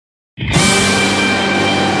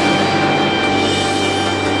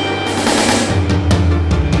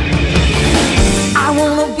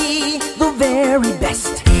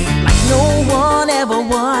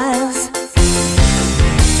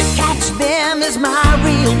them is my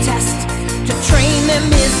real test. To train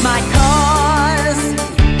them is my cause.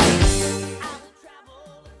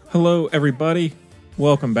 Hello, everybody.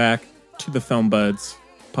 Welcome back to the Film Buds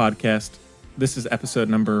podcast. This is episode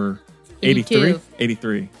number 83.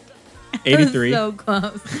 83. 83. So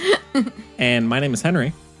close. And my name is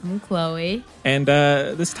Henry. I'm Chloe. And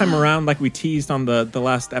this time around, like we teased on the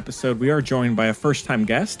last episode, we are joined by a first-time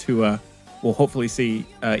guest who we'll hopefully see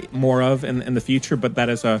more of in the future. But that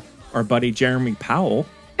is our buddy Jeremy Powell.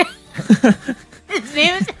 His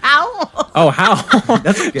name is Howell. Oh, Howell.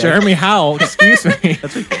 That's okay. Jeremy Howell. Excuse me.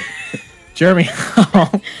 That's okay. Jeremy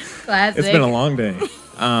Howell. Classic. It's been a long day.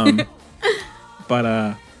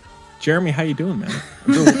 But Jeremy, how you doing, man?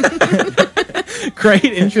 Great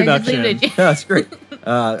introduction. Yeah, that's great.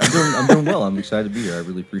 I'm doing well. I'm excited to be here. I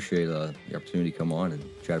really appreciate the opportunity to come on and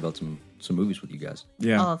chat about some movies with you guys.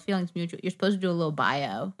 Yeah. Oh, feelings mutual. You're supposed to do a little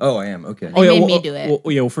bio. Oh, I am. Okay. They made me do it.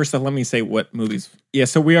 Well, first off, let me say what movies. Yeah,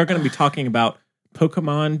 so we are going to be talking about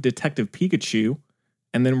Pokémon Detective Pikachu,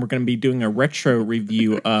 and then we're going to be doing a retro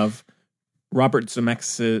review of Robert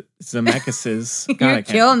Zemeckis's You're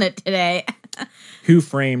killing it today. Who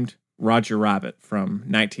Framed Roger Rabbit from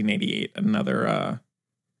 1988, another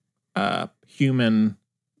human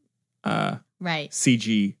Right.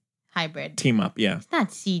 CG Hybrid. team up. Yeah. It's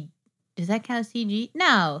not C. Does that count as CG?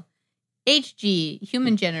 No. HG.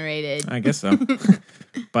 Human generated. I guess so.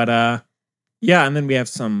 But yeah, and then we have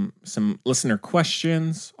some listener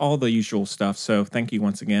questions, all the usual stuff. So thank you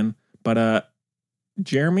once again. But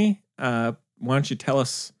Jeremy, why don't you tell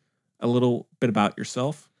us a little bit about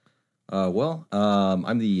yourself?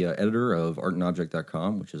 I'm the editor of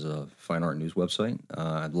artandobject.com, which is a fine art news website.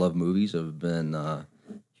 I love movies. I've been a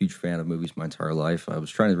huge fan of movies my entire life. I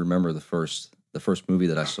was trying to remember the first movie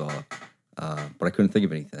that I saw, but I couldn't think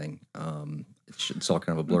of anything. It's all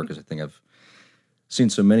kind of a blur because I think I've seen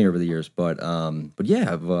so many over the years. But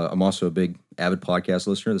yeah, I'm also a big avid podcast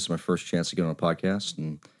listener. This is my first chance to get on a podcast,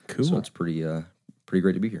 and Cool. So it's pretty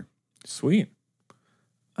great to be here. Sweet.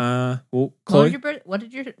 Well, What Chloe. was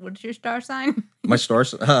what's your star sign? My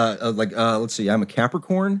stars, let's see. I'm a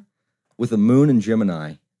Capricorn with a moon in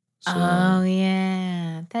Gemini. So, Oh,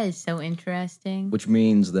 yeah. That is so interesting. which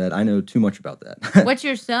means that I know too much about that. What's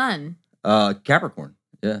your sun? Capricorn.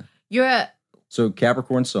 Yeah. You're a... So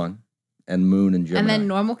Capricorn sun and moon and Gemini. And then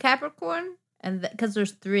normal Capricorn? And because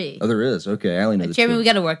there's 3. Oh, there is. Okay, I only know the Jeremy, two. we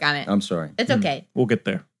got to work on it. I'm sorry. It's okay. We'll get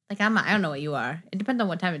there. Like, I don't know what you are. It depends on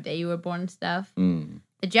what time of day you were born and stuff. Mm.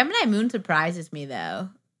 The Gemini moon surprises me, though,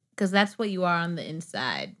 because that's what you are on the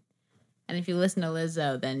inside. And if you listen to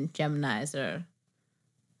Lizzo, then Geminis are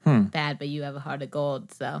bad, but you have a heart of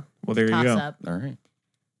gold, so Well, there you toss go. up. All right.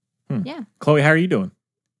 Yeah, Chloe, how are you doing?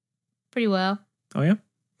 pretty well. Oh, yeah?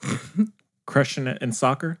 Crushing it in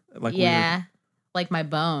soccer? Like Yeah, like my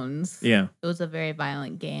bones. Yeah. It was a very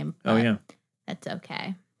violent game. Oh, but yeah. That's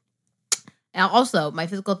okay. And also, my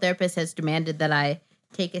physical therapist has demanded that I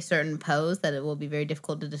take a certain pose that it will be very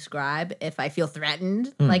difficult to describe if I feel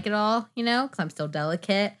threatened, like at all, because I'm still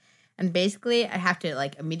delicate. And basically, I have to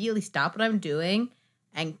like immediately stop what I'm doing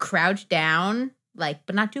and crouch down, like,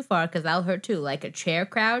 but not too far because that'll hurt too, like a chair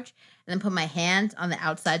crouch, and then put my hands on the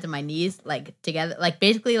outsides of my knees, like together, like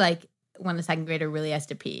basically like when a second grader really has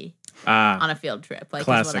to pee on a field trip. Like,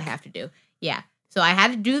 that's what I have to do. Yeah. So I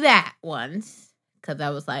had to do that once because I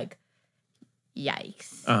was like,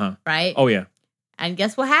 yikes. Uh-huh. Right? Oh, yeah. And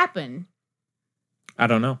guess what happened? I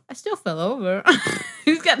don't know. I still fell over.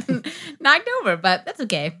 He's gotten knocked over, but that's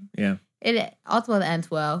okay. Yeah. It ultimately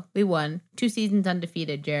ends well. We won 2 seasons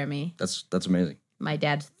undefeated, Jeremy. That's amazing. My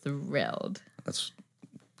dad's thrilled. That's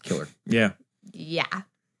killer. Yeah. Yeah.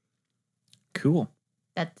 Cool.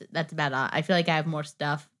 That's about all. I feel like I have more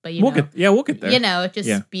stuff, but We'll get there. it just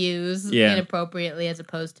Yeah. spews Yeah. inappropriately as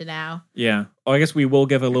opposed to now. Yeah. Oh, I guess we will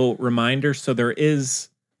give a little reminder. So there is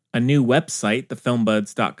a new website,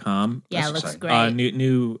 thefilmbuds.com. Yeah, That's it looks exciting. great.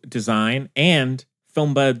 New design and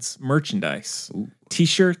Filmbuds merchandise. Ooh.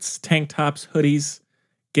 T-shirts, tank tops, hoodies.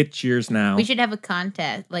 Get yours now. We should have a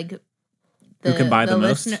contest, like Who can buy the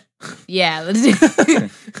most? Yeah, let's do.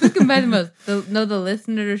 Who can buy the most? The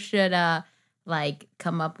listeners should like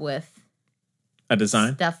come up with A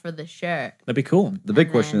design? stuff for the shirt. That'd be cool. The big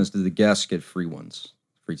And question then- is, do the guests get free ones?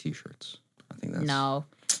 Free T-shirts? I think that's No,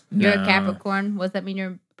 you're No. a Capricorn. What does that mean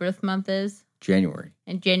your birth month is? January.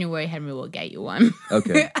 In January, Henry will get you one.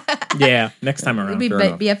 Okay. Yeah, next time We'll around. be fair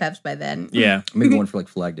enough. BFFs by then. Yeah. Maybe one for like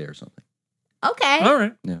Flag Day or something. Okay. All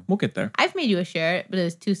right. Yeah. We'll get there. I've made you a shirt, but it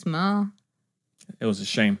was too small. It was a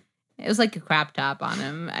shame. It was like a crop top on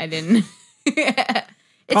him. I didn't.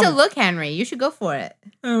 It's a Probably- look, Henry. You should go for it.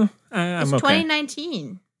 Oh, I'm It's okay.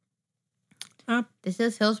 2019. This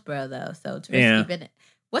is Hillsborough, though, so it's risky. Yeah. Bit.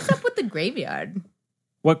 What's up with the graveyard?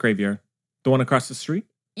 What graveyard? The one across the street?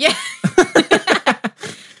 Yeah.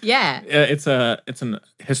 Yeah. It's an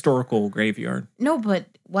historical graveyard. No, but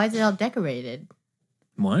why is it all decorated?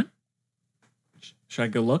 What? Should I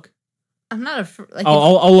go look? I'm not like.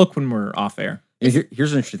 I'll look when we're off air. Here's an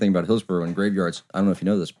interesting thing about Hillsborough and graveyards. I don't know if you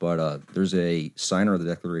know this, but there's a signer of the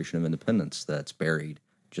Declaration of Independence that's buried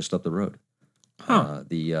just up the road. Huh.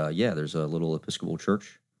 There's a little Episcopal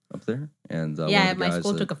church up there, and yeah, my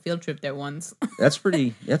school took a field trip there once. That's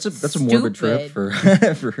a morbid trip for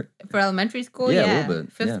for elementary school. Yeah, a little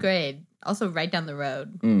bit. Fifth grade, also right down the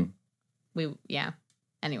road. Mm.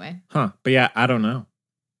 Anyway. Huh. But yeah, I don't know.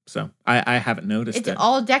 So I haven't noticed It's it.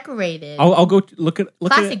 all decorated. I'll go look at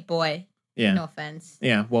Classic it. boy. Yeah. No offense.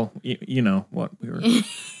 Yeah. Well, you know what we were,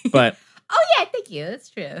 but oh yeah, thank you. That's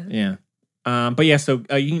true. yeah. But yeah, so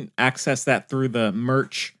you can access that through the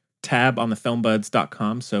merch tab on the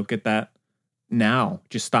filmbuds.com. So get that now.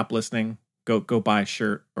 Just stop listening. Go buy a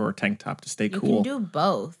shirt or a tank top to stay You cool. can do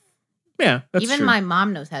both. Yeah, that's Even true. my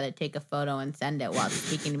mom knows how to take a photo and send it while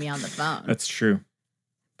speaking to me on the phone. That's true.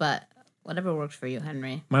 But whatever works for you,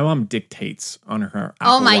 Henry. My mom dictates on her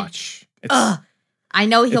Oh Apple my- Watch. It's I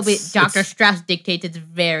know he'll be. It's- Dr. it's Strauss dictates. It's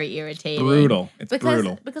very irritating. brutal. It's because,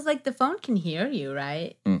 brutal. Because like the phone can hear you,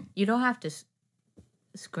 right? Mm. You don't have to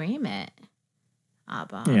scream it.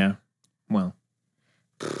 Abba. Yeah. Well,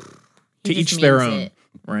 He to just each their means own, it.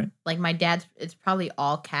 right? Like my dad's, it's probably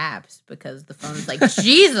all caps because the phone is like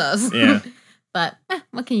Jesus. Yeah. But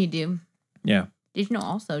what can you do? Yeah. Did you know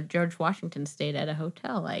also George Washington stayed at a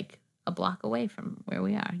hotel like a block away from where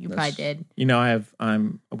we are? You probably did. You know,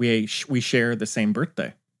 we share the same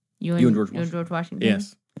birthday. You and George Washington.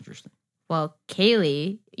 Yes. Interesting. Well,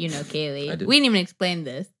 Kaylee, you know Kaylee. I do. We didn't even explain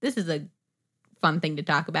this. This is a fun thing to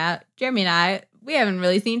talk about. Jeremy and I, we haven't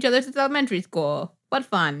really seen each other since elementary school. What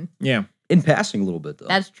fun. Yeah. In passing, a little bit though.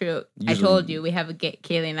 That's true. I Usually- told you we have a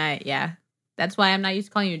Kaylee and I. Yeah, that's why I'm not used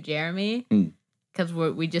to calling you Jeremy because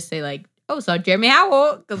we just say like, oh, so Jeremy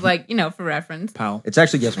Howell because like for reference. Pal. It's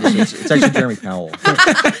actually it's actually Jeremy Powell.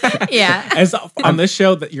 Yeah, As on this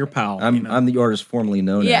show, that you're pal. I'm the artist formerly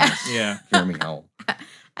known Yeah. as Yeah. Jeremy Howell.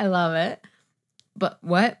 I love it. But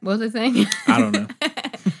what was I saying? I don't know.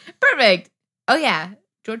 Perfect. Oh yeah,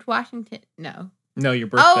 George Washington. No. No, your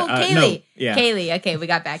birthday. Oh, Kaylee. No. Yeah. Kaylee. Okay, we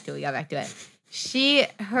got back to it. She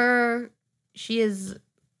is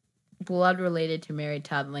blood related to Mary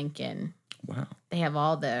Todd Lincoln. Wow. They have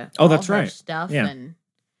all the that's her right. stuff. Yeah. And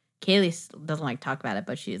Kaylee doesn't like to talk about it,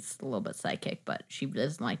 but she's a little bit psychic. But she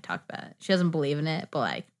doesn't like to talk about it. She doesn't believe in it, but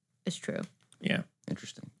like it's true. Yeah.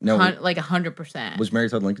 Interesting. No, Like 100%. was Mary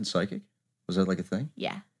Todd Lincoln psychic? Was that like a thing?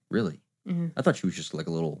 Yeah. Really? Mm-hmm. I thought she was just like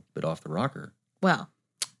a little bit off the rocker. Well,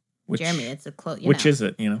 Which, Jeremy, it's a close. Which is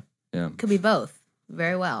it? Yeah. Could be both.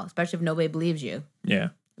 Very well, especially if nobody believes you Yeah.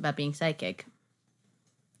 about being psychic.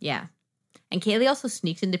 Yeah. And Kaylee also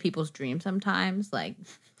sneaks into people's dreams sometimes. Like,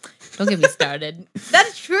 don't get me started.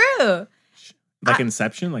 That's true. Like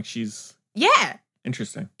Inception. Like she's Yeah,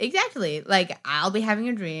 interesting. exactly. Like, I'll be having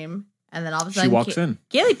a dream, and then all of a She sudden, walks in.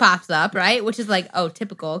 Kaylee pops up, right? Which is like, oh,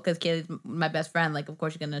 typical, because Kaylee's my best friend. Like, of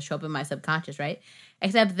course, she's going to show up in my subconscious, right?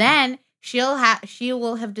 Except then she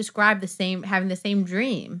will have described having the same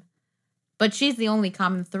dream. But she's the only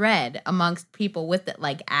common thread amongst people with it.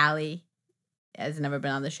 Like, Allie has never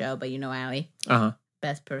been on the show, but you know Allie. Uh-huh.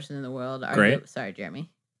 Best person in the world. Great. Sorry, Jeremy.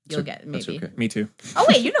 That's You'll okay. get maybe. That's okay. Me too. Oh,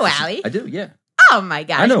 wait, you know Allie. I do, yeah. Oh, my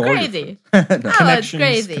gosh. I know all your Crazy. friends. No. Oh, it's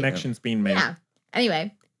crazy. Connections being made. Yeah.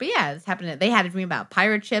 Anyway, but yeah, it's happening. They had a dream about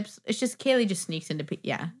pirate ships. It's just Kaylee just sneaks into.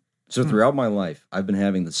 Yeah. So throughout my life, I've been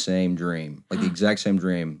having the same dream, like the exact same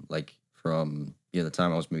dream, like from the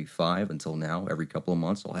time I was maybe 5 until now. Every couple of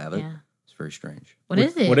months, I'll have it. Yeah. It's very strange. What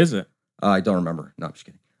is it? What is it? I don't remember. No, I'm just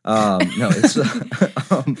kidding.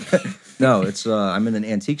 No, it's I'm in an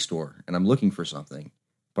antique store and I'm looking for something,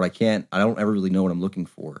 but I don't ever really know what I'm looking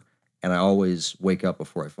for, and I always wake up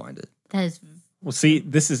before I find it. That is. Well, see,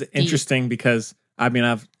 this is interesting because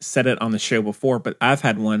I've said it on the show before, but I've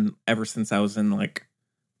had one ever since I was in like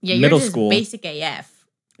Yeah, middle you're just school. basic AF.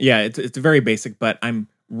 Yeah, it's very basic, but I'm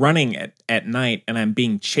running at night and I'm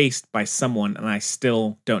being chased by someone and I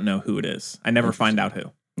still don't know who it is. I never find out who.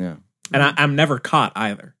 Yeah. And I'm never caught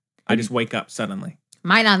either. I just wake up suddenly.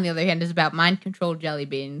 Mine, on the other hand, is about mind-controlled jelly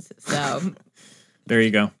beans. So There you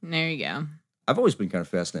go. there you go. I've always been kind of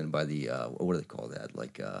fascinated by the what do they call that?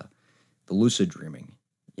 Like the lucid dreaming,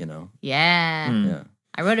 you know? Yeah. Hmm. Yeah.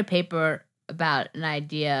 I wrote a paper about an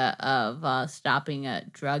idea of stopping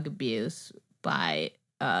drug abuse by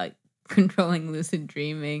controlling lucid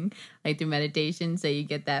dreaming, like through meditation. So you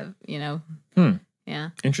get that, Hmm. Yeah.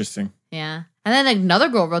 Interesting. Yeah. And then another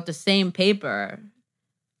girl wrote the same paper,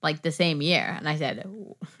 like the same year. And I said,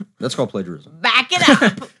 That's called plagiarism. back it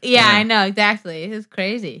up. Yeah, I know. Exactly. It's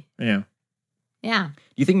crazy. Yeah. Yeah. Do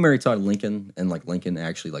you think Mary Todd Lincoln and like Lincoln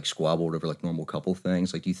actually like squabbled over like normal couple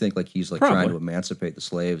things? Like, do you think like he's like trying Probably. to emancipate the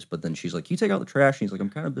slaves, but then she's like, "Can you take out the trash?" And he's like, "I'm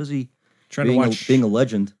kind of busy Trying to watch being a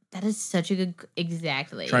legend." That is such a good,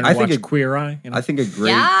 exactly. trying to I think watch it- Queer Eye. You know? I think a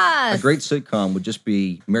Yes! great sitcom would just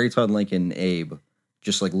be Mary Todd Lincoln and Abe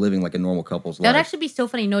just like living like a normal couple's That would life. actually be so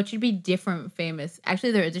funny. No, it should be different famous.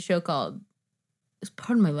 Actually, there is a show called, it's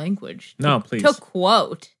pardon my language. No, please. To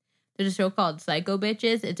quote, there's a show called Psycho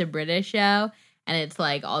Bitches. It's a British show. And it's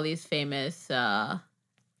like all these famous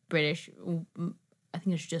British, I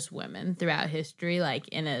think it's just women throughout history, like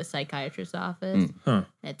in a psychiatrist's office. Huh.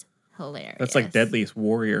 It's hilarious. That's like Deadliest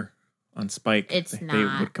Warrior on Spike. It's They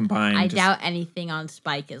not. would combine. I just- doubt anything on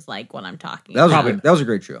Spike is like what I'm talking That was about. that was a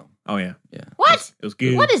great show. Oh yeah, What? it was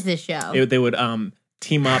good. What is this show? They would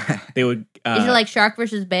team up. They would. Is it like Shark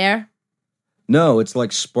versus Bear? No, it's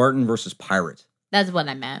like Spartan versus Pirate. That's what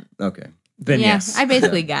I meant. Okay. then Yeah, yes. I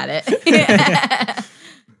basically got it.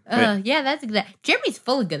 Yeah, that's exactly. Jeremy's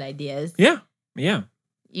full of good ideas. Yeah.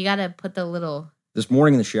 You got to put the little. This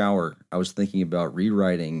morning in the shower, I was thinking about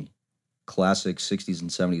rewriting classic 60s and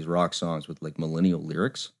 70s rock songs with like millennial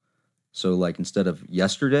lyrics. So like instead of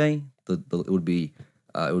yesterday, it would be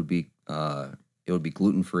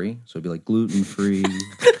gluten free. So it'd be like gluten free.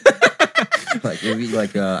 Like it'd be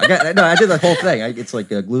like I did the whole thing. It's like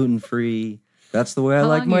gluten free. That's the way I How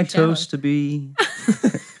like long my you shower? toast to be.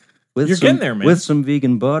 With You're getting there, man. With some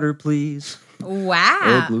vegan butter, please.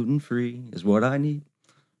 Wow. Or gluten free is what I need.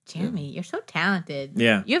 Jeremy, you're so talented.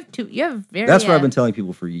 Yeah. You have very. That's what I've been telling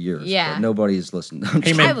people for years. Yeah. But nobody's listened.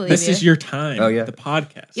 Hey I man, believe this you. is your time. Oh, yeah. The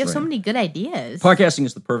podcast. You have so Right. many good ideas. Podcasting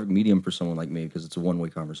is the perfect medium for someone like me because it's a one-way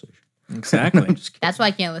conversation. Exactly. I'm just kidding. That's why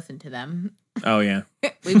I can't listen to them. Oh yeah.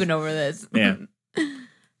 We've been over this. Yeah.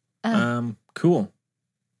 Cool.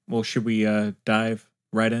 Well, should we dive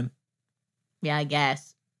right in? Yeah, I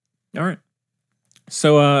guess. All right.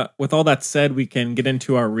 So, with all that said, we can get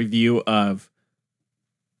into our review of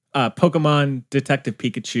Pokemon Detective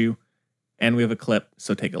Pikachu, and we have a clip,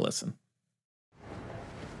 so take a listen.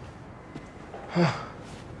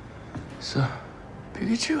 So,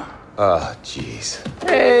 Pikachu? Oh, jeez.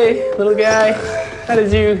 Hey, little guy. How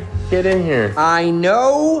did you get in here? I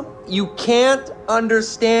know you can't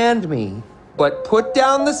understand me, but put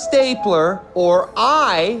down the stapler or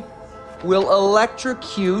I will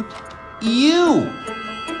electrocute you.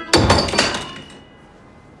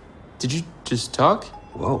 Did you just talk?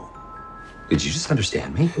 Whoa. Did you just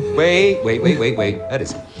understand me? Wait. That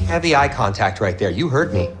is heavy eye contact right there. You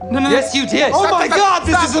heard me. No. Yes, you did. Oh my God,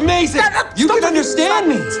 this is amazing. You can understand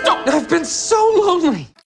me. Stop. I've been so lonely.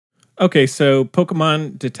 Okay, so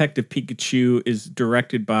Pokemon Detective Pikachu is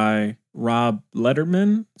directed by Rob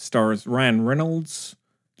Letterman, stars Ryan Reynolds,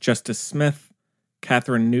 Justice Smith,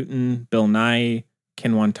 Catherine Newton, Bill Nye,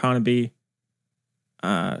 Ken Watanabe,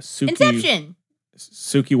 Inception.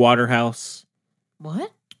 Suki Waterhouse.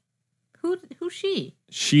 What? Who's she?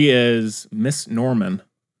 She is Miss Norman.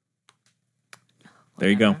 There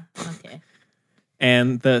you go. Whatever. Okay.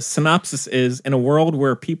 And the synopsis is, in a world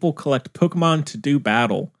where people collect Pokemon to do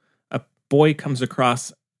battle, a boy comes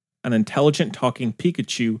across an intelligent talking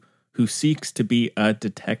Pikachu who seeks to be a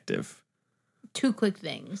detective. 2 quick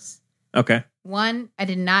things. Okay, One, I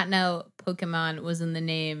did not know Pokemon was in the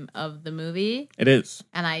name of the movie. it is.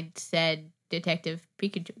 And I said Detective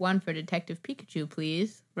Pikachu, one for Detective Pikachu,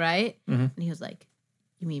 please, right? Mhm. And he was like,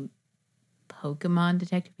 "You mean Pokemon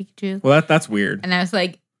Detective Pikachu?" Well, that's weird. And I was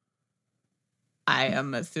like, "I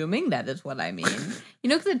am assuming that is what I mean." You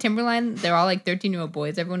know, because at Timberline, they're all like 13-year-old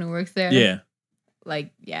boys. Everyone who works there, Yeah.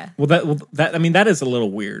 like, yeah, Well, that I mean, that is a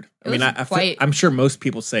little weird. It I mean, was I'm sure most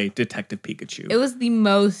people say Detective Pikachu. it was the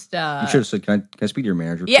most. You should have said, can I speak to your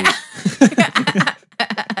manager, please?" Yeah,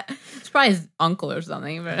 it's probably his uncle or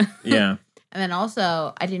something. But Yeah. and then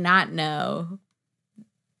also, I did not know.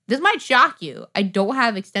 This might shock you. I don't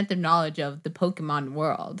have extensive knowledge of the Pokemon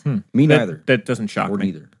world, Me neither. That doesn't shock Or me.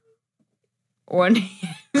 neither. or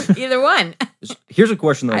either one. Here's a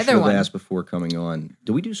question that I Either should have one. asked before coming on.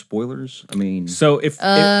 Do we do spoilers? I mean, So if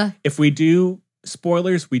Uh, if we do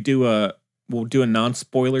spoilers, we'll do a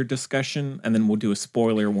non-spoiler discussion, and then we'll do a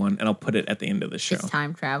spoiler one, and I'll put it at the end of the show. It's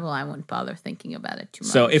time travel. I wouldn't bother thinking about it too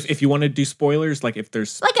much. So if you want to do spoilers, like if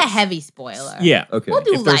there's like a heavy spoiler, yeah, okay. we'll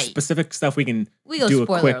do if there's light. specific stuff we can We go do a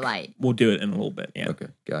spoiler quick light. We'll do it in a little bit. Yeah. Okay,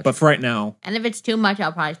 gotcha. But for right now, And if it's too much,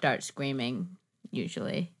 I'll probably start screaming.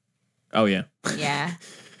 Usually, oh yeah, yeah.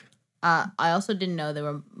 I also didn't know there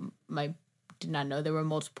were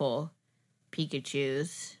multiple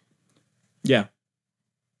Pikachus. Yeah.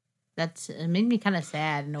 It made me kind of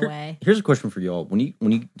sad in a way. Here's a question for y'all: when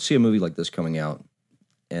you see a movie like this coming out,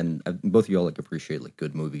 and both of y'all like appreciate like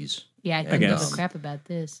good movies, Yeah, I and, couldn't give guess. a crap about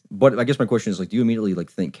this. but I guess my question is like, do you immediately like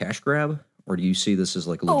think cash grab, or do you see this as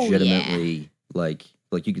like Oh, yeah. legitimately like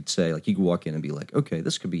you could say like you could walk in and be like, okay,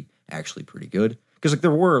 this could be actually pretty good, because like there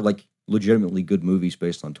were like legitimately good movies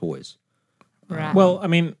based on toys. Right. Well, I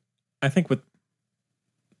mean, I think with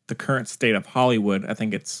the current state of Hollywood, I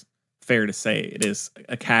think it's fair to say it is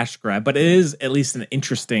a cash grab, but it is at least an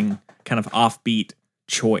interesting kind of offbeat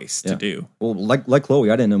choice to Yeah. do. Well, like Chloe,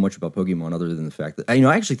 I didn't know much about Pokemon other than the fact that I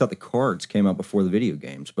actually thought the cards came out before the video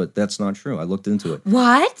games, but that's not true. I looked into it.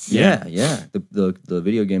 What? Yeah. The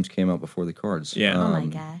video games came out before the cards. Yeah. Oh my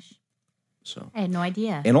gosh. So, I had no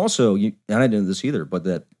idea. and also, and I didn't know this either, but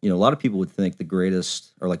that a lot of people would think the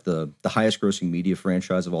greatest or like the highest grossing media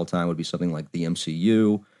franchise of all time would be something like the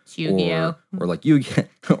MCU, Yu-Gi-Oh. or like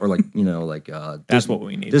Yu-Gi-Oh, or like like That's what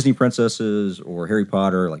we need. Disney princesses or Harry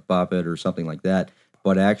Potter, like Bop It or something like that.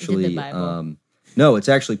 But actually, Bible? no, it's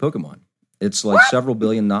actually Pokemon. It's like several $1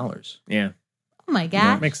 billion. Yeah. Oh my That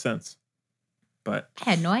gosh. makes sense. But I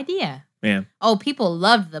had no idea. man, Oh, people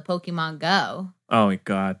loved the Pokemon Go. oh my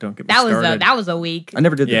God, don't get me That was started. that was a week. I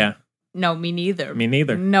never did that. Yeah, No, me neither. me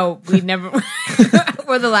neither. No, we never.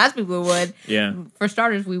 We're the last people who would. Yeah. For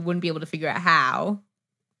starters, we wouldn't be able to figure out how.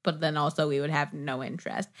 But then also, we would have no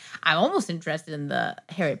interest. I'm almost interested in the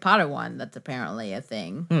Harry Potter one. That's apparently a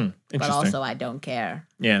thing. But Interesting. also, I don't care.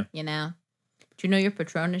 Yeah. You know. Do you know your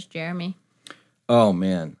Patronus, Jeremy? Oh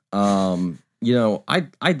man.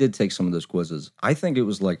 I did take some of those quizzes. I think it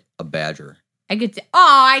was like a badger. I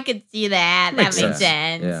could see that. Makes That makes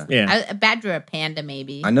sense. sense. Yeah. Yeah. A badger or a panda,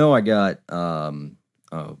 maybe. I know I got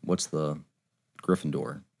what's the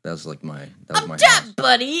Gryffindor? That was my Up, house.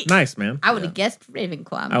 buddy. Nice, man. I would have guessed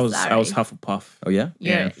Ravenclaw. I'm I was sorry. Hufflepuff. Oh yeah?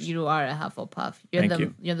 Yeah. You are a Hufflepuff. Thank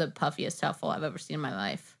you. You're the puffiest Huffle I've ever seen in my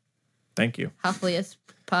life. Thank you. Huffliest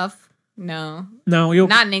puff? No, No, you'll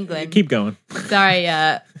not in England. keep going. Sorry.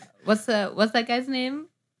 What's that guy's name?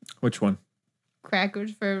 Which one?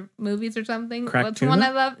 Crackers for movies or something? Crack What's the one tuna?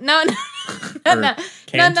 I love? No. Or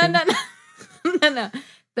canned No.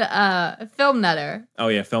 The film nutter. Oh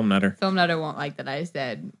yeah, film nutter. Film nutter won't like that I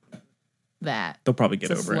said that. They'll probably get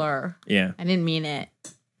It's a over it. slur. Yeah, I didn't mean it.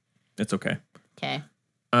 it's okay. Okay.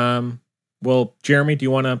 Well, Jeremy, do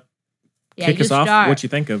you want to Yeah, kick you us off? start. What you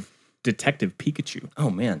think of Detective Pikachu? Oh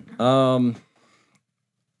man.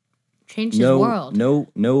 Changed his world.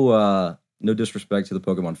 No disrespect to the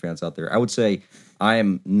Pokemon fans out there. I would say I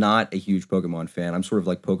am not a huge Pokemon fan. I'm sort of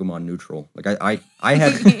like Pokemon neutral. Like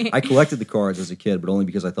I collected the cards as a kid, but only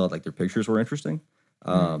because I thought like their pictures were interesting.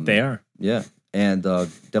 They are. Yeah, and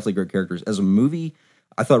definitely great characters. As a movie,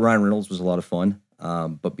 I thought Ryan Reynolds was a lot of fun.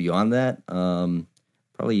 But beyond that,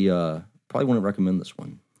 probably wouldn't recommend this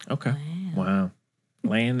one. Okay. Wow.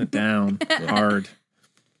 Laying it down hard.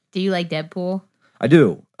 Do you like Deadpool? I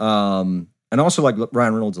do, and I also like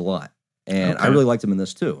Ryan Reynolds a lot. And I Okay. really liked him in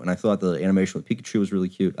this too. And I thought the animation with Pikachu was really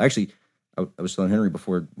cute. Actually, I was telling Henry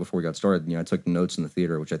before we got started. I took notes in the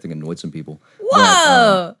theater, which I think annoyed some people.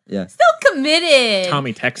 Whoa! Yeah. Still committed.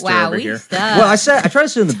 Tommy Texter wow, over we here. Suck. Well, I tried to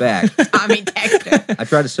sit in the back. Tommy Texter. I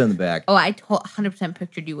tried to sit in the back. Oh, I 100%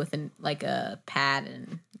 pictured you with a pad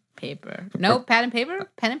and paper. No, pad and paper?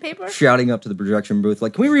 Pen and paper? Shouting up to the projection booth,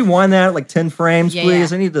 like, "Can we rewind that like 10 frames, Yeah,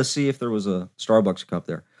 please? yeah. I need to see if there was a Starbucks cup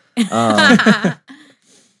there."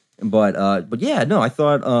 But yeah, no, I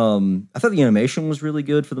thought the animation was really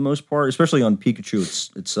good for the most part, especially on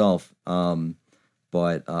Pikachu itself.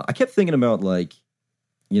 But I kept thinking about like,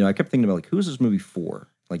 who's this movie for?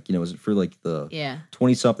 Like, is it for like the Yeah.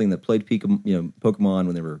 20-something that played Pokemon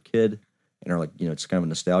when they were a kid and are like, it's kind of a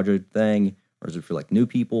nostalgia thing, or is it for like new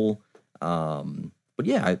people? But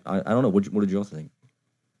yeah, I don't know. What did y'all think?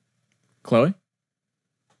 Chloe?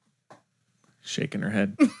 Shaking her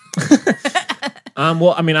head.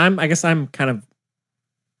 Well, I mean, I guess I'm kind of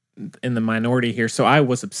in the minority here. So I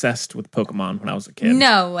was obsessed with Pokemon when I was a kid.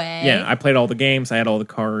 No way. Yeah, I played all the games. I had all the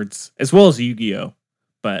cards, as well as Yu-Gi-Oh.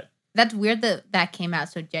 But That's weird that came out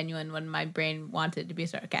so genuine when my brain wanted to be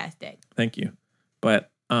sarcastic. thank you.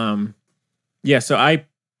 But yeah. So How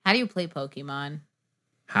do you play Pokemon?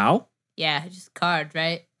 how? Yeah, just cards,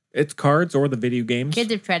 right? It's cards or the video games.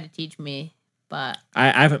 Kids have tried to teach me, but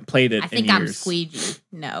I haven't played it. I think in I'm years. squeegee.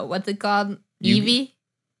 No, what's it called? Eevee?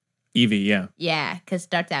 Eevee? Eevee, yeah. Yeah, because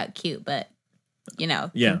starts out cute, but Yeah.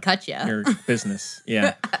 can cut you. Your business.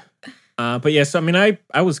 Yeah. But yeah, so I mean,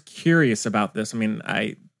 I was curious about this. I mean,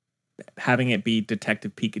 having it be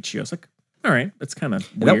Detective Pikachu, I was like, all right, that's kind of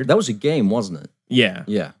weird. That was a game, wasn't it? Yeah.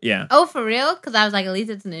 Yeah. Yeah. Oh, for real? Because I was like, at least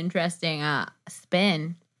it's an interesting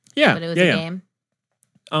spin. Yeah. But it was yeah, a yeah. game.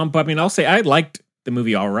 But I mean, I'll say I liked the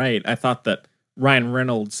movie all right. I thought that Ryan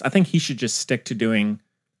Reynolds, I think he should just stick to doing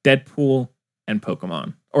Deadpool and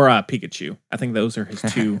Pokemon. Or Pikachu. I think those are his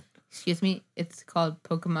two. Excuse me? It's called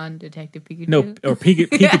Pokemon Detective Pikachu? No, or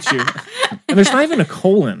Pikachu. And there's not even a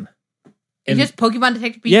colon. It's just Pokemon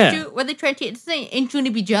Detective Pikachu? Yeah. Where they try to teach, ain't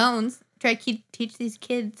Junie B. Jones. Try to teach these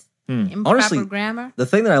kids improper Honestly, grammar. The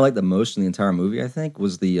thing that I liked the most in the entire movie, I think,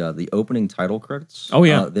 was the opening title credits. Oh,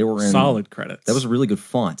 yeah. They were in solid credits. That was a really good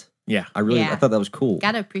font. Yeah. I thought that was cool.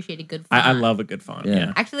 Gotta appreciate a good font. I love a good font. Yeah.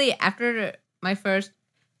 Yeah. Actually, after my first...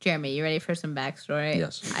 Jeremy, you ready for some backstory?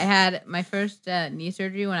 Yes. I had my first knee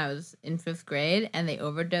surgery when I was in 5th grade, and they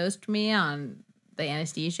overdosed me on the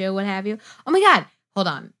anesthesia, what have you. Oh my God. Hold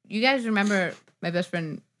on. You guys remember my best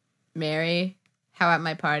friend, Mary? How at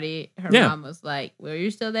my party, her mom was like, were you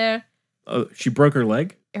still there? Oh, she broke her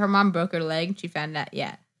leg? Her mom broke her leg, and she found out, So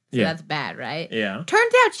that's bad, right? Yeah.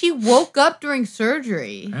 Turns out she woke up during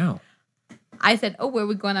surgery. Ow. I said, oh, where are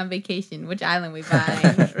we going on vacation? Which island we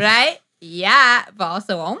buying? Right? Yeah, but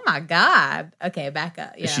also, oh my God. Okay, back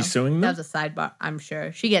up. Is she suing them? That was a sidebar, I'm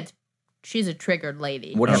sure. She's a triggered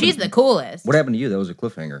lady. What happened? She's the coolest. What happened to you? That was a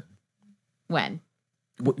cliffhanger. When?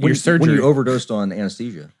 Your surgery. When you overdosed on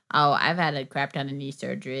anesthesia. Oh, I've had a crap ton of knee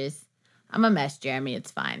surgeries. I'm a mess, Jeremy.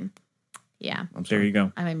 It's fine. Yeah. I'm There sorry. you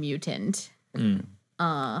go. I'm a mutant. Mm.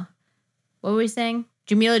 What were we saying?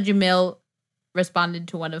 Jamila Jamil responded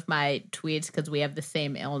to one of my tweets because we have the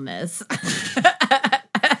same illness.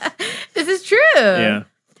 This is true. Yeah.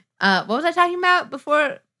 What was I talking about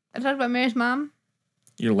before I talked about Mary's mom?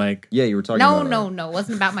 Your leg. Yeah, you were talking No, about no. It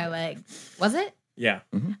wasn't about my leg. Was it? Yeah.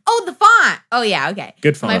 Oh, the font. Oh, yeah. Okay.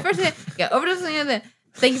 Good font. My first overdosing of the.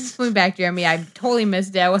 Thank you for pulling back, Jeremy. I totally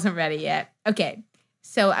missed it. I wasn't ready yet. Okay.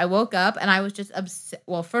 So I woke up and I was just upset.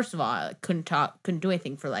 Well, first of all, I couldn't do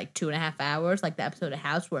anything for like 2.5 hours, like the episode of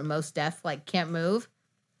House where most deaf like can't move.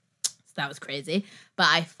 So that was crazy. But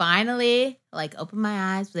I finally like opened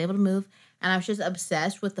my eyes, was able to move, and I was just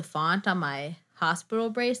obsessed with the font on my hospital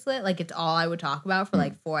bracelet. Like it's all I would talk about for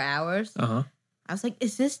like 4 hours. Uh-huh. I was like,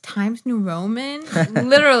 is this Times New Roman?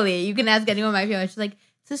 Literally, you can ask anyone in my family. She's like,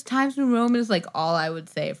 is this Times New Roman? Is like all I would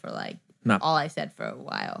say for like all I said for a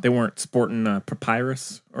while. They weren't sporting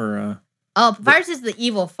Papyrus or Oh, Papyrus is the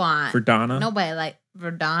evil font. Verdana. Nobody like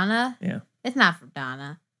Verdana. Yeah. It's not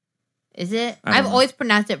Verdana. Is it? I don't I've know. always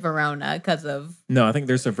pronounced it Verona because of No, I think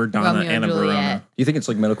there's a Verdana Romeo and a and Juliet. Verona. Do you think it's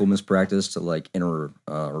like medical mispractice to like enter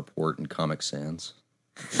a report in Comic Sans?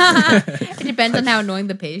 It depends on how annoying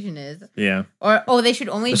the patient is. Yeah. Or they should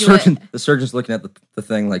only The do it. the surgeon's looking at the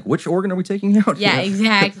thing like, which organ are we taking out? Yeah,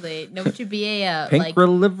 exactly. No, it should be a like Pancreas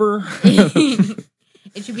liver. it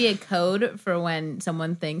should be a code for when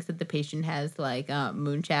someone thinks that the patient has like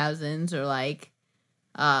Munchausen's or like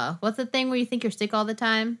what's the thing where you think you're sick all the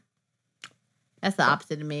time? That's the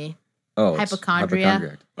opposite of me. Oh, it's Hypochondria.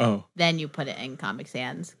 hypochondriac. Oh. Then you put it in Comic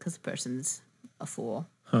Sans because the person's a fool.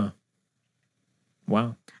 Huh.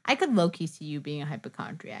 Wow. I could low-key see you being a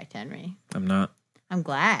hypochondriac, Henry. I'm not. I'm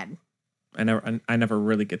glad. I never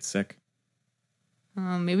really get sick.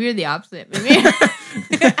 Maybe you're the opposite. Maybe.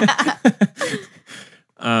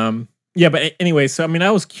 Yeah, but anyway, so I mean,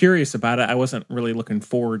 I was curious about it. I wasn't really looking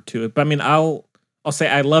forward to it, but I mean, I'll say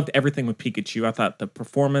I loved everything with Pikachu. I thought the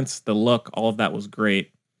performance, the look, all of that was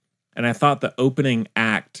great, and I thought the opening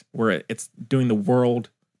act where it's doing the world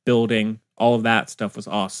building, all of that stuff was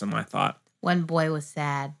awesome. I thought. One boy was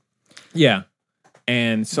sad. Yeah,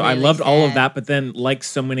 and so I Really loved all of sad. that, but then like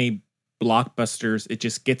so many blockbusters, it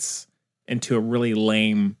just gets into a really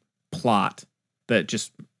lame plot that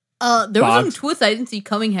just. There was some Bogs. twists I didn't see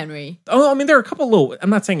coming, Henry. Oh, I mean, there are a couple little.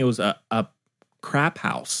 I'm not saying it was a crap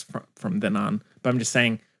house from then on, but I'm just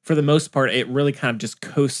saying for the most part, it really kind of just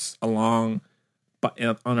coasts along, but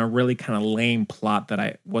on a really kind of lame plot that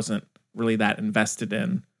I wasn't really that invested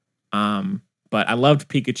in. But I loved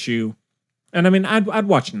Pikachu, and I mean, I'd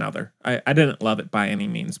watch another. I didn't love it by any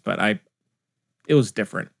means, but it was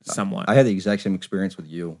different somewhat. I had the exact same experience with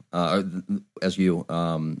you, as you.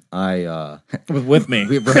 with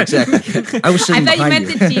me. Exactly. I was I sitting thought you behind meant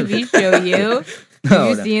the TV show you. Have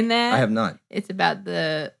you No, seen that? I have not. It's about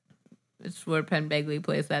it's where Penn Begley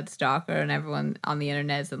plays that stalker, and everyone on the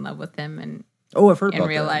internet is in love with him, and Oh, I've heard in about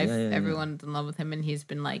real that. life, Yeah, yeah, yeah. everyone's in love with him, and he's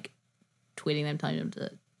been like tweeting them, telling them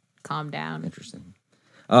to calm down. Interesting.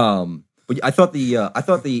 But I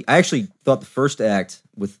actually thought the first act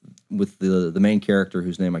with the main character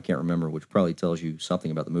whose name I can't remember, which probably tells you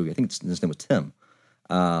something about the movie. I think his name was Tim.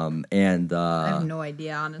 And I have no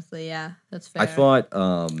idea, honestly. Yeah, that's fair. I thought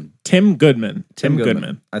Tim Goodman. Tim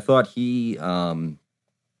Goodman. I thought the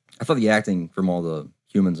acting from all the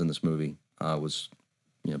humans in this movie was,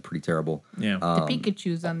 pretty terrible. Yeah. The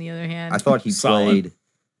Pikachu's, on the other hand. I thought he Solid.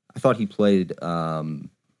 played.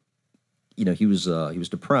 He was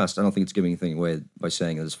depressed. I don't think it's giving anything away by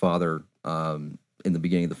saying that his father, in the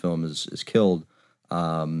beginning of the film, is killed.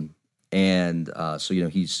 So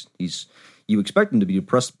he's you expect him to be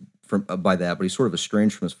depressed by that, but he's sort of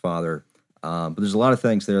estranged from his father. But there's a lot of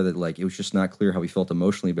things there that, like, it was just not clear how he felt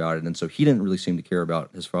emotionally about it, and so he didn't really seem to care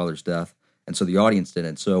about his father's death, and so the audience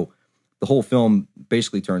didn't. So the whole film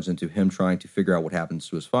basically turns into him trying to figure out what happens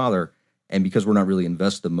to his father, and because we're not really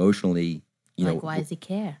invested emotionally, why does he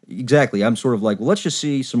care? Exactly. I'm sort of like, well, let's just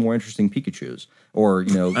see some more interesting Pikachus or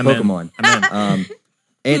Pokemon. I'm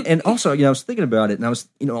in. And also, I was thinking about it, and I was,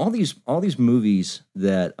 all these movies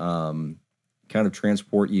that kind of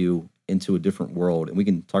transport you into a different world, and we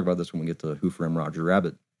can talk about this when we get to Who Framed Roger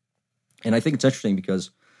Rabbit. And I think it's interesting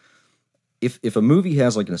because if a movie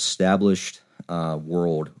has like an established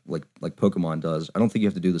world like Pokemon does, I don't think you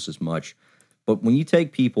have to do this as much. But when you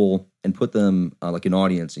take people and put them like an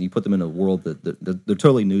audience, and you put them in a world that they're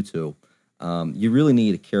totally new to, you really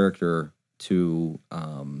need a character to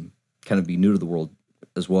kind of be new to the world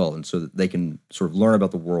as well, and so that they can sort of learn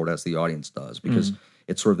about the world as the audience does, because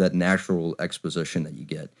it's sort of that natural exposition that you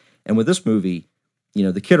get. And with this movie,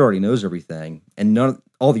 the kid already knows everything, and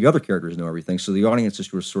all the other characters know everything, so the audience is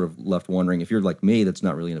sort of left wondering. If you're like me, that's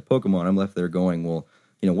not really into Pokemon, I'm left there going, well,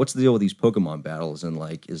 what's the deal with these Pokemon battles? And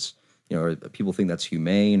like, people think that's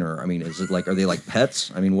humane, or is it like, are they like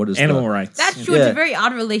pets? What is Animal rights? That's true. Yeah. It's a very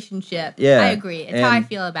odd relationship. Yeah. I agree. It's how I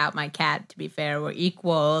feel about my cat, to be fair. We're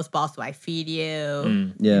equals, but also I feed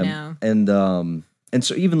you. Yeah. And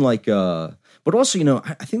so even like, but also,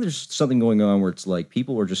 I think there's something going on where it's like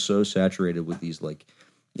people are just so saturated with these like,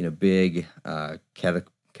 big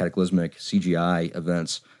cataclysmic CGI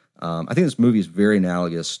events. I think this movie is very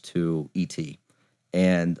analogous to E.T.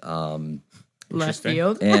 And Left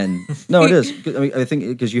field. and no, it is. I think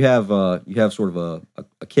because you have sort of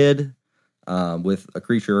a kid with a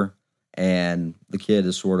creature, and the kid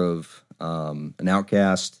is sort of an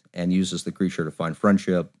outcast and uses the creature to find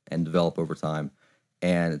friendship and develop over time,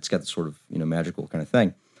 and it's got this sort of magical kind of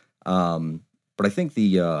thing. But I think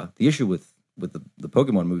the issue with the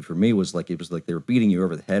Pokemon movie for me was like they were beating you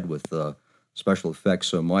over the head with special effects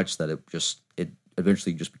so much that it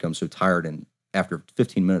eventually just becomes so tired, and after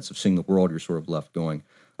 15 minutes of seeing the world, you're sort of left going,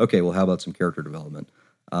 okay, well, how about some character development?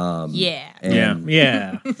 Yeah.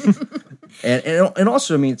 And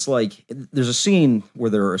also, it's like there's a scene where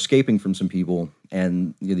they're escaping from some people,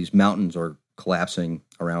 and these mountains are collapsing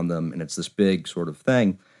around them, and it's this big sort of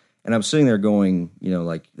thing. And I was sitting there going,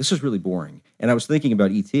 like, this is really boring. And I was thinking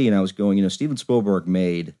about E.T., and I was going, Steven Spielberg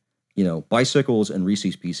made, bicycles and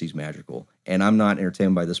Reese's Pieces magical, and I'm not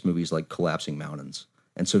entertained by this movie's like collapsing mountains.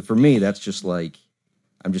 And so for me, that's just like,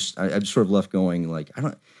 I'm just sort of left going like,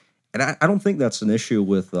 I don't think that's an issue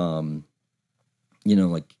with, like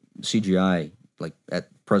CGI, like at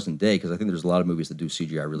present day, because I think there's a lot of movies that do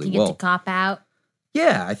CGI really You get well. to cop out.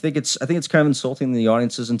 Yeah, I think it's kind of insulting the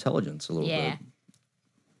audience's intelligence a little bit.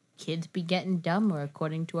 Kids be getting dumber,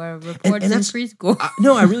 according to our reports in that's- preschool.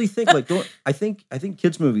 No, I really think like I think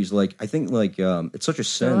kids movies it's such a They're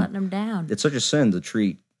sin. letting them down. It's such a sin to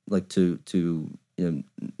treat like to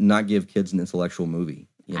not give kids an intellectual movie.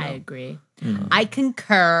 I agree. I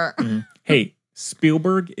concur. Hey,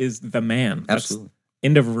 Spielberg is the man. That's Absolutely.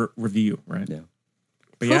 end of review, right? Yeah.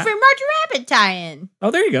 But Who yeah. Framed Roger Rabbit tie-in?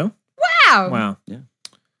 Oh, there you go. Wow. Wow. Yeah.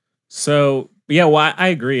 So, yeah, well, I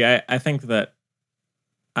agree. I think that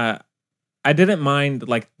I didn't mind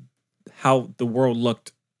like how the world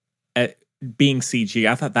looked at being CG.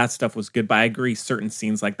 I thought that stuff was good, but I agree certain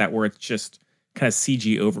scenes like that where it's just kind of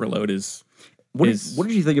CG overload is... What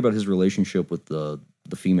did you think about his relationship with the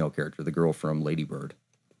female character, the girl from Lady Bird?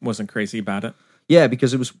 Wasn't crazy about it. Yeah,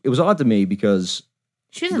 because it was odd to me because,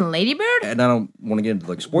 She was in Lady Bird? and I don't want to get into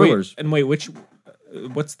like spoilers.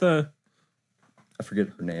 What's the... I forget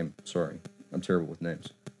her name. Sorry, I'm terrible with names.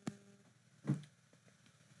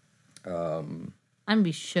 I'm gonna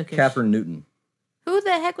be shook. Catherine Newton. Who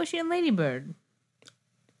the heck was she in Lady Bird?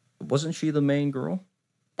 Wasn't she the main girl?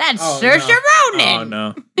 That's Saoirse Ronan. Oh,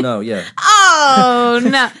 no. No, yeah. Oh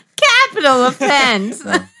no! Capital offense.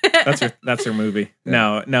 That's her movie.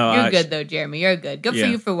 No. You're good though, Jeremy. You're good. Good Yeah.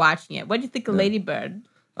 for you for watching it. What do you think of Lady Bird?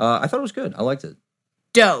 I thought it was good. I liked it.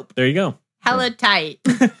 Dope. There you go. Hella tight.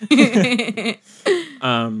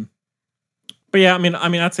 But yeah, I mean,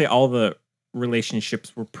 I'd say all the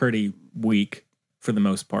relationships were pretty weak. for the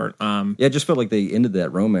most part. Yeah, it just felt like they ended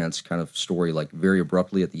that romance kind of story like very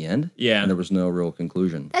abruptly at the end. Yeah. And there was no real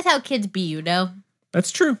conclusion. That's how kids be, you know?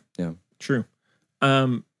 That's true. Yeah. True.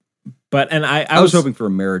 But I was hoping for a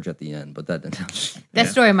marriage at the end, but that didn't happen.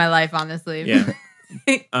 Best story of my life, honestly. Yeah.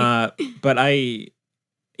 But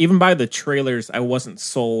even by the trailers, I wasn't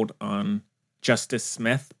sold on Justice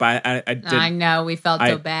Smith, but I did. I know, we felt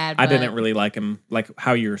so bad. I but didn't really like him, like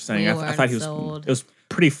how you were saying. We I thought he was. weren't sold. It was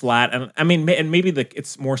pretty flat, and I mean, and maybe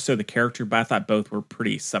it's more so the character, but I thought both were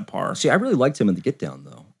pretty subpar. See, I really liked him in The Get Down,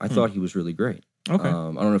 though. I thought he was really great. Okay. I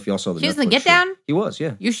don't know if y'all saw the He was in The Netflix Get show. Down? He was,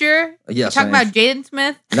 yeah. You sure? Yes, You talking I am. about Jaden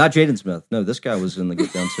Smith? Not Jaden Smith. No, this guy was in The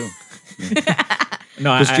Get Down, too.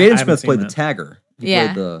 No, Because I Jaden haven't Smith seen played that. the tagger. He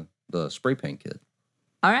Yeah. played the spray paint kid.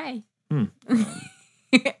 All right.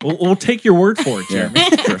 We'll take your word for it, Jeremy.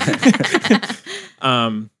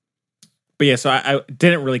 Yeah. But yeah, so I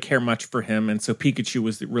didn't really care much for him, and so Pikachu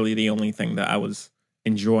was really the only thing that I was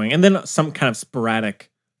enjoying, and then some kind of sporadic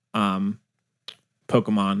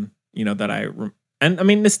Pokemon, that and I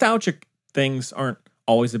mean, nostalgic things aren't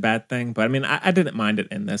always a bad thing, but I mean, I didn't mind it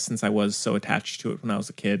in this since I was so attached to it when I was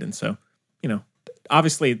a kid, and so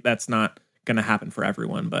obviously that's not going to happen for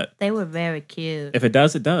everyone, but They were very cute. if it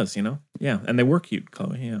does, it does, yeah, and they were cute,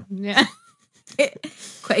 Chloe, yeah. Yeah.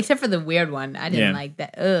 Except for the weird one. I didn't Yeah. like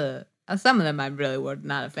that. Ugh. Some of them I really was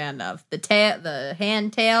not a fan of. The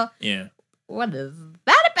hand tail. Yeah, What is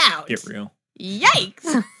that about? get real.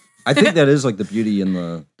 Yikes. I think that is like the beauty in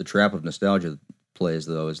the trap of nostalgia plays,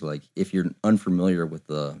 though, is like if you're unfamiliar with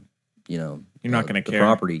the, You're not gonna the care.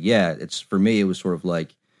 property. Yeah, for me, it was sort of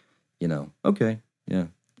like, okay, yeah.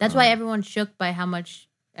 That's why everyone's shook by how much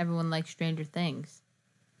everyone likes Stranger Things.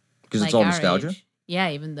 Because it's Like all our nostalgia? age. Yeah,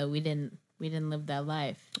 even though we didn't live that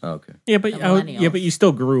life. Oh, okay. Yeah, but The yeah, but millennials. you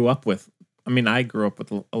still grew up with. I mean, I grew up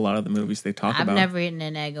with a lot of the movies they talk I've about. never eaten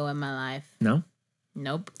an Eggo in my life. No,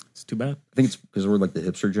 Nope. it's too bad. I think it's because we're like the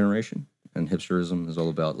hipster generation, and hipsterism is all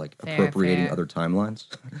about like Fair, appropriating fair. other timelines.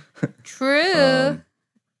 True.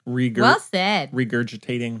 Well said.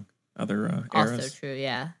 Regurgitating other eras. Also true,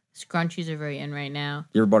 yeah. Scrunchies are very in right now.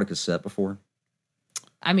 You ever bought a cassette before?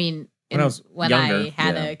 I mean, When I was when younger, I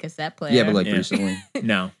had yeah. a cassette player. Yeah, but like Yeah. recently.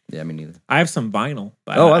 No, Yeah, me neither. I have some vinyl.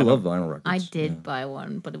 But Oh, I don't- love vinyl records. I did Yeah. buy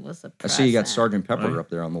one, but it was a I present. see you got Sgt. Pepper Oh, yeah. up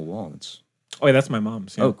there on the wall. Oh, yeah, that's my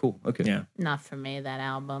mom's. Yeah. Oh, cool. Okay. Yeah. Not for me, that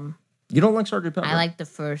album. You don't like Sgt. Pepper? I like the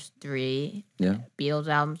first 3 Yeah. Beatles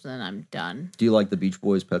albums, and then I'm done. Do you like the Beach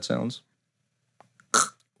Boys' Pet Sounds?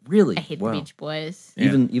 Really? I hate Wow. the Beach Boys.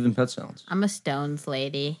 Yeah. Even Pet Sounds. I'm a Stones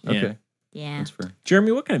lady. Yeah. Okay, Yeah. that's fair.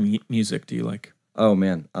 Jeremy, what kind of music do you like? Oh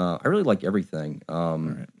man, I really like everything.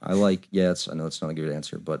 right. I like I know it's not a good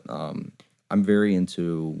answer, but I'm very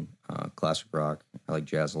into classic rock. I like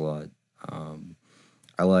jazz a lot.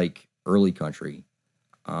 I like early country.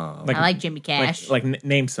 I like Jimmy Cash.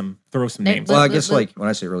 Name some, throw some Name- names. Well, I Look, guess look. like when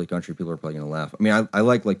I say early country, people are probably gonna laugh. I mean, I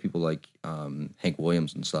like people like Hank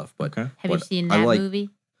Williams and stuff. But Okay. Have you what seen I that like- movie?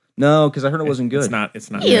 No, because I heard it wasn't good.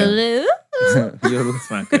 It's not. Yellow.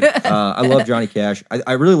 It's not good. I love Johnny Cash.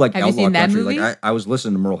 I really like Have you outlaw seen that country. movie? Like I was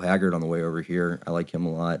listening to Merle Haggard on the way over here. I like him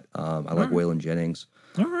a lot. I like Waylon Jennings.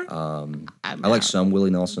 All right. I like some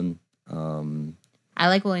Willie Nelson. I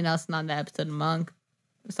like Willie Nelson on the episode of Monk.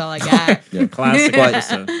 That's all I got. Yeah, Classic but,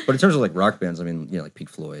 episode. but in terms of like rock bands, I mean, like Pink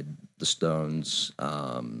Floyd, the Stones.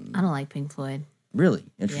 I don't like Pink Floyd. Really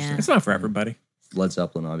interesting. Yeah. It's not for everybody. Led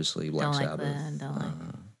Zeppelin, obviously. Black Don't like Sabbath. that. Don't like.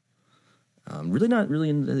 Really not really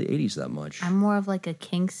into the 80s that much. I'm more of like a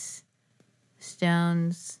Kinks,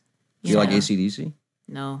 Stones. Do you like know. AC/DC?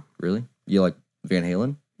 No, Really? You like Van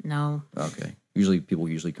Halen? no. Okay. People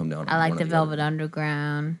usually come down. I on like one the or Velvet other.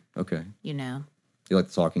 Underground. Okay. You know. You like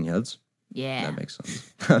the Talking Heads? Yeah. That makes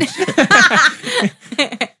sense.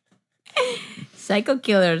 Psycho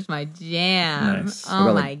Killer is my jam. Nice. Oh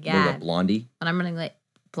What about, my like, what about god. Blondie? But I'm running like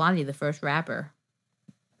Blondie, the first rapper.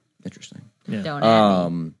 Interesting. Yeah. Don't at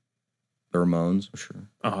me. The Ramones, sure.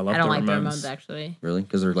 Oh, I love I don't the like the Ramones. Ramones actually. Really?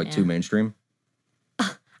 Because they're like too Yeah. mainstream.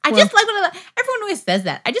 I just like what I like. Everyone always says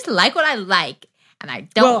that. I just like what I like, and I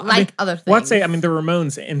don't like other things. Well, I'd say, I mean, the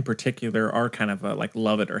Ramones in particular are kind of like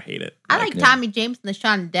love it or hate it. I like Tommy James and the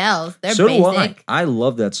Shondells. They're So do I. basic. I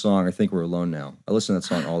love that song. I think we're alone now. I listen to that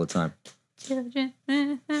song all the time. Children.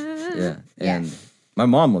 Yeah. And my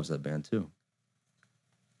mom loves that band too.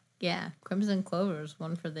 Yeah, Crimson Clover is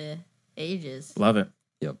one for the ages. Love it.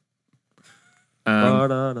 Yep. Oh,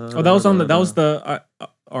 that was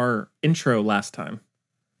our intro last time.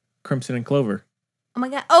 Crimson and Clover. Oh my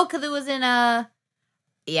god! Oh, because it was in yeah.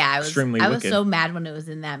 I was Extremely I was Wicked. so mad when it was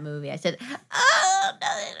in that movie. I said, oh,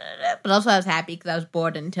 no. But also I was happy because I was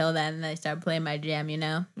bored until then, and I started playing my jam. You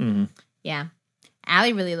know? Mm-hmm. Yeah.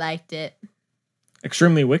 Allie really liked it.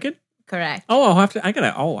 Extremely Wicked? Correct. Oh, I'll have to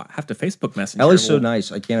Facebook Messenger. Ellie's so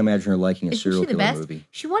nice. I can't imagine her liking a Isn't serial she the killer best? movie.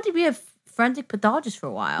 She wanted to be a forensic pathologist for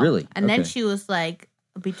a while. Really? And then Okay. she was like,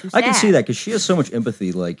 I'll be too sad. I can see that because she has so much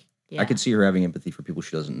empathy. Like Yeah. I could see her having empathy for people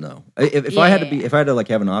she doesn't know. If I had to if I had to like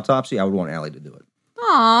have an autopsy, I would want Allie to do it.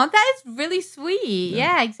 Aw, that is really sweet.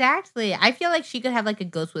 Yeah, exactly. I feel like she could have like a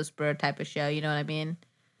Ghost Whisperer type of show. You know what I mean?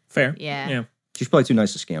 Fair. Yeah. She's probably too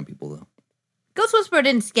nice to scam people though. Ghost Whisperer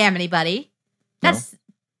didn't scam anybody. That's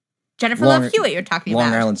Jennifer Long- Love Hewitt you're talking Long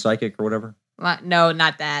about. Island Psychic or whatever. No,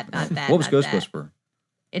 not that. Not that. What was not Ghost that. Whisperer?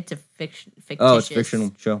 It's a fictitious. Oh, it's a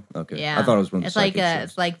fictional show. Okay, Yeah, I thought it was one of the It's like psychic shows.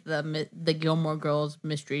 it's like the Gilmore Girls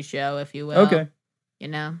mystery show, if you will. Okay. You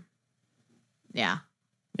know. Yeah.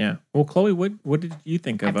 Yeah. Well, Chloe, what did you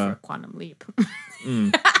think I of prefer Quantum Leap.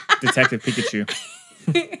 Detective Pikachu?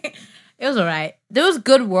 It was all right. There was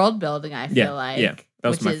good world building. I feel Yeah, like. yeah. That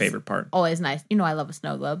was which my is favorite part. Always nice. You know, I love a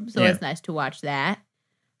snow globe, so Yeah. it's nice to watch that.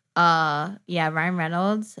 Yeah, Ryan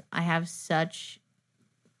Reynolds. I have such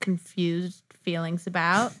confused feelings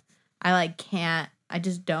about. I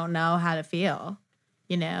just don't know how to feel,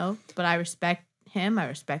 you know. But I respect him. I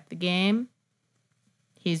respect the game.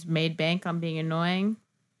 He's made bank on being annoying.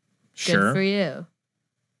 Sure. Good for you.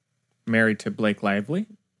 Married to Blake Lively?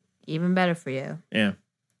 Even better for you. Yeah.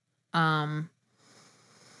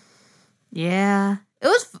 Yeah. It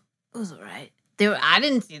was all right. I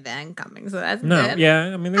didn't see the end coming, so that's No, good.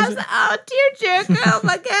 yeah. I mean, I there's was like, oh, dear jerk. Oh,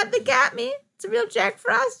 my God, they got me. It's a real Jack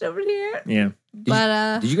Frost over here. yeah.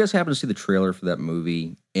 But, Did you guys happen to see the trailer for that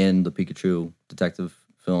movie in the Pikachu detective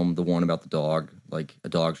film, the one about the dog, like A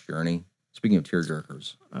Dog's Journey? Speaking of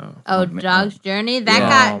tearjerkers. Oh, man. Dog's Journey? That Yeah.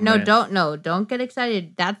 got, Oh, man. don't get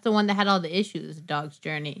excited. That's the one that had all the issues, Dog's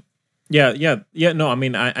Journey. Yeah. No, I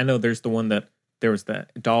mean, I know there's the one that there was that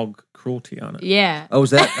dog cruelty on it. Yeah. Oh, is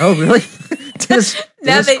that? Oh, really? Dennis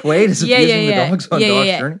Quaid is abusing the dogs on Dog's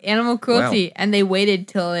Journey? Animal cruelty. And they waited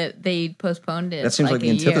till they postponed it. That seems like the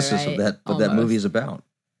a antithesis year, right? of that movie is about.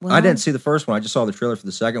 Well, I didn't see the first one. I just saw the trailer for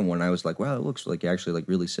the second one. And I was like, wow, it looks like actually like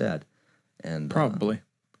really sad. And Probably.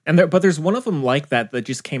 But there's one of them like that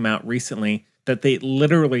just came out recently that they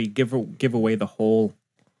literally give away the whole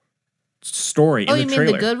story Oh, in you the mean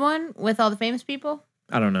trailer. the good one with all the famous people?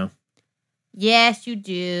 I don't know. Yes, you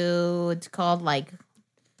do. It's called like,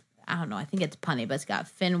 I don't know. I think it's punny, but it's got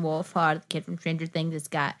Finn Wolfhard, the kid from Stranger Things. It's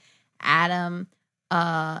got Adam,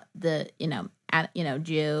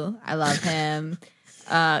 Jew. I love him.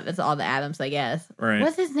 That's all the Adams, I guess. Right.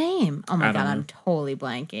 What's his name? Oh my I don't God, I'm know. totally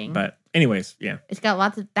blanking. But anyways, yeah, It's got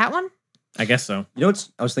lots of that one. I guess so. You know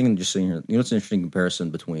what's? I was thinking just sitting here. You know what's an interesting comparison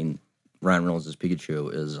between Ryan Reynolds as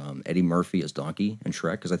Pikachu is Eddie Murphy as Donkey and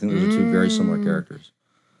Shrek, because I think those are two very similar characters.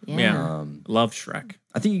 Yeah. Love Shrek.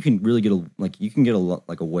 I think you can really get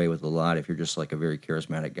away with a lot if you're just like a very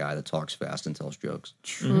charismatic guy that talks fast and tells jokes.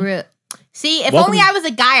 True. See, if Welcome- only I was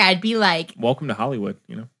a guy, I'd be like, Welcome to Hollywood.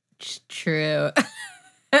 You know. true.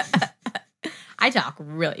 I talk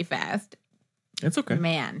really fast, It's okay.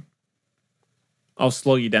 man. I'll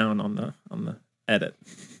slow you down on the edit.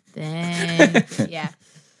 Dang.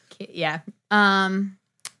 Yeah.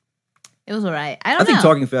 It was all right. I don't I think know.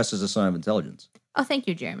 talking fast is a sign of intelligence. Oh, thank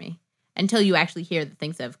you, Jeremy. Until you actually hear the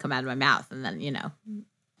things that have come out of my mouth, and then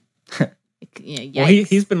Well,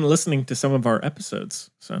 he's been listening to some of our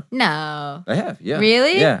episodes, so no. I have, yeah.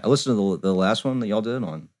 Really? Yeah, I listened to the last one that y'all did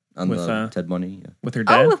on With, the Ted Bundy. Yeah. with her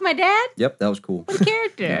dad. Oh, with my dad. Yep, that was cool. What a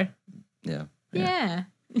character. Yeah. Yeah.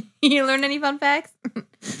 You learn any fun facts?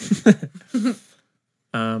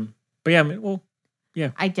 But yeah, I mean, well,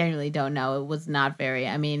 I genuinely don't know. It was not very.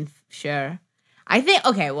 I mean, sure. I think.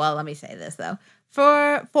 Okay. Well, let me say this though.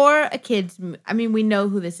 For a kids, I mean, we know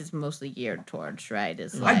who this is mostly geared towards, right?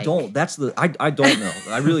 Is like, I don't. That's the. I don't know.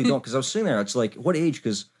 I really don't, because I was sitting there. It's like, what age?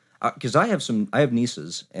 Because I have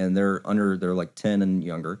nieces and they're like 10 and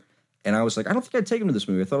younger, and I was like, I don't think I'd take them to this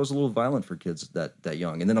movie. I thought it was a little violent for kids that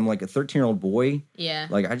young. And then I'm like, a 13-year-old boy. Yeah.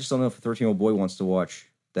 Like, I just don't know if a 13-year-old boy wants to watch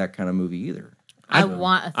that kind of movie either. I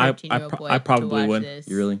want a 13-year-old boy I probably to watch would. this.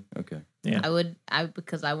 You really? Okay. Yeah. I would.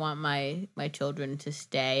 Because I want my children to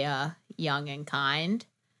stay young and kind,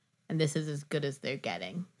 and this is as good as they're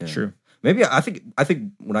getting. Yeah. True. Maybe I think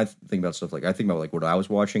when I think about stuff, like I think about like what I was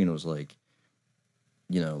watching, and it was like,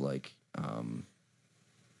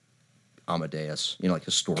 Amadeus, like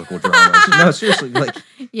historical dramas. No, seriously, like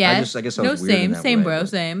Yeah. I guess I was no, weird same, in that same, way, bro, but-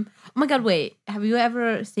 same. Oh my God, wait. Have you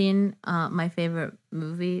ever seen my favorite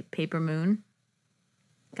movie, Paper Moon?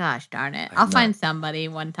 Gosh darn it! I'll not. find somebody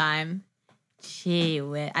one time. Gee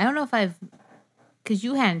whiz. I don't know if because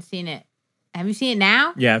you hadn't seen it. Have you seen it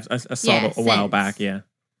now? Yeah, I saw Yeah, it a while since. back. Yeah.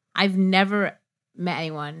 I've never met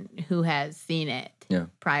anyone who has seen it Yeah.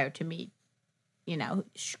 prior to me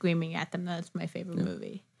screaming at them that it's my favorite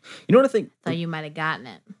movie. You know what I think? So you might have gotten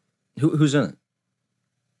it. Who's in it?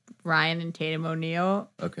 Ryan and Tatum O'Neal.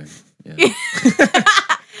 Okay. Yeah.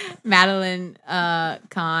 Madeline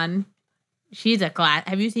Kahn. She's a class.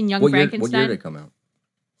 Have you seen Young What year Frankenstein? did it come out?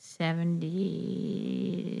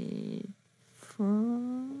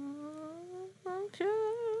 74.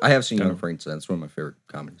 I have seen Young Frankenstein. It's one of my favorite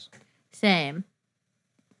comedies. Same.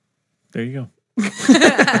 There you go.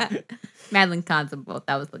 Madeline Kahn's in both.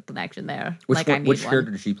 That was the connection there. Which I need which one.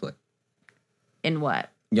 character did she play? In what?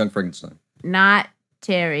 Young Frankenstein. Not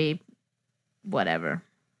Terry. Whatever.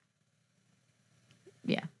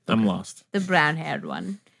 Yeah. I'm lost. The brown-haired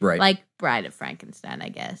one. Right. Like Bride of Frankenstein, I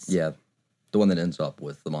guess. Yeah. The one that ends up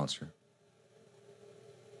with the monster.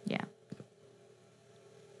 Yeah.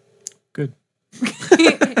 Good.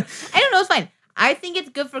 I don't know. It's fine. I think it's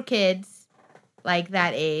good for kids like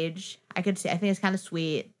that age. I think it's kind of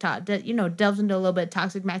sweet. Delves into a little bit of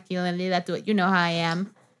toxic masculinity. That's what how I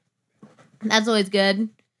am. That's always good.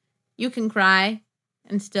 You can cry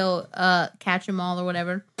and still catch them all or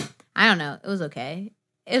whatever. I don't know. It was okay.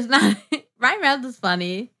 It's not. Ryan Reynolds is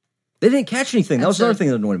funny. They didn't catch anything. That was another thing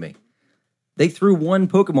that annoyed me. They threw one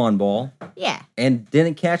Pokemon ball. Yeah. And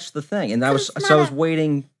didn't catch the thing. And I was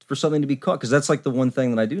waiting for something to be caught because that's like the one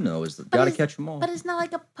thing that I do know is that got to catch them all. But it's not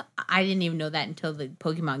like I didn't even know that until the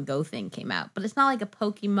Pokemon Go thing came out. But it's not like a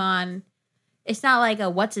Pokemon. It's not like a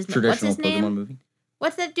what's his traditional name? What's his Pokemon name? movie.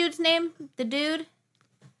 What's that dude's name? The dude?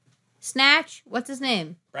 Snatch? What's his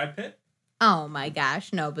name? Brad Pitt? Oh my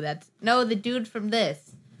gosh. No, but the dude from this.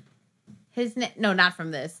 No, not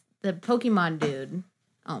from this. The Pokemon dude.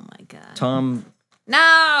 Oh my god. Tim?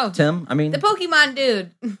 I mean the Pokemon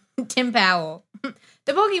dude. Tim Powell.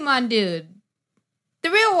 The Pokemon dude. The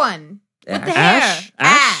real one. With the hair.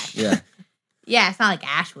 Ash. Yeah. Yeah, it's not like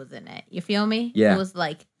Ash was in it. You feel me? Yeah. It was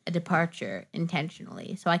like a departure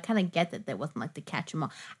intentionally. So I kind of get that wasn't like the catch 'em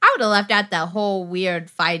all. I would have left out that whole weird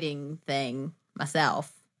fighting thing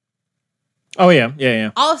myself. Oh,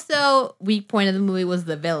 yeah. Also, weak point of the movie was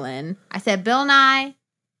the villain. I said, Bill Nye,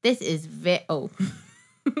 this is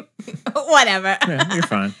whatever. Yeah, you're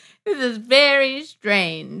fine. This is very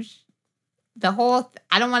strange. The whole,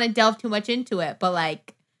 I don't want to delve too much into it, but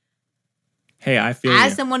like, hey, I feel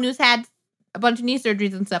as someone who's had a bunch of knee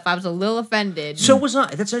surgeries and stuff, I was a little offended. So was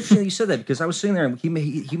I. That's interesting that you said that because I was sitting there and he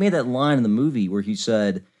made that line in the movie where he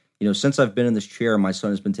said, since I've been in this chair, my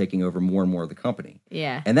son has been taking over more and more of the company.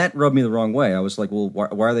 Yeah. And that rubbed me the wrong way. I was like, well, why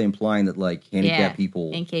are they implying that like handicapped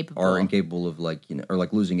people are incapable of like, or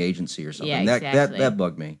like losing agency or something? Yeah, exactly. That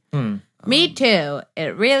bugged me. Me too.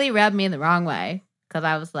 It really rubbed me the wrong way because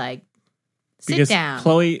I was like, sit down.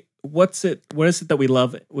 Chloe, what is it that we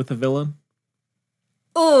love with a villain?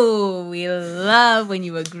 Oh, we love when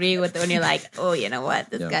you agree with when you're like, oh, you know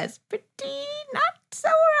what? This guy's pretty not so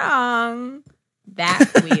wrong.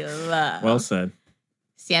 That we love. Well said.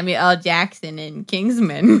 Samuel L. Jackson in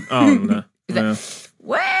Kingsman. Oh, no. He's like,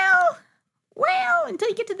 well, until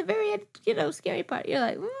you get to the very end, scary part. You're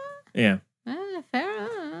like, yeah.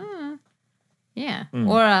 Fair. Yeah.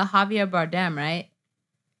 Or Javier Bardem, right?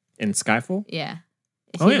 In Skyfall? Yeah.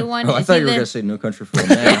 Is he the one? Oh, I thought you were going to say No Country for Old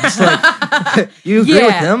Men. It's like, you agree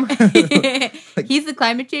with him? He's the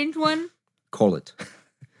climate change one? Call it.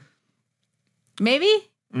 Maybe?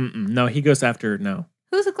 No, he goes after, no.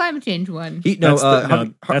 Who's the climate change one?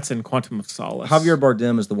 That's in Quantum of Solace. Javier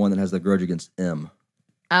Bardem is the one that has the grudge against M.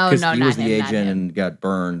 Oh, no, he was the agent and got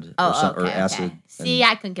burned or acid. Okay. See,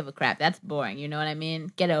 I couldn't give a crap. That's boring. You know what I mean?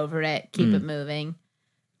 Get over it. Keep it moving.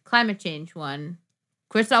 Climate change one.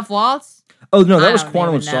 Christoph Waltz? Oh, no, that was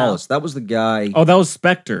Quantum of Solace. That was the guy. Oh, that was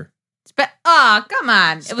Spectre. Oh, come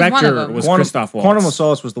on. It was one of them. Was Christoph Waltz. Quantum of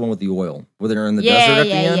Solace was the one with the oil, where they're in the desert at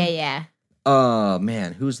the end. Yeah.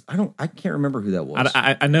 Man, I can't remember who that was.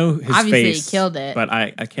 I know his Obviously, face. he killed it. But I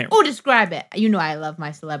can't. Oh, describe it. You know I love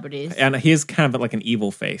my celebrities. And he is kind of like an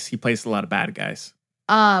evil face. He plays a lot of bad guys.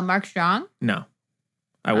 Mark Strong? No.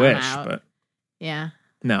 I wish, but. Yeah.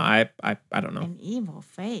 No, I don't know. An evil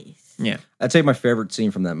face. Yeah. I'd say my favorite scene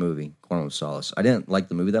from that movie, Quantum of Solace. I didn't like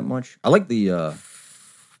the movie that much. I like the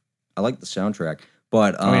soundtrack,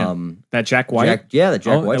 but that Jack White? The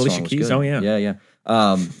Jack White Alicia song was Keys. good. Oh yeah.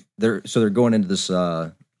 They're going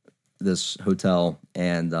into this hotel,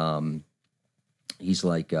 and he's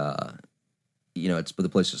like, but the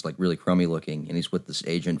place is like really crummy looking, and he's with this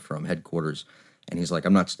agent from headquarters, and he's like,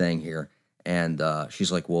 I'm not staying here. And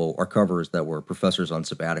she's like, well, our cover is that we're professors on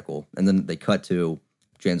sabbatical. And then they cut to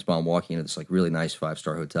James Bond walking into this like really nice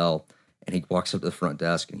 5-star hotel, and he walks up to the front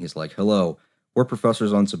desk, and he's like, hello, we're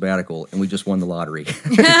professors on sabbatical, and we just won the lottery.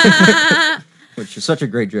 which is such a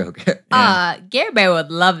great joke. Gary Bear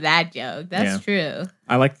would love that joke. That's true.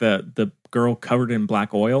 I like the girl covered in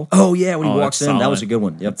black oil. Oh yeah, when he walks that's in, that solid. was a good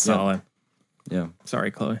one. Yep, That's solid. Yeah,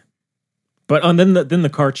 Sorry, Chloe. But then the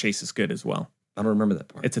car chase is good as well. I don't remember that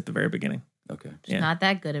part. It's at the very beginning. Okay. It's not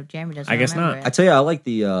that good if Jeremy doesn't I guess remember not. it. I tell you, I like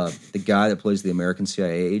the guy that plays the American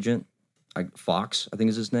CIA agent. Fox, I think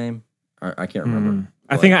is his name. I can't remember.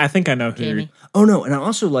 I think I know who. Jamie. Oh no, and I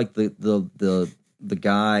also like the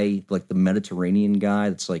guy, like the Mediterranean guy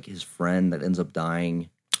that's like his friend that ends up dying.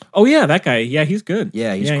 Oh yeah, that guy. Yeah, he's good.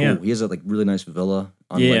 Yeah, he's cool. Yeah. He has a like really nice villa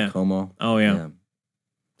on Yeah. Lake Como. Oh yeah.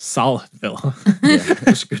 Solid villa. Yeah,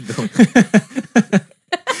 it's a good villa.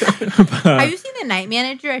 Have you seen The Night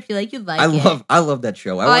Manager? I feel like you'd like it. I love that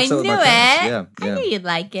show. I watched that with knew my it. parents. Yeah, I knew you'd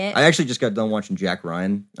like it. I actually just got done watching Jack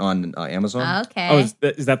Ryan on Amazon. Okay. Oh, is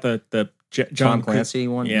that the John Tom Clancy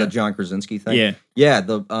one, Yeah. the John Krasinski thing. Yeah. Yeah.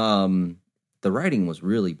 The writing was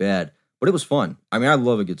really bad, but it was fun. I mean, I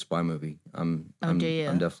love a good spy movie. I'm do you?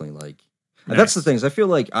 I'm definitely like. Nice. That's the thing. Is I feel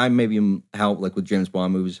like I maybe how like with James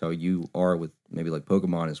Bond movies, how you are with maybe like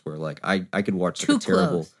Pokemon is where like I could watch like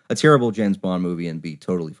Too a terrible James Bond movie and be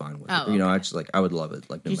totally fine with it. Oh, You know, okay. I just like I would love it.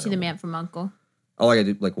 Like, no Did you see matter The what. Man from U.N.C.L.E.? All I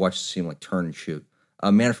gotta do like watch to see him like turn and shoot.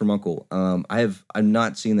 Man from Uncle. I've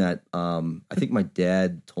not seen that. I think my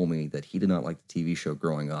dad told me that he did not like the TV show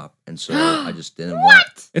growing up, and so I just didn't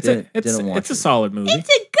watch. Didn't watch It's a it. solid movie. It's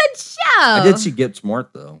a good show. I did see Get Smart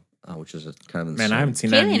though, which is a kind of insane. Man, I haven't seen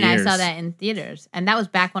that in Kaylee and I years. saw that in theaters, and that was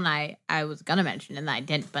back when I was gonna mention it, and I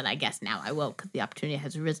didn't, but I guess now I will because the opportunity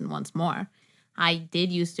has arisen once more. I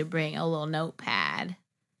did used to bring a little notepad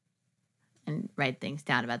and write things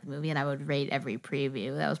down about the movie, and I would rate every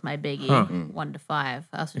preview. That was my biggie, 1 to 5.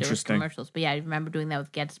 I also did with Interesting. commercials, but yeah, I remember doing that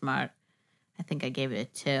with Get Smart. I think I gave it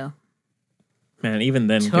a 2. Man, even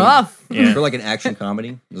then, Tough. Yeah. For like an action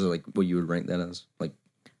comedy, is it like what you would rank that as? Like,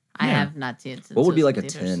 I Yeah. have not seen it since what would it be was like in a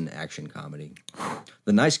theaters. 10 action comedy?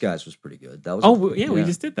 The Nice Guys was pretty good. That was Oh yeah, we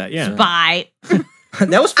just did that. Yeah. Spy.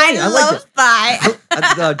 that was funny. I I love liked Spy.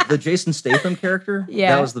 it. The Jason Statham character.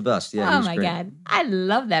 Yeah. that was the best. Yeah, he Oh was my great. god, I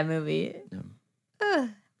love that movie. Ugh.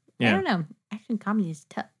 Yeah. I don't know. Action comedy is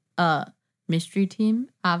tough. Mystery Team,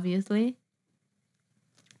 obviously.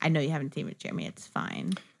 I know you haven't seen it, Jeremy. It's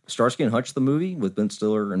fine. Starsky and Hutch, the movie with Ben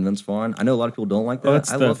Stiller and Vince Vaughn. I know a lot of people don't like that. Oh,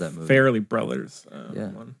 that's I the love that movie. Farrelly Brothers Yeah.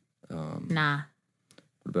 one. Nah.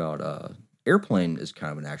 What about Airplane? Is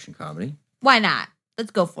kind of an action comedy. Why not?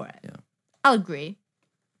 Let's go for it. Yeah. I'll agree.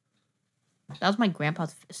 That was my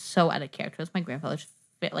grandpa's so out of character. That was my grandfather's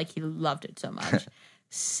fit. Like, he loved it so much.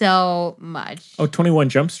 So much. Oh, 21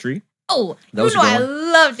 Jump Street. Oh, That was you know, a I good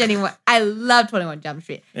one. loved anyone. I love 21 Jump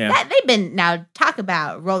Street. Yeah. They've been now talk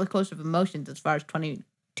about roller coaster of emotions as far as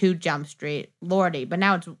 22 Jump Street, Lordy. But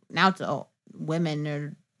now it's women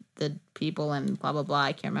or the people and blah blah blah.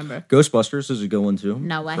 I can't remember. Ghostbusters is a good one too.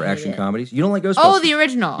 No, I for hate action it. comedies. You don't like Ghostbusters? Oh, the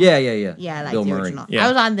original. Yeah. Yeah, I like Bill the Murray. original. Yeah. I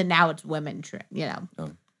was on the now it's women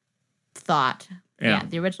Oh. thought. Yeah.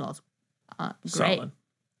 The original is great. Solid.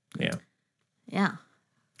 Yeah. Yeah.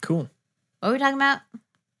 Cool. What were we talking about?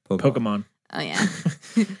 Pokemon. Oh yeah.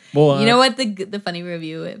 Well, You know what the funny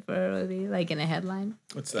review for it would be like in a headline?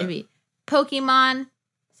 what's It'd that? be Pokemon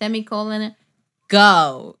semicolon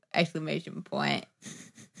go exclamation point.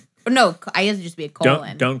 Or no, I guess it'd just be a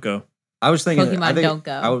colon. Don't go. I was thinking. Pokemon I think, don't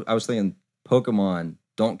go. I was thinking Pokemon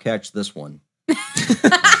don't catch this one.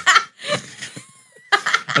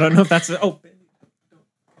 I don't know if that's oh.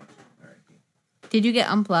 Did you get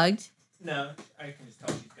unplugged? No, I can just tell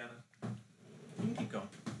she's gonna. You can keep going.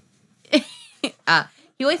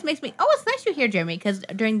 He always makes me. Oh, it's nice you're here, Jeremy, because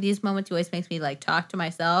during these moments, he always makes me like talk to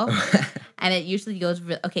myself, and it usually goes.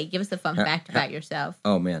 Okay, give us a fun fact about yourself.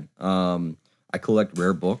 Oh man, I collect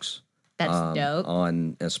rare books. That's dope.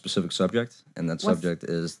 On a specific subject, and that subject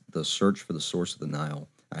is the search for the source of the Nile.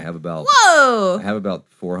 I have about Whoa!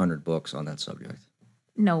 400 books on that subject.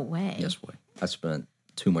 No way. Yes, way. I spent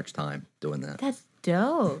too much time doing that. That's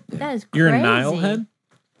dope. That is crazy. You're a Nile head.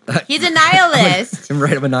 He's a nihilist. I'm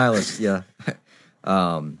right, I'm a nihilist. Yeah.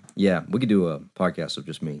 Yeah, we could do a podcast of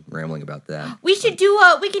just me rambling about that. We should do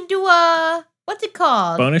a. We can do a. What's it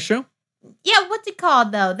called? Bonus show. Yeah, what's it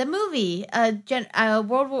called though? The movie.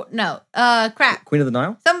 World War. No. Crap. Queen of the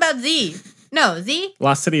Nile? Something about Z. No, Z.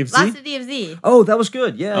 Lost City of Z. Lost City of Z. Oh, that was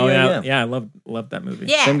good. Yeah, Oh yeah. yeah. I love that movie.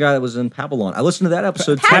 Yeah. Same guy that was in Babylon. I listened to that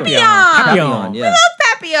episode too. Papillon. Papillon, yeah.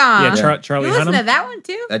 Papillon. Yeah, Charlie You listen Hunnam. to that one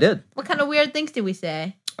too? I did. What kind of weird things did we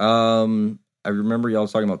say? I remember y'all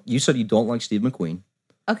talking about, you said you don't like Steve McQueen.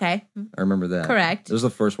 Okay. I remember that. Correct. It was the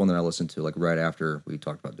first one that I listened to, like right after we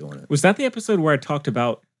talked about doing it. Was that the episode where I talked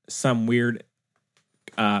about some weird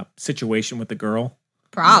situation with the girl?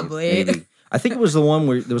 Probably. Maybe. I think it was the one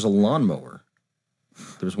where there was a lawnmower.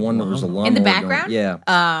 There was one that was a lawnmower. In the background? Yeah.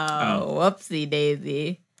 Oh, whoopsie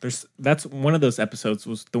daisy. That's one of those episodes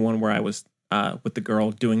was the one where I was with the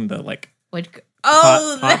girl doing the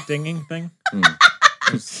Pot dinging thing.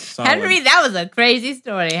 It was solid. Henry, that was a crazy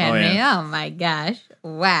story, Henry. yeah. Oh my gosh.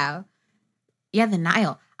 Wow. Yeah, the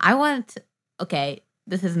Nile. Okay,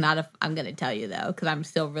 this is not I'm going to tell you though, because I'm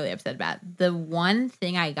still really upset about it. The one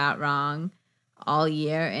thing I got wrong all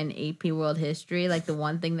year in AP World History, like the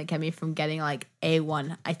one thing that kept me from getting like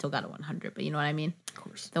A1, I still got a 100, but you know what I mean? Of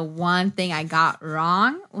course. The one thing I got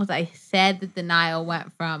wrong was I said that the Nile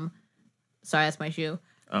went from, sorry, that's my shoe,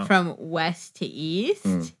 from west to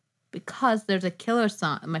east. Because there's a Killer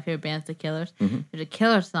song. My favorite band's The Killers. There's a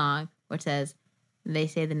Killer song which says, they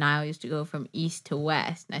say the Nile used to go from east to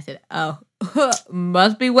west. And I said, oh,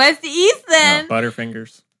 must be west to east then.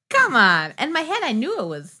 Butterfingers. Come on. In my head, I knew it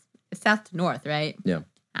was south to north, right? Yeah.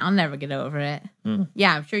 I'll never get over it.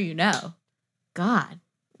 Yeah, I'm sure you know. God.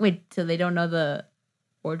 Wait, so they don't know the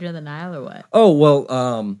origin of the Nile or what? Oh,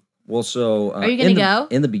 well, so... Are you going to go?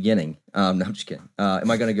 In the beginning. No, I'm just kidding.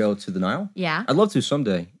 Am I going to go to the Nile? Yeah. I'd love to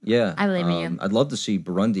someday. Yeah. I believe in you. I'd love to see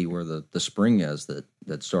Burundi, where the spring is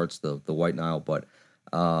that starts the White Nile, but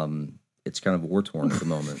it's kind of war-torn at the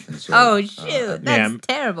moment. And so, Oh, shoot. That's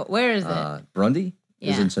terrible. Where is it? Burundi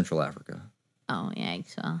is Yeah. in Central Africa. Oh, yeah,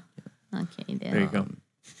 so. Okay, There you go.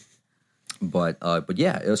 But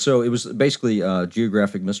yeah, so it was basically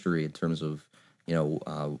geographic mystery in terms of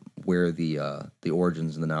where the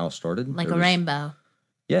origins of the Nile started. Like a rainbow.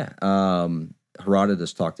 Yeah,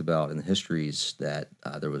 Herodotus talked about in the histories that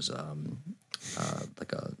there was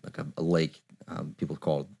like a lake. People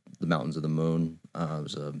called the Mountains of the Moon. It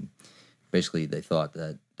was basically they thought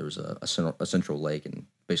that there was a central lake, and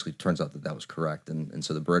basically turns out that was correct. And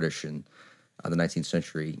so the British in the 19th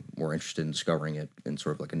century were interested in discovering it in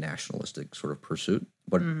sort of like a nationalistic sort of pursuit.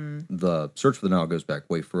 But the search for the Nile goes back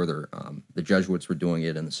way further. The Jesuits were doing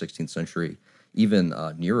it in the 16th century. Even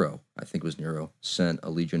Nero, I think it was Nero, sent a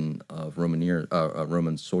legion of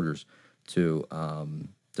Roman soldiers to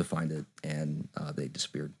find it, and they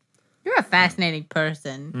disappeared. You're a fascinating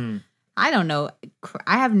person. I don't know.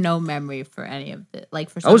 I have no memory for any of it. Like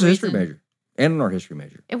for some I was a reason, history major and an art history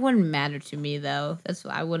major. It wouldn't matter to me though. That's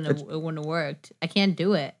why it wouldn't have worked. I can't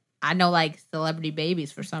do it. I know like celebrity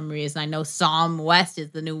babies for some reason. I know Psalm West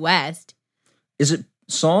is the new West. Is it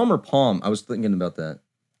Psalm or Palm? I was thinking about that.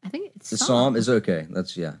 I think it's The Psalm. Psalm is okay.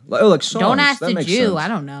 That's like Psalms. Don't ask that the makes Jew. sense. I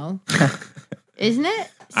don't know. Isn't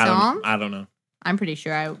it Psalm? I don't know. I'm pretty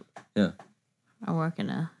sure Yeah. I work in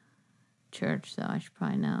a church, so I should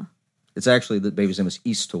probably know. It's actually the baby's name is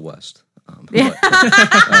East to West. Yeah.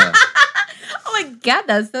 Oh my God,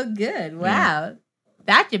 that's so good! Wow,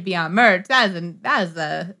 that should be on merch. That is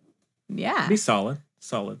a yeah. Be solid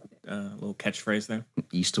little catchphrase there.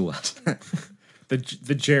 East to West. The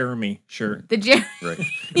Jeremy shirt. The Jerry. Right.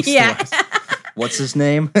 East to Yeah. West. What's his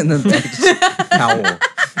name? And then Powell.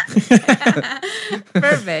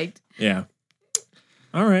 Perfect. Yeah.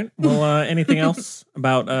 All right. Well, anything else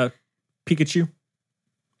about Pikachu?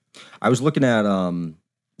 I was looking at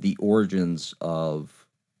the origins of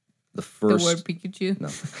the first. The word Pikachu. No.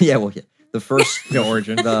 Yeah. Well, yeah. The first. The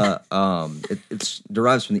origin. It's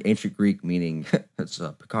derives from the ancient Greek meaning it's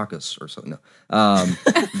Pikakus or something. No.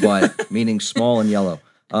 But meaning small and yellow.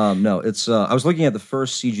 No, it's. I was looking at the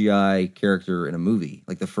first CGI character in a movie,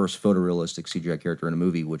 like the first photorealistic CGI character in a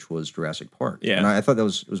movie, which was Jurassic Park. Yeah, and I thought it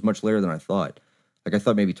was much later than I thought. Like I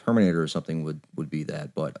thought maybe Terminator or something would be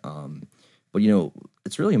that, but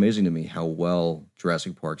it's really amazing to me how well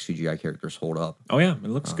Jurassic Park CGI characters hold up. Oh yeah, it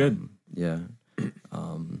looks good. Yeah.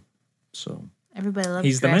 So Everybody loves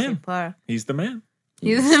He's the Jurassic man. Park. He's the man.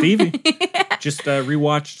 He's the Stevie. Just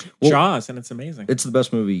rewatched Jaws, and it's amazing. it's the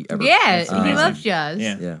best movie ever. Yeah, he amazing. loves Jaws.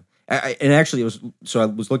 Yeah. Yeah. And actually, it was so I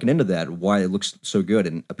was looking into that why it looks so good,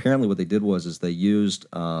 and apparently what they did was they used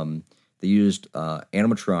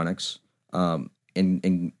animatronics,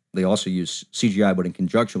 and they also used CGI, but in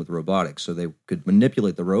conjunction with robotics, so they could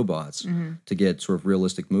manipulate the robots to get sort of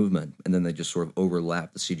realistic movement, and then they just sort of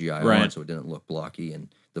overlapped the CGI on, so it didn't look blocky, and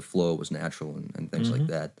the flow was natural and things like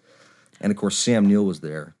that. And of course, Sam Neill was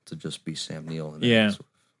there to just be Sam Neill. And Yeah.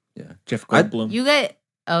 Yeah. Jeff Goldblum. You got.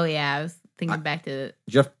 Oh yeah, I was thinking back to.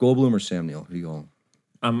 Jeff Goldblum or Sam Neill? Who do you going?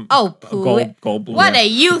 Oh, poo. Goldblum. What do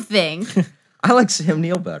you think? I like Sam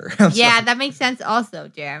Neill better. Yeah, that makes sense. Also,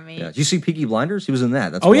 Jeremy. Yeah. Did you see Peaky Blinders? He was in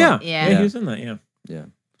that. That's Oh why. yeah. Yeah. He was in that. Yeah. Yeah.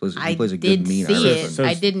 I He plays a did good mean see Irishman. it. So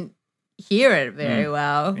I didn't hear it very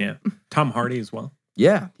well. Yeah. Tom Hardy as well.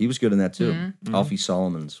 Yeah, he was good in that too. Mm-hmm. Alfie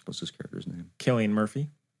Solomons was his character's name. Cillian Murphy.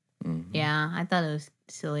 Yeah, I thought it was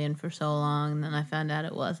Cillian for so long, and then I found out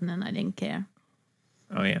it wasn't, and I didn't care.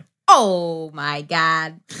 Oh yeah. Oh my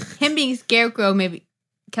God. Him being Scarecrow, maybe.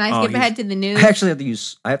 Can I skip ahead to the news? I actually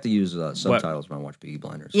have to use subtitles when I watch Peaky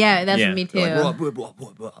Blinders. Yeah, that's me too.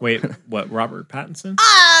 Like, Wait, what? Robert Pattinson?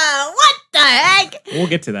 Oh, what the heck? We'll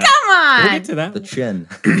get to that. Come on. We'll get to that. the chin.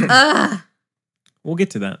 We'll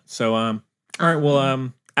get to that. So, all right.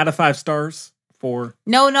 Well, out of 5 stars for.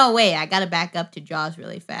 No, wait. I gotta back up to Jaws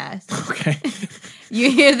really fast. Okay. You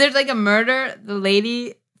hear there's like a murder. The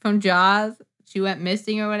lady from Jaws, she went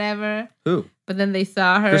missing or whatever. Who? But then they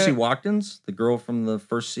saw her. Chrissy Watkins, the girl from the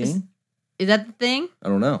first scene. Is that the thing? I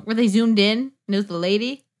don't know. Where they zoomed in and it was the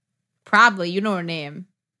lady? Probably. You know her name.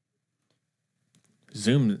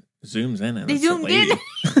 Zooms in. And They it's a zoomed lady. in.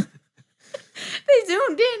 They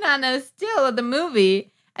zoomed in on a still of the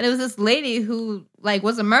movie, and it was this lady who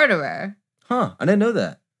was a murderer. Huh? I didn't know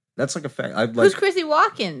that. That's like a fact. Who's Chrissy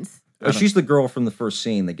Watkins? She's the girl from the first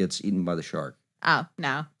scene that gets eaten by the shark. Oh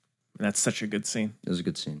no. That's such a good scene. It was a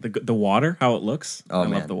good scene. The water, how it looks. Oh, I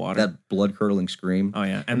man. love the water. That blood curdling scream. Oh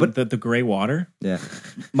yeah, and But- the gray water. Yeah.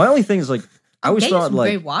 My only thing is I always Get you thought some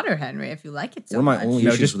great water, Henry, if you like it so one of my much. only No,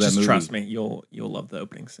 issues just with that movie. trust me. You'll love the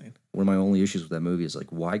opening scene One of my only issues with that movie is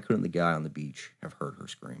why couldn't the guy on the beach have heard her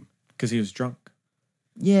scream? because he was drunk.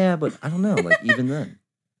 Yeah, but I don't know. Even then,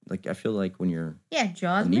 I feel like when you're Yeah,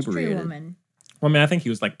 Jaws Mystery Inebriated. Woman. Well, I mean, I think he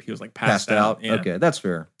was passed out. Yeah. Okay, that's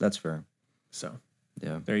fair. That's fair. So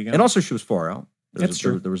Yeah. there you go. And also, she was far out. That's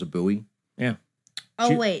true. There was a buoy. Yeah. Oh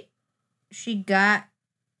She- wait, she got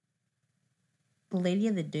the Lady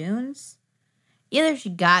of the Dunes. Either she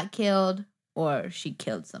got killed or she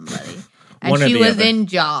killed somebody, and One or she the was other. in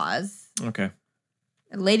Jaws. Okay.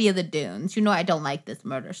 Lady of the Dunes. You know I don't like this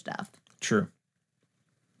murder stuff. True.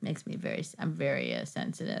 Makes me I'm very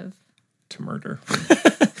sensitive. To murder.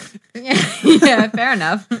 Yeah, fair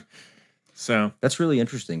enough. So That's really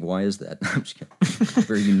interesting. Why is that? I'm just kidding.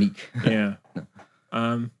 Very unique. yeah.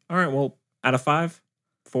 All right. Well, out of 5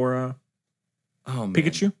 for Oh man.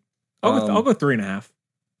 Pikachu, I'll go 3.5.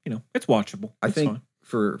 It's watchable. I It's think fine.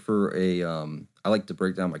 for a I like to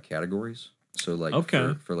break down my categories. So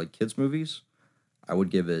Okay. for kids movies, I would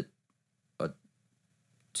give it a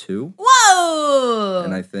 2. Whoa!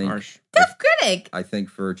 And I think Harsh. Tough critic. I think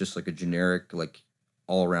for just a generic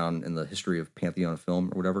all around in the history of Pantheon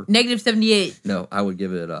film or whatever. -78. No, I would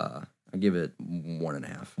give it I give it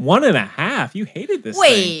 1.5. 1.5. You hated this.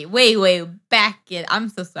 thing. Wait. Back it. I'm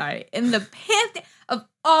so sorry. In the pantheon of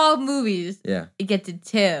all movies, Yeah. it gets a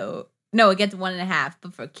 2. No, it gets 1.5.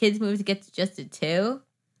 But for kids movies, it gets just a 2.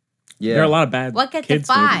 Yeah. There are a lot of bad. What gets kids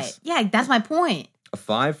a 5? movies. Yeah, that's my point. A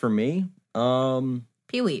 5 for me.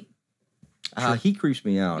 Pee-wee. He creeps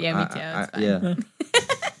me out. Yeah, me too. It's fine.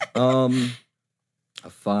 Yeah. A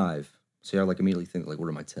 5. See, I immediately think what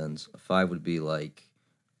are my 10s? A 5 would be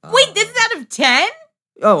Wait, this is out of 10?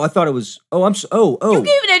 Oh, I thought it was. Oh, I'm. Oh. You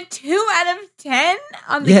gave it a 2 out of 10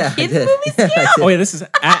 on the Yeah, I kids did. movie Yeah, I scale? did. Oh yeah, this is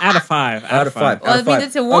out of 5. Out of 5. Well, out it of means 5.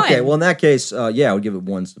 it's a 1. Okay, well in that case, yeah, I would give it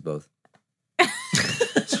 1s to both.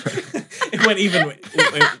 It went even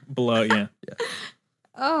below. Yeah.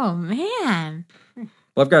 Oh, man. Well,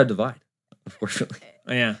 I've got to divide, unfortunately.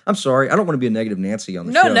 Yeah. I'm sorry. I don't want to be a negative Nancy on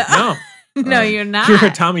the No, show. no. No. No, you're not. You're a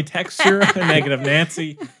Tommy Texture, a negative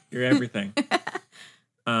Nancy. You're everything.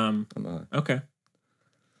 Okay.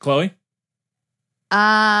 Chloe?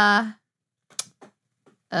 I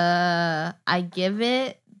give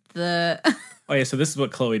it the... Oh yeah, so this is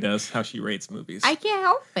what Chloe does, how she rates movies. I can't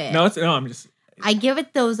help it. No, I'm just I give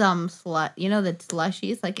it those the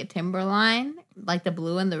slushies like a Timberline, like the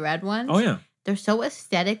blue and the red ones. Oh yeah. They're so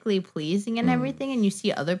aesthetically pleasing and everything, and you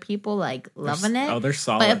see other people loving it. Oh, they're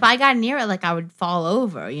solid. But if I got near it, I would fall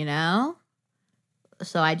over,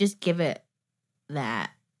 So I just give it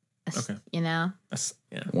that. Okay. Yeah.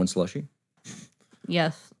 1 slushie.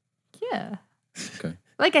 Yes. Yeah. Okay.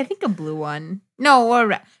 I think a blue one. No, or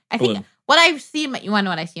red. I think Blue. what I see. You want to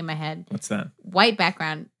know what I see in my head? What's that? White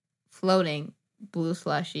background, floating, blue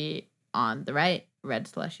slushy on the right, red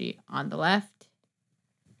slushy on the left.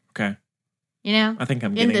 Okay. I think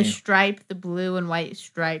I'm in getting the you. striped, the blue and white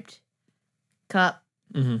striped cup.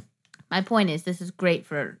 Mm-hmm. My point is, this is great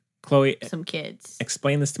for Chloe, some kids.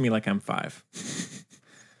 explain this to me like I'm 5.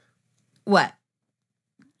 What?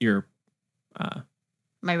 You're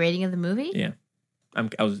My rating of the movie? yeah.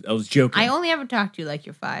 I was joking. I only ever talk to you like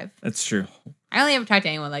you're 5. That's true. I only ever talk to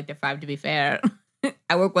anyone like they're 5, to be fair.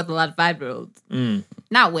 I work with a lot of 5-year-olds. Mm.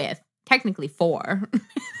 Not with. Technically 4.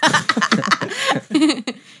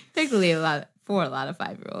 Technically a lot of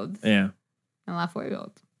 5-year-olds. Yeah. And a lot of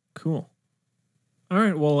 4-year-olds. Cool. All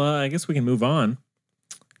right. Well, I guess we can move on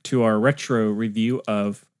to our retro review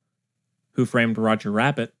of Who Framed Roger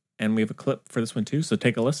Rabbit, and we have a clip for this one too. So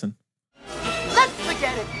take a listen. Let's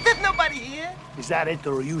forget it. There's no Is that it,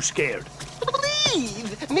 or are you scared?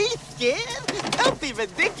 Please, me scared? Don't be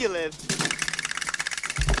ridiculous.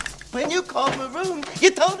 When you called Maroon, you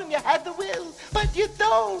told him you had the will, but you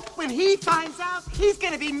don't. When he finds out, he's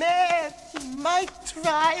gonna be mad. He might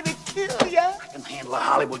try to kill you. I can handle a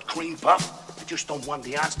Hollywood cream puff. I just don't want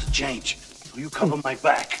the odds to change. So you cover my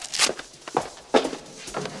back.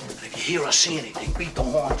 And if you hear or see anything, beat the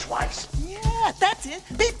horn twice. Yeah, that's it.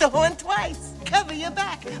 Beat the horn twice. Cover your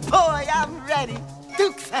back. Boy, I'm ready.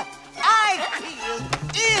 Dukes up. Eyes peeled.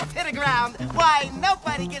 Ears to the ground. Why,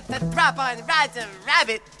 nobody gets the drop on Roger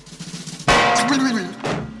Rabbit.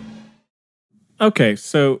 Okay,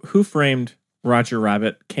 so Who Framed Roger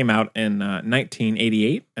Rabbit came out in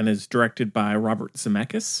 1988 and is directed by Robert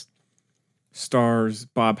Zemeckis. Stars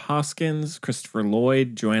Bob Hoskins, Christopher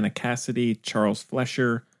Lloyd, Joanna Cassidy, Charles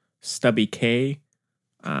Flesher, Stubby Kaye,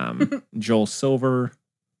 Joel Silver.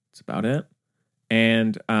 That's about it.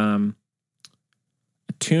 And a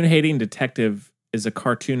tune-hating detective is a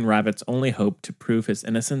cartoon rabbit's only hope to prove his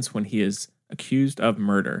innocence when he is accused of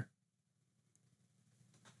murder.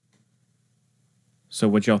 So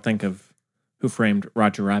what'd y'all think of Who Framed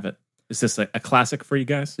Roger Rabbit? Is this a classic for you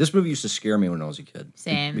guys? This movie used to scare me when I was a kid.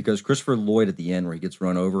 Same. Because Christopher Lloyd at the end, where he gets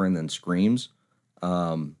run over and then screams,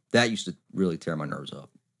 that used to really tear my nerves up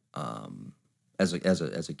as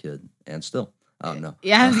a kid, and still. No.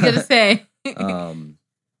 Yeah, I was gonna say.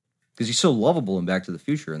 Because he's so lovable in Back to the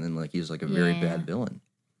Future, and then like he's like a very bad villain.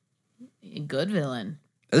 Good villain.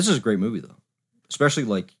 This is a great movie though, especially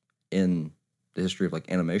like in the history of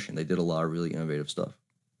like animation. They did a lot of really innovative stuff.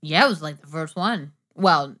 Yeah, it was like the first one.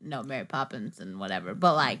 Well, no, Mary Poppins and whatever,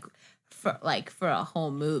 but for a whole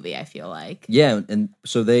movie, I feel like. Yeah, and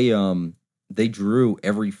so they drew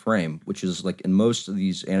every frame, which is like in most of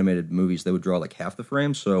these animated movies, they would draw like half the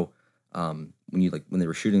frame. So when they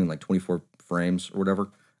were shooting in like 24 frames or whatever,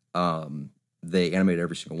 they animated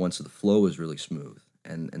every single one, so the flow was really smooth,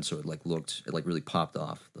 and so it really popped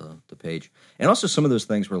off the page. And also some of those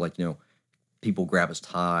things where like people grab his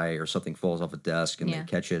tie or something falls off a desk and they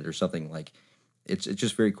catch it or something like. It's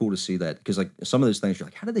just very cool to see that, because like some of those things you're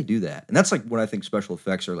like, how did they do that? And that's like when I think special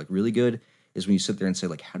effects are like really good, is when you sit there and say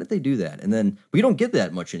like, how did they do that? And then we don't get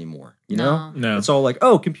that much anymore, you know? No. It's all like,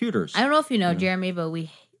 oh, computers. I don't know if you know, Jeremy,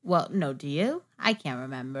 but no, do you? I can't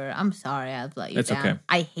remember. I'm sorry, I've let you It's down. okay.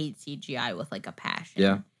 I hate CGI with like a passion.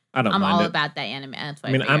 Yeah. I don't I'm mind all it. about that anime. That's why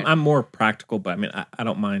I mean, I'm more practical, but I mean, I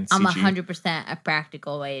don't mind CG. I'm 100% a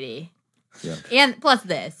practical lady. Yeah. And plus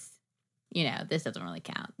this, this doesn't really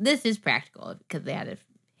count. This is practical because they had a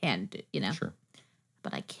hand, Sure.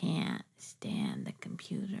 But I can't stand the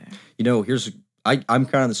computer. I'm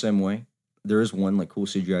kind of the same way. There is one like cool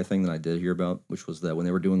CGI thing that I did hear about, which was that when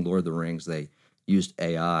they were doing Lord of the Rings, they used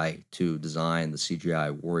AI to design the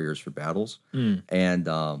CGI warriors for battles. And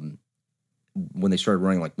when they started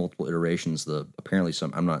running like multiple iterations,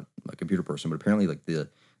 I'm not a computer person, but apparently like the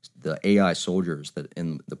AI soldiers that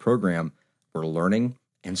in the program were learning,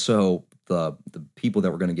 and so the people that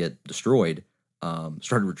were going to get destroyed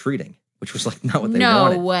started retreating, which was like not what they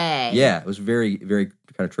wanted. No way. Yeah, it was very, very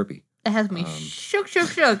kind of trippy. It has me shook.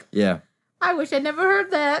 Yeah. I wish I'd never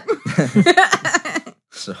heard that.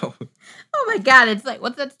 So. Oh my God, it's like,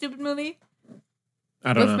 what's that stupid movie?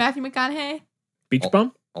 I don't know. With Matthew McConaughey? Beach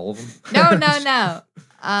Bum? All of them? No.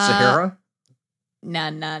 Sahara?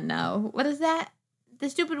 No. What is that? The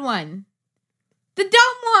stupid one. The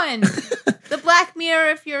dumb one. The Black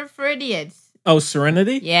Mirror if you're for idiots. Oh,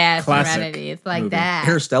 Serenity? Yeah, Classic Serenity. It's like movie. that.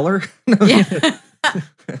 Interstellar? Yeah.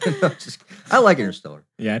 I like Interstellar.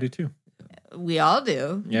 Yeah, I do too. We all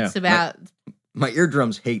do. Yeah. It's about... My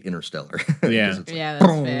eardrums hate Interstellar. Yeah. It's Yeah, that's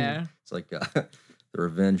boom. fair. It's like the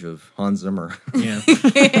revenge of Hans Zimmer. Yeah.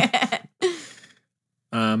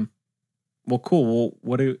 Well, cool. Well,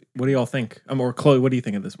 what do y'all think? Or Chloe, what do you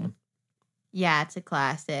think of this one? Yeah, it's a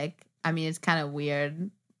classic. I mean, it's kind of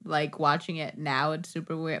weird. Like, watching it now, it's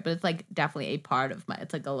super weird. But it's, like, definitely a part of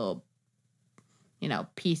it's like a little,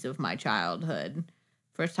 piece of my childhood.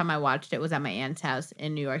 First time I watched it was at my aunt's house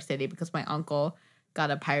in New York City because my uncle got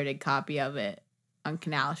a pirated copy of it on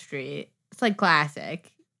Canal Street. It's, like,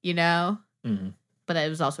 classic, Mm-hmm. But it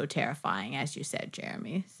was also terrifying, as you said,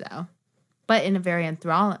 Jeremy. So, but in a very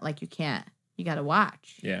enthralling, like, you got to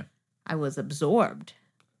watch. Yeah. I was absorbed,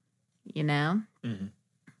 Mm-hmm.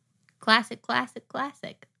 Classic.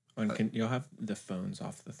 And can you'll have the phones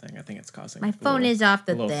off the thing? I think it's causing My phone is off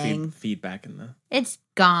the a little thing. feedback in the. It's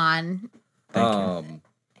gone. Thank you.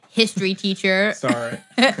 History teacher. Sorry.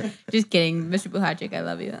 Just kidding. Mr. Buhachik, I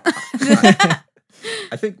love you.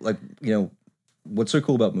 I think, like, what's so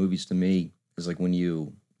cool about movies to me is, like, when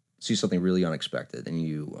you see something really unexpected and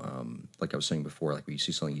you, like I was saying before, like, when you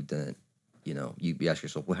see something you didn't you know, you ask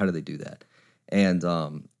yourself, well, how did they do that? And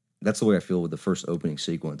that's the way I feel with the first opening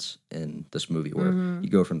sequence in this movie, where you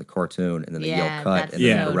go from the cartoon and then they yell cut, and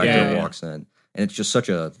then the director walks in, and it's just such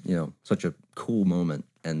a cool moment,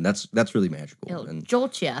 and that's really magical. It'll and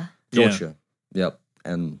jolt ya. Yep.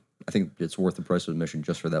 And I think it's worth the price of admission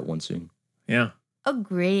just for that one scene. Yeah.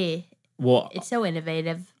 Agree. Well, It's so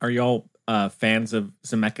innovative. are y'all fans of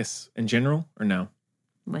Zemeckis in general, or no?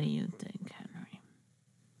 What do you think, Henry?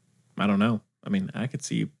 I don't know. I mean, I could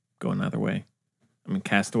see you going either way. I mean,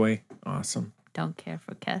 Castaway, awesome. Don't care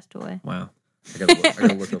for Castaway. Wow. I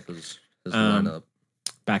gotta look up his lineup.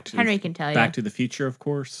 Henry can tell you. Back to the Future, of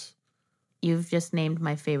course. You've just named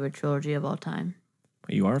my favorite trilogy of all time.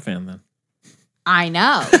 You are a fan then. I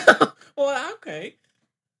know. Well, okay.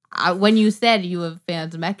 When you said you were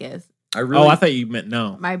fans of Zemeckis, I thought you meant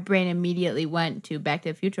no. my brain immediately went to Back to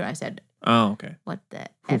the Future. I said, Oh, okay. what the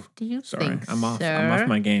F do you Sorry, think, I'm off. sir? I'm off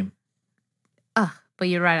my game. But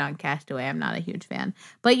you're right on Castaway. I'm not a huge fan.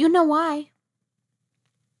 But you know why?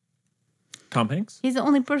 Tom Hanks? He's the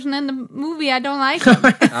only person in the movie I don't like him.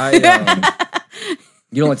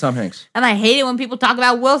 You don't like Tom Hanks? And I hate it when people talk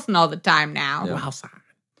about Wilson all the time now. Yeah.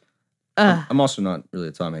 Wow. I'm also not really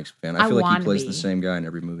a Tom Hanks fan. I feel like wanna he plays be. the same guy in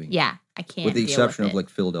every movie. Yeah, I can't. With the deal exception with of it. like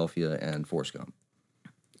Philadelphia and Forrest Gump.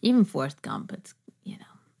 Even Forrest Gump, it's, you know.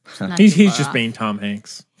 it's not He's too far just off. being Tom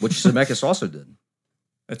Hanks. Which Zemeckis also did.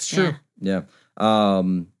 That's true. Yeah. Yeah.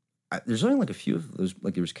 There's only like a few of those.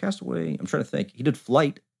 Like there was Castaway. I'm trying to think. He did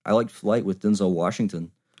Flight. I liked Flight with Denzel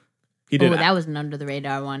Washington. He did. that was an under the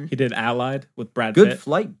radar one. He did Allied with Brad Good Pitt.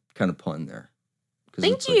 Flight kind of pun there. 'Cause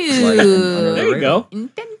Thank it's like you. Flight and Under the There you Radar. go.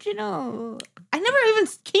 Intentional. I never even.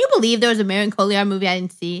 Can you believe there was a Marion Cotillard movie I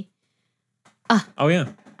didn't see? Oh yeah,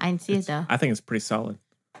 I didn't see it though. I think it's pretty solid.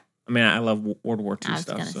 I mean, I love World War II I was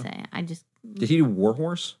stuff. gonna so. say. I just Did he do War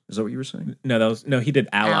Horse? Is that what you were saying? No, he did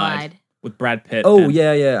Allied, with Brad Pitt. Oh and-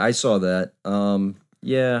 yeah, I saw that.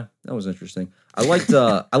 Yeah, that was interesting. I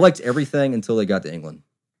liked everything until they got to England.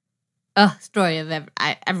 story of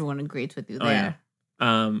everyone agrees with you Oh, there.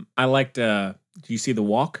 yeah. I liked. Do you see The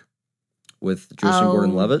Walk? With Joseph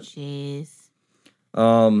Gordon-Levitt. Jeez.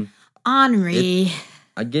 It Henri.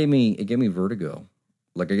 gave me vertigo.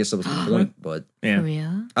 Like I guess that was the point, but Yeah. For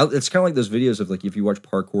real? it's kind of like those videos of like if you watch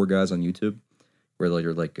parkour guys on YouTube, where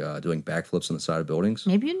they're like doing backflips on the side of buildings.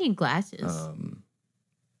 Maybe you need glasses.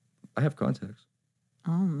 I have contacts.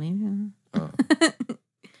 Oh, maybe.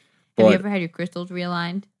 But Have you ever had your crystals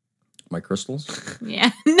realigned? my crystals? Yeah.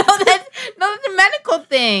 No, that's a medical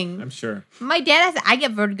thing. I'm sure. My dad I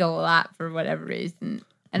get vertigo a lot for whatever reason.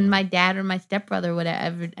 And my dad or my stepbrother,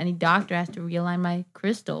 whatever, any doctor has to realign my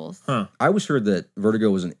crystals. Huh. I always heard that vertigo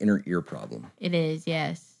was an inner ear problem. It is,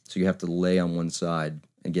 yes. So you have to lay on one side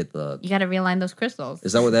and get the. You got to realign those crystals.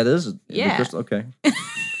 Is that what that is? Yeah. The crystal? Okay.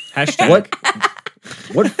 Hashtag.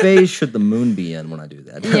 What phase should the moon be in when I do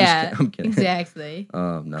that? Yeah, I'm kidding. exactly.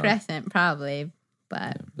 No. Crescent, probably.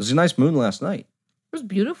 But It was a nice moon last night. it was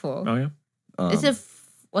beautiful. Oh yeah. It's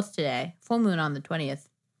what's today? Full moon on the 20th.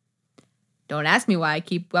 Don't ask me why I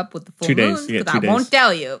keep up with the full 2 days. moons, You get 'cause 2 I won't days.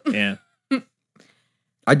 tell you. Yeah.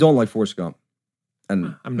 I don't like Forrest Gump.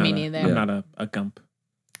 And I'm not. Me neither. I'm not a gump.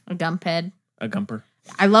 A gump head. A gumper.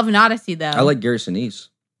 I love an Odyssey, though. I like Gary Sinise.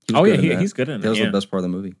 He was Oh good yeah, in that. he's good in it. That was yeah. the best part of the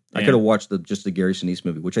movie. I Yeah. could have watched just the Gary Sinise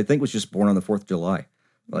movie, which I think was just born on the 4th of July.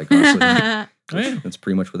 Like, honestly, Oh, yeah. that's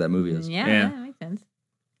pretty much what that movie is. yeah, Yeah. that makes sense.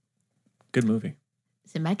 Good movie.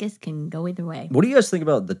 Zemeckis can go either way. What do you guys think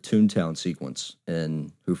about the Toontown sequence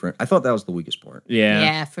in Who Framed? I thought that was the weakest part. Yeah.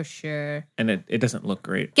 Yeah, for sure. And it doesn't look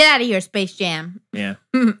great. Get out of here, Space Jam. Yeah.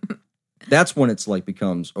 That's when it's like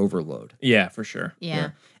becomes overload. Yeah, for sure. Yeah.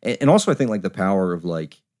 And also I think like the power of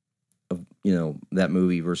like that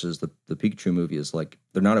movie versus the Pikachu movie is like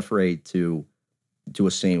they're not afraid to do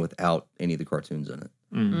a scene without any of the cartoons in it.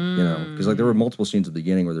 Mm. Because like there were multiple scenes at the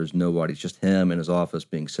beginning where there's nobody, it's just him in his office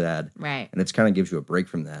being sad. Right. And it's kind of gives you a break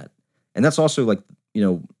from that. And that's also like,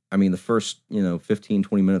 the first, 15,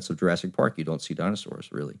 20 minutes of Jurassic Park, you don't see dinosaurs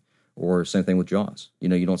really. Or same thing with Jaws.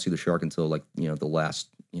 You don't see the shark until like, the last,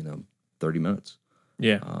 30 minutes.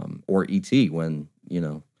 Yeah. Or E.T. when,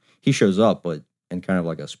 he shows up, but in kind of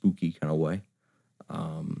like a spooky kind of way.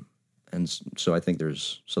 So I think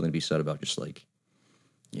there's something to be said about just like,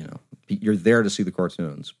 you're there to see the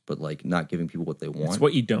cartoons, but like not giving people what they want. It's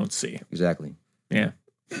what you don't see. Exactly. Yeah.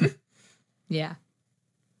 Yeah.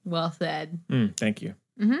 Well said. Thank you.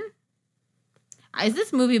 Is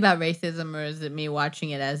this movie about racism, or is it me watching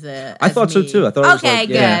it as a? I thought so too. I thought it was okay, like,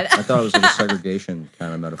 good. yeah, I thought it was like a segregation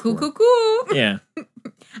kind of metaphor. Cool. Yeah.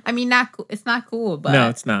 I mean, not cool. It's not cool, but No,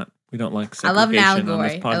 it's not. We don't like I love an segregation on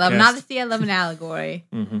this allegory. I love an podcast. Odyssey. I love an allegory.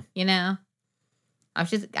 Mm-hmm. You know. I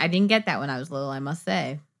didn't get that when I was little, I must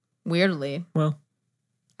say. Weirdly. Well,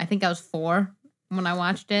 I think I was 4 when I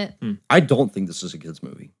watched it. I don't think this is a kid's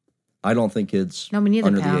movie. I don't think kids No, me neither,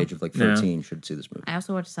 under pal. the age of like 13 should see this movie. I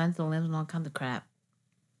also watched Signs of the Lambs and all kinds of crap.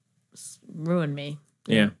 Ruined me.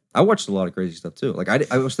 yeah. I watched a lot of crazy stuff too. Like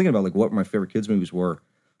I was thinking about like what my favorite kids movies were.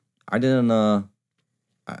 I didn't. I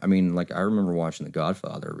mean, like I remember watching The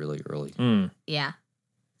Godfather really early. Yeah.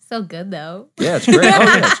 So good, though. Yeah, it's great. Oh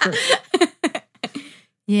yeah, it's great.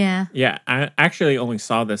 Yeah. Yeah, I actually only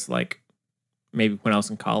saw this like maybe when I was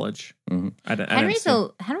in college. Mm-hmm. I didn't Henry's see,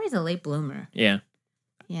 a late bloomer. yeah,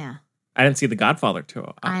 Yeah. I didn't see The Godfather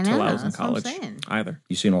till I I know, was in that's what I'm college saying. either.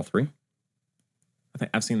 You seen all 3? I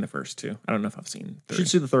think I've seen the first 2. I don't know if I've seen You 3. should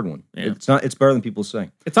see the 3rd one. Yeah. It's better than people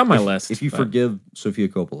say. It's on my list. If you but- forgive Sofia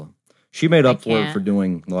Coppola, she made up for it can't. for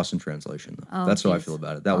doing Lost in Translation. Though. Oh, That's how I he's- feel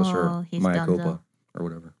about it. That was her he's Maya donezo. Coppola or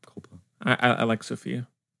whatever. Coppola. I like Sophia.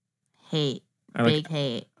 Hate. I like Big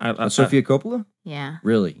hate. Sofia Coppola? Yeah.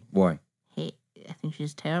 Really? Why? Hate. I think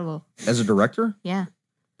she's terrible. As a director? Yeah.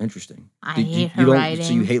 Interesting. I Do- hate you her don't- writing.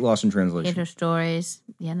 So you hate Lost in Hate Translation? her stories.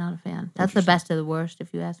 Yeah, not a fan. That's the best of the worst,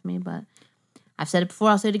 if you ask me. But I've said it before.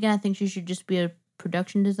 I'll say it again. I think she should just be a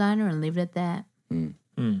production designer and leave it at that. You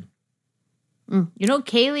know,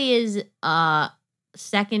 Kaylee is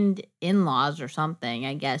second in-laws or something,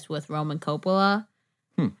 I guess, with Roman Coppola.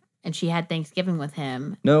 And she had Thanksgiving with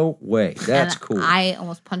him. No way. That's And cool. I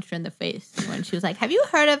almost punched her in the face when she was like, have you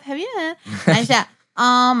heard of? And I said,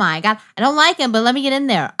 oh my God, I don't like him, but let me get in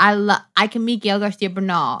there. I can meet Gael Garcia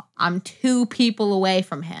Bernal. I'm 2 people away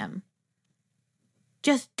from him.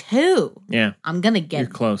 Just 2. Yeah, I'm going to get. you're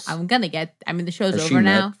close. I mean, the show's Has she over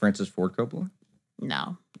met now. Francis Ford Coppola?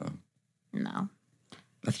 No. Oh. No.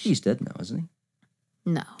 I think he's dead now, isn't he?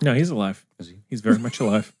 No. No, he's alive. Is he? He's very much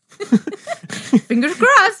alive. Fingers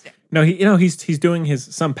crossed. No, he's doing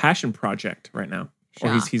some passion project right now, or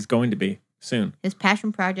Shock. he's going to be soon. His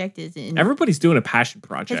passion project is in. Everybody's doing a passion His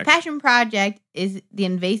project. passion project is the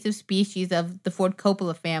invasive species of the Ford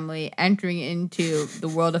Coppola family entering into the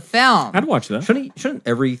world of film. I'd watch that. Shouldn't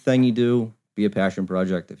everything you do be a passion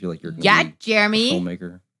project? I feel like you're gonna Yeah, be a Jeremy.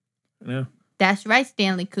 filmmaker. Yeah, That's right,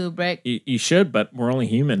 Stanley Kubrick. you should, but we're only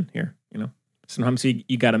human here. Sometimes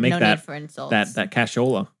you got to make No that need for insults. that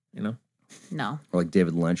cashola. No. Or like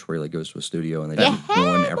David Lynch, where he like goes to a studio and they Yeah, just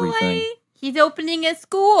ruin everything. boy. He's opening a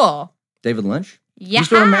school. David Lynch? Yeah. He's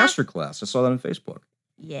doing a master class. I saw that on Facebook.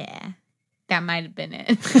 Yeah. That might have been it.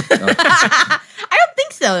 Oh. I don't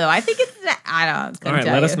think so, though. I think it's... I don't know. All right,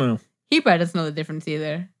 let us know. He probably doesn't know the difference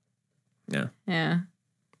either. Yeah. Yeah.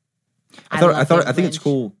 I love think David it's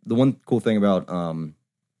cool. The one cool thing about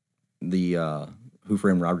the Who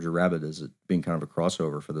Framed Roger Rabbit is it being kind of a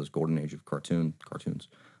crossover for those golden age of cartoons,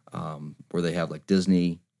 where they have like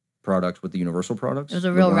Disney products with the Universal products. It was a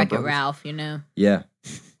the real Warner Wreck-It Brothers. Ralph, you know. Yeah,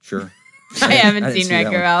 sure. I haven't didn't seen see that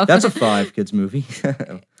Wreck-It one. Ralph. That's a 5 kids movie. You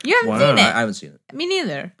haven't Wow. seen I it. haven't seen it, Me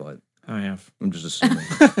neither. but I have. I'm just assuming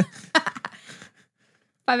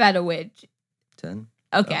 5 out of which? 10,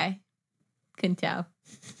 Okay. Couldn't tell.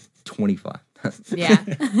 25. Yeah.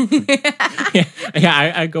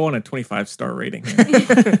 yeah. I go on a 25-star rating.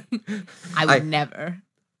 I would never.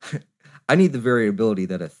 I need the variability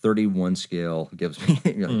that a 31 scale gives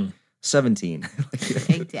me. 17.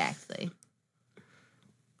 Exactly.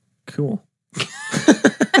 Cool.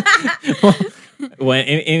 well,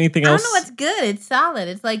 anything I don't else? know what's good. It's solid.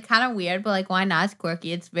 It's like kind of weird, but like why not? It's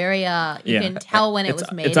quirky. It's very you can tell when it was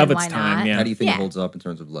made it's of and its why time, not. yeah. How do you think Yeah. it holds up in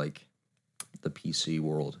terms of like the PC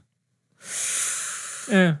world?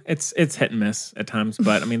 Yeah, it's hit and miss at times,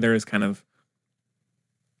 but I mean there is kind of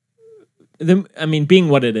being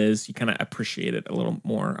what it is, you kind of appreciate it a little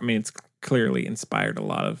more. I mean, it's clearly inspired a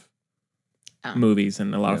lot of movies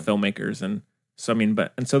and a lot of filmmakers, and so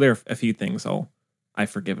so there are a few things I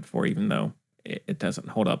forgive it for, even though it doesn't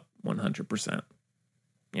hold up 100%.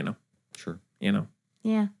 Sure. Yeah.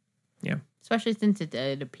 Yeah. Especially since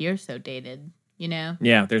it appears so dated, you know?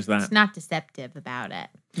 Yeah, there's that. It's not deceptive about it.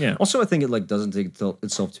 Yeah. Also, I think it like doesn't take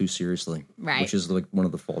itself too seriously, Right. Which is like one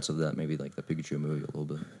of the faults of that, maybe like the Pikachu movie a little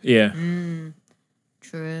bit, Yeah.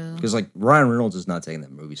 True. because like Ryan Reynolds is not taking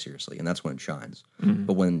that movie seriously, and that's when it shines. Mm-hmm.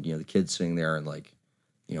 But when the kid's sitting there and like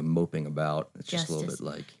moping about, it's just a little bit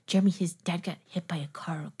like. Jeremy, his dad got hit by a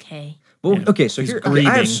car, okay? Well, Yeah. okay, so He's here I grieving.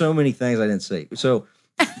 have so many things I didn't say. So,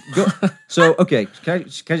 okay, can I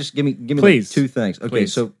just give me Please. like 2 things? Okay,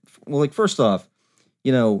 Please. so like first off,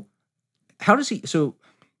 how does he? So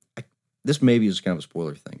this maybe is kind of a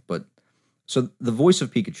spoiler thing, but so the voice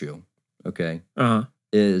of Pikachu, okay, Uh-huh.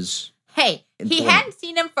 is Hey, He hadn't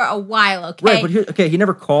seen him for a while, okay? Right, but he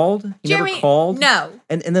never called. He Jeremy, never called. No.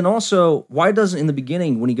 And then also, why doesn't in the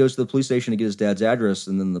beginning when he goes to the police station to get his dad's address,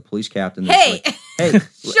 and then the police captain is Hey, like, "Hey,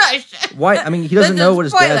 shush." why? I mean, he doesn't know what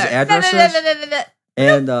his dad's address is. No.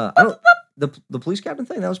 And I don't. The police captain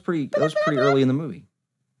thing that was pretty early in the movie.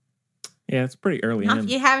 Yeah, it's pretty early Not in. if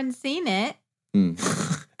you haven't seen it.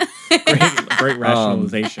 Great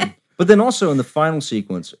rationalization. But then also in the final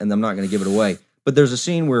sequence, and I'm not going to give it away, but there's a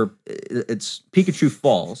scene where it's Pikachu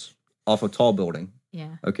falls off a tall building.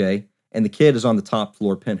 Yeah. Okay, and the kid is on the top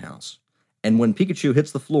floor penthouse. And when Pikachu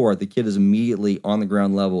hits the floor, the kid is immediately on the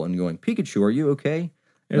ground level and going, "Pikachu, are you okay?"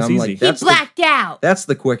 It was and I'm easy. like, He blacked out. That's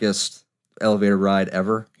the quickest elevator ride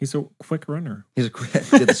ever. He's a quick runner. He's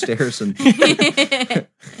did the stairs and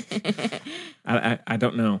I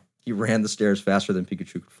don't know. he ran the stairs faster than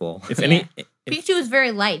Pikachu could fall. If any, Pikachu was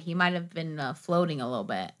very light. He might have been floating a little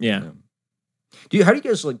bit. yeah. How do you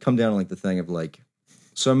guys like come down on like the thing of like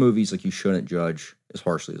some movies like you shouldn't judge as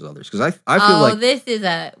harshly as others? Because I feel like this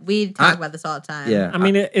is we talk about this all the time. yeah. I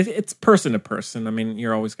mean, it's person to person. I mean,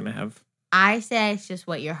 you're always going to have. I say it's just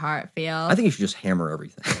what your heart feels. I think you should just hammer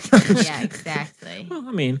everything. Yeah, exactly. Well,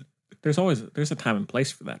 I mean, there's a time and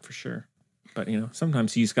place for that for sure. But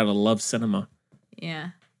sometimes you just got to love cinema.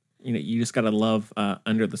 Yeah. You just got to love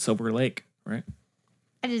Under the Silver Lake, right?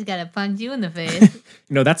 I just gotta punch you in the face.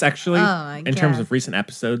 That's actually Oh my in terms God. of recent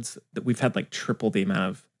episodes that we've had like triple the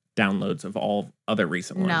amount of downloads of all other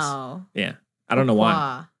recent ones. No. Yeah. I don't know why.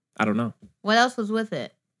 Wow. I don't know. What else was with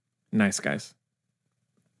it? Nice Guys.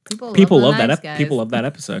 People love the that. Nice Guys. People love that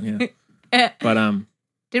episode. Yeah. But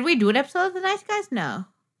Did we do an episode of The Nice Guys? No.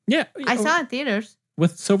 yeah. I saw it in theaters.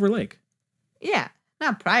 with Silver Lake. Yeah.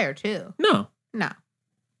 Not prior to. No. No.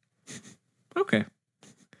 Okay.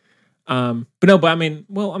 But I mean,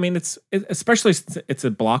 especially since it's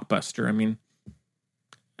a blockbuster. I mean,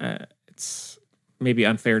 it's maybe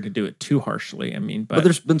unfair to do it too harshly. I mean, but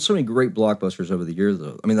there's been so many great blockbusters over the years,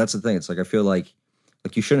 though. I mean, that's the thing. It's like I feel like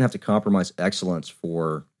you shouldn't have to compromise excellence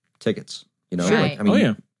for tickets. Right. Like, I mean, oh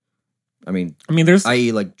yeah. I mean, There's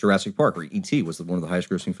i.e., like Jurassic Park or E.T. was one of the highest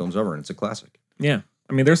grossing films ever, and it's a classic. yeah.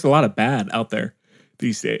 I mean, there's a lot of bad out there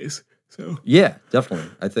these days. So Yeah,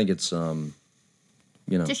 definitely. I think it's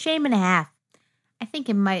It's a shame and a half. I think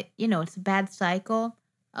it might, it's a bad cycle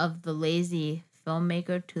of the lazy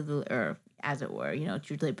filmmaker or as it were, it's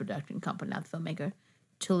usually a production company, not the filmmaker,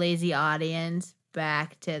 to lazy audience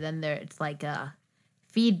back to then it's like a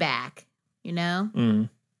feedback, mm,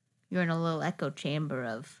 You're in a little echo chamber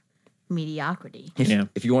of mediocrity. yeah.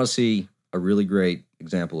 If you want to see a really great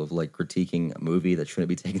example of like critiquing a movie that shouldn't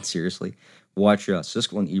be taken seriously, watch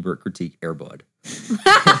Siskel and Ebert critique Air Bud.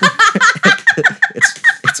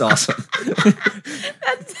 It's awesome.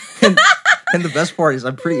 and the best part is,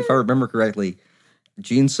 if I remember correctly,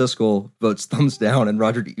 Gene Siskel votes thumbs down and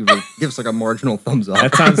Roger Ebert gives like a marginal thumbs up.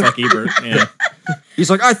 That sounds like Ebert. Yeah. He's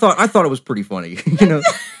like, I thought it was pretty funny. Gene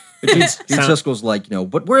Siskel's like,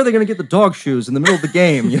 but where are they going to get the dog shoes in the middle of the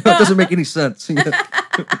game? It doesn't make any sense.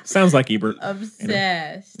 Sounds like Ebert.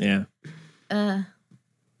 Obsessed. Yeah. All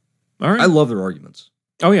right. I love their arguments.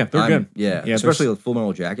 Oh yeah, they're good. Yeah, especially with Full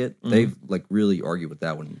Metal Jacket. They've like really argued with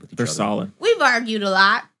that one with each They're other. solid. We've argued a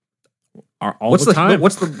lot. All the time.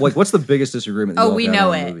 What's the biggest disagreement? That We you all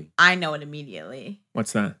know had on it. a movie? I know it immediately.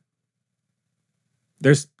 What's that?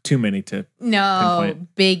 There's too many to No,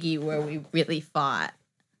 pinpoint. Biggie, where we really fought.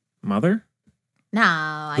 Mother. No,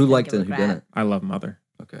 I Who couldn't liked give it a and who crap. didn't? I love Mother.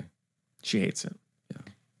 Okay. She hates it.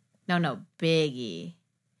 No, Biggie.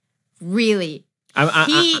 Really I'm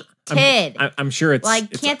heated. I'm sure it's. Well, I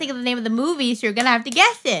can't think of the name of the movie, so you're gonna have to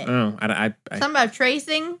guess it. Oh, I Something about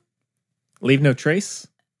tracing. Leave No Trace.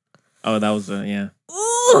 Oh, that was yeah.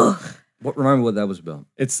 Ooh, Remind me what that was about.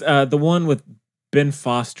 It's the one with Ben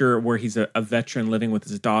Foster where he's a veteran living with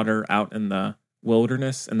his daughter out in the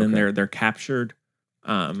wilderness, and then they're captured.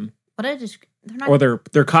 what I just they're not Or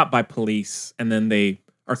they're caught by police, and then they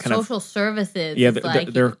are kind social services. yeah, It's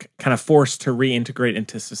like, they're kind of forced to reintegrate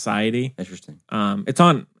into society. Interesting. It's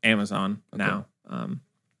on Amazon now.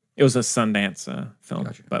 It was a Sundance film,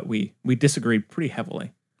 Gotcha. but we disagreed pretty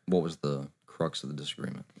heavily. What was the crux of the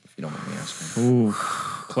disagreement, if you don't mind me asking? Ooh,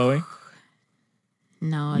 Chloe,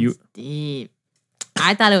 no, it's deep.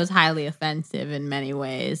 I thought it was highly offensive in many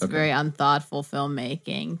ways. Okay. Very unthoughtful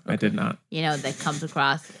filmmaking. I did not. That comes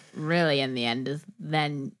across really in the end is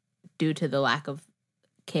then due to the lack of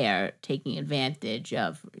care, taking advantage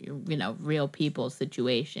of real people's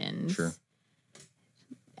situations. Sure.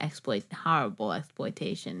 Horrible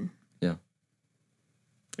exploitation.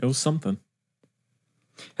 It was something.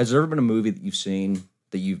 Has there ever been a movie that you've seen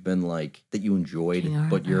that you've been like that you enjoyed, King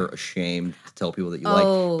but Arthur. you're ashamed to tell people that you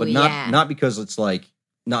Oh, like, but yeah. not because it's like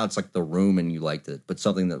it's like The Room and you liked it, but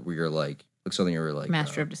something that where you're like something you're like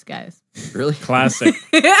Master of Disguise. really Classic.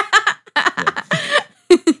 I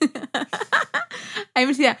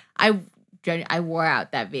haven't seen that. I wore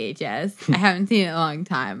out that VHS. I haven't seen it in a long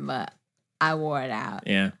time, but I wore it out.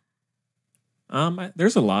 Yeah.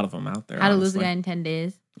 There's a lot of them out there. How to Lose a honestly. Guy in 10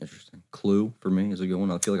 Days. Interesting. Clue for me is a good one.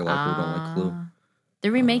 I feel like a lot of people don't like Clue.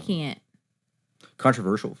 They're remaking it.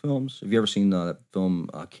 Controversial films. Have you ever seen that film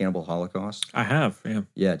Cannibal Holocaust? I have. Yeah.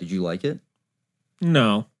 Yeah. Did you like it?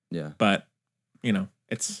 No, Yeah. but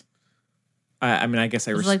it's. I mean, I guess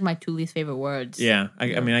I Those are like my two least favorite words. Yeah. I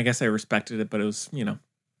Yeah. mean, I guess I respected it, but it was I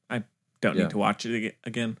don't Yeah. need to watch it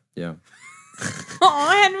again. Yeah.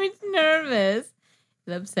 Oh, Henry's nervous.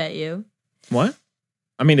 It upset you. What?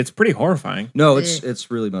 I mean, it's pretty horrifying. No,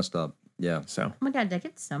 it's really messed up. Yeah. So. Oh my god, did I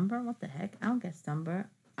get sunburn? What the heck? I don't get sunburn.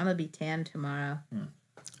 I'm gonna be tan tomorrow.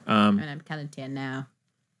 Um. And I'm kind of tan now.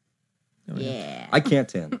 Oh, Yeah. I can't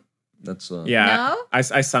tan. That's Yeah. No? I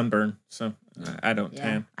sunburn, so I don't Yeah.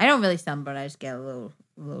 tan. I don't really sunburn. I just get a little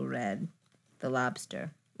red. The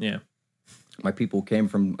lobster. Yeah. My people came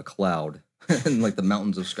from a cloud in like the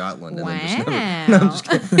mountains of Scotland. And then just never, Wow. no, I'm just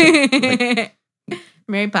kidding.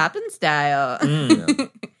 Mary Poppins style. Mm.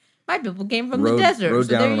 My people came from the desert. Rode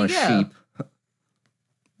so down there on you a go. sheep.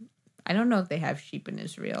 I don't know if they have sheep in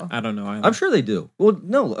Israel. I don't know either. I'm sure they do. Well,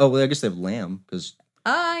 no. Oh, well, I guess they have lamb because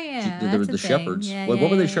Oh yeah, there were that's the a thing. shepherds. Yeah, What yeah,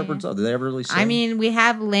 were they yeah, shepherds yeah. of? Did they ever really say? I mean, we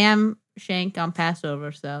have lamb shank on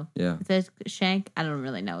Passover, so yeah, it says shank. I don't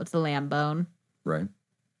really know. It's a lamb bone. right.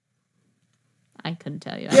 I couldn't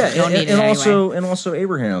tell you. Yeah, I don't need it and also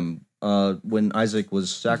Abraham, when Isaac was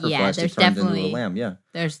sacrificed, he there's turned into a definitely- lamb. Yeah,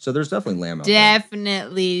 There's so there's definitely lamb out there.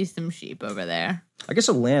 definitely some sheep over there. I guess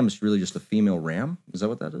a lamb is really just a female ram. Is that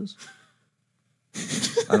what that is?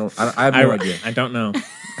 I have no idea. I don't know.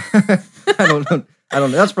 I don't know.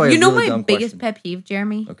 That's probably You a know really my dumb biggest question. pet peeve,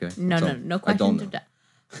 Jeremy? Okay, No, so no I questions don't are know. done.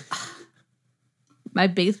 My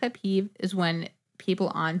biggest pet peeve is when people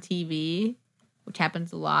on TV, which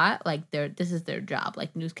happens a lot, like this is their job,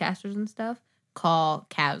 like newscasters and stuff, call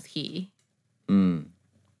cows he. Mm.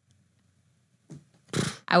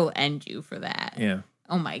 I will end you for that. Yeah.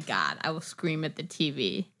 Oh my god, I will scream at the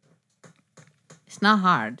TV. It's not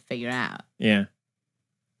hard to figure out. Yeah.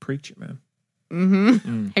 Preach it, man.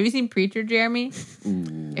 Mm-hmm. Have you seen Preacher, Jeremy?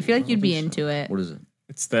 Ooh, I feel like don't you'd be think so. into it. What is it?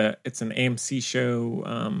 It's an AMC show.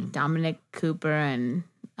 Dominic Cooper and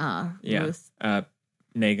Yeah. Ruth.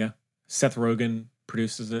 Nega. Seth Rogen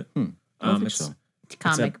produces it. I don't think It's so.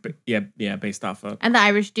 Comic. based off of And the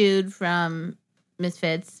Irish dude from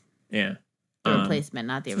Misfits. yeah. The replacement,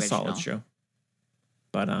 not the It's a original. solid show.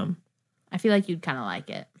 But I feel like you'd kind of like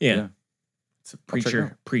it. yeah. Yeah. It's a I'll check it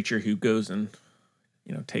out. preacher who goes and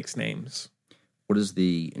takes names. What is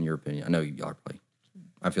in your opinion? I know you are probably.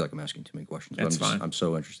 I feel like I'm asking too many questions. But That's I'm fine. I'm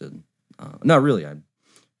so interested. No, really, I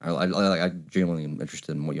genuinely am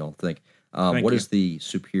interested in what y'all think. Thank What you. is the It's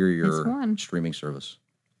superior fun. streaming service?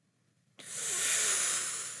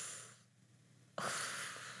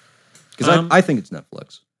 Because I think it's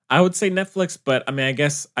Netflix. I would say Netflix, but I mean, I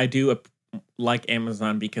guess I do like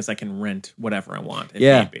Amazon because I can rent whatever I want. If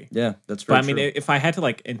Yeah, need be. yeah, that's But very I mean, true. if I had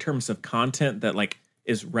to in terms of content that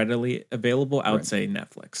is readily available, I would Right. say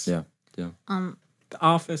Netflix. Yeah. The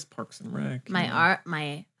Office, Parks and Rec.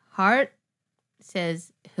 My heart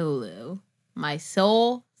says Hulu. My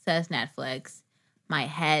soul says Netflix. My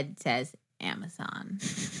head says Amazon.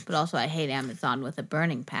 But also, I hate Amazon with a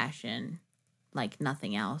burning passion, like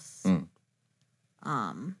nothing else. Mm.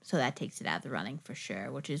 So that takes it out of the running for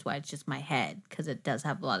sure, which is why it's just my head, because it does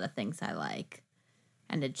have a lot of things I like,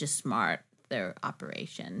 and it's just smart, their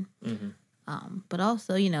operation. But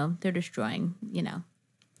also, they're destroying,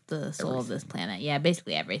 the soul of this planet. Yeah,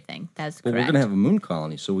 basically everything. That's Well, correct. we're gonna have a moon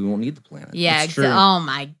colony, so we won't need the planet. Yeah, It's true. oh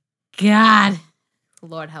my God.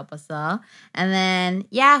 Lord help us all. And then,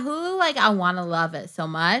 Hulu, I want to love it so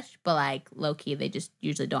much, but low key, they just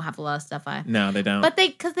usually don't have a lot of stuff No, they don't. But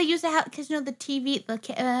because they used to have, because the TV,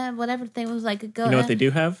 whatever thing was a go. You know what they do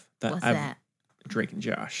have? What's that? Drake and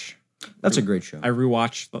Josh. That's a great show. I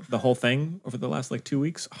rewatched the whole thing over the last 2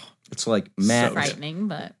 weeks. Oh, It's like Matt. Frightening,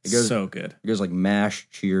 but It goes- so good. It goes like MASH,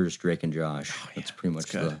 Cheers, Drake and Josh. yeah, That's pretty much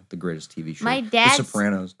it's good. the greatest TV show. My The dad's-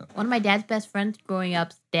 Sopranos. No. one of my dad's best friends growing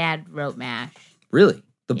up's dad wrote MASH, Really?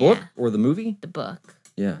 The book Yeah. or the movie? the book.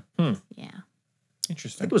 Yeah. Yeah. I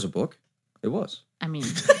Interesting. think it was a book. It was. I mean,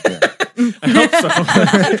 Yeah. I hope so.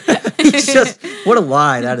 It's just what a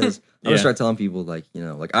lie that is. I'm gonna Yeah. start telling people I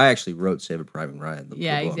actually wrote Save a Private Ryan. The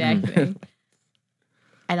yeah, book. exactly.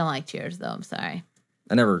 I don't like Cheers, though. I'm sorry.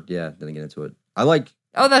 I never didn't get into it. I like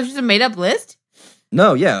Oh, that's just a made up list?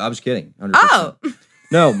 No, yeah, I was kidding. 100%. Oh.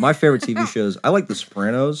 No, my favorite TV shows. I like The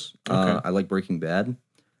Sopranos. Okay. I like Breaking Bad.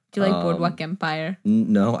 Do you like Boardwalk Empire?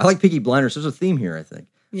 No, I like Peaky Blinders. There's a theme here, I think.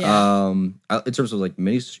 Yeah. In terms of like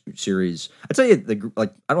mini series, I tell you,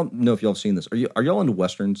 I don't know if y'all have seen this. Are y'all into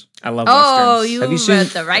westerns? I love Oh, westerns. you Have you read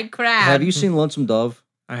seen- the right crowd. Have you seen Lonesome Dove?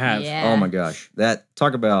 I have. Yeah. Oh my gosh,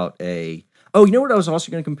 talk about a. Oh, you know what I was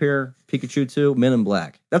also going to compare Pikachu to? Men in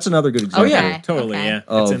Black. That's another good Oh example. yeah, Okay, totally. okay. Yeah,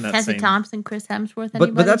 Oh. it's in that Tessa same. Thompson, Chris Hemsworth, But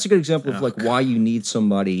anybody? that's a good example of Oh, like why you need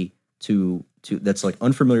somebody to that's like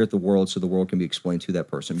unfamiliar with the world, so the world can be explained to that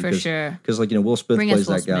person. For Because, sure. Because like Will Smith Bring us plays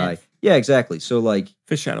Will that guy. Smith. Yeah, exactly. So like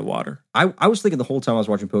Fish out of water. I was thinking the whole time I was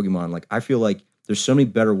watching Pokemon, like I feel like there's so many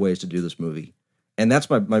better ways to do this movie, and that's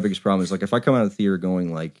my biggest problem is like if I come out of the theater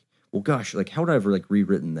going like, well, gosh, like how would I have like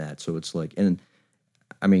rewritten that? So it's like, and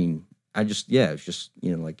I mean, it's just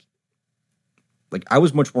like I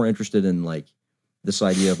was much more interested in like this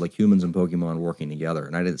idea of like humans and Pokemon working together,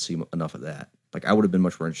 and I didn't see enough of that. Like I would have been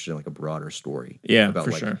much more interested in like a broader story, Yeah, about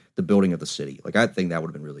for like sure. the building of the city. Like I think that would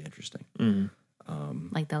have been really interesting.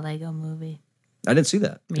 Like the Lego movie. I didn't see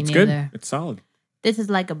that. Me It's neither. good. It's solid. This is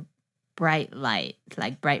like a bright light. It's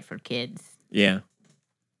like bright for kids. Yeah.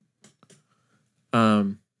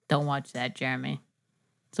 Don't watch that, Jeremy.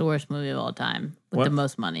 It's the worst movie of all time with What? the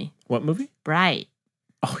most money. What movie? Bright.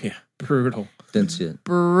 Oh yeah, brutal. Didn't see it.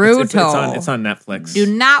 Brutal. It's on Netflix. Do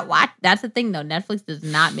not watch. That's the thing, though. Netflix does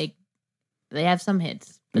not make. They have some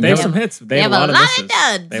hits. but They have some hits. They have a lot of misses.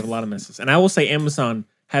 duds. They have a lot of misses. And I will say Amazon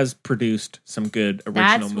has produced some good original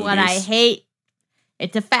That's movies. what I hate.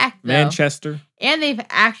 It's a fact, though. Manchester. And they've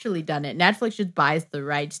actually done it. Netflix just buys the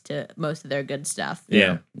rights to most of their good stuff.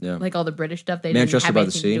 Yeah. Yeah. Like all the British stuff. They didn't Manchester have by the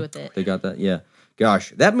anything to Sea. do with it. They got that. Yeah.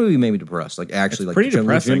 Gosh, that movie made me depressed. Like actually, It's like pretty depressing.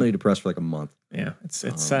 legitimately depressed for like a month. Yeah, it's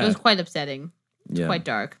It sad, was quite upsetting. Yeah. Quite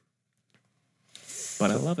dark.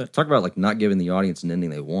 but I love it. Talk about like not giving the audience an ending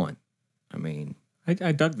they want. I mean,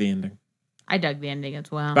 I dug the ending, I dug the ending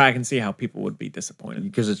as well. but I can see how people would be disappointed.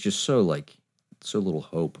 because it's just so like so little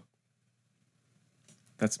hope.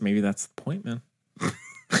 That's the point, man.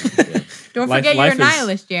 Don't Life- forget life you're a is-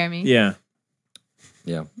 nihilist, Jeremy. Yeah,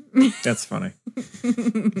 Yeah, that's funny.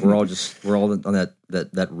 we're all on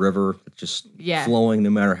that river that's just Yeah. flowing. No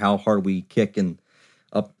matter how hard we kick and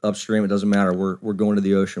upstream, it doesn't matter. We're going to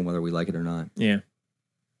the ocean whether we like it or not. Yeah,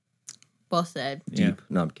 Well said. yeah, Deep.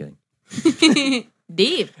 No, I'm kidding.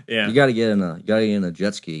 Deep. yeah. You got to get in a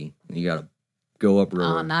jet ski and you got to go up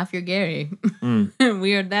river. Oh, not if you're Gary.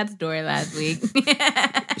 We heard that story last week.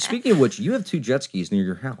 Speaking of which, you have 2 jet skis near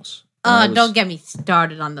your house. And Oh, I was- don't get me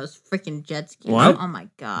started on those freaking jet skis. What? Oh my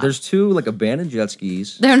god. There's 2 like abandoned jet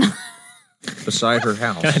skis They're not. beside her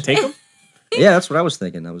house. Can I take them? Yeah, that's what I was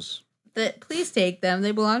thinking. Please take them.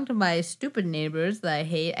 They belong to my stupid neighbors that I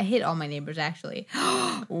hate. I hate all my neighbors, actually.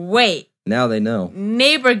 Wait. Now they know.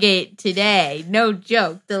 Neighborgate today. No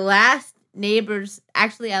joke. The last neighbors,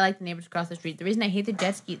 actually, I like the neighbors across the street. The reason I hate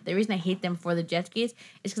the reason I hate them for the jet skis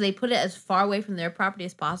is because they put it as far away from their property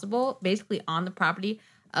as possible, basically on the property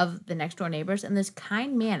of the next door neighbors. And this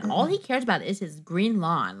kind man, all he cares about is his green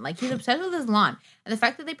lawn. Like, he's obsessed with his lawn. And the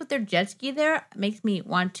fact that they put their jet ski there makes me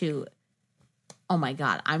want to, oh my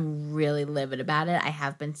God, I'm really livid about it. I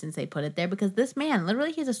have been since they put it there because this man,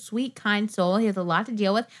 literally, he's a sweet, kind soul. He has a lot to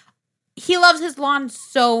deal with. He loves his lawn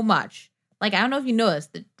so much. Like, I don't know if you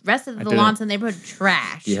noticed, the rest of the didn't. lawns in the neighborhood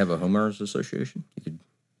trash. Do you have a homeowners association? You could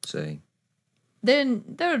say. Then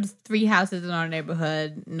there's 3 houses in our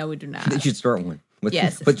neighborhood. No, we do not. You should start one.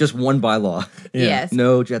 Yes. But just one bylaw. Yeah. Yes,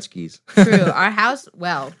 No jet skis. true. Our house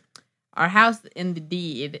in the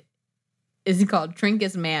deed is called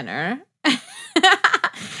Trinkus Manor.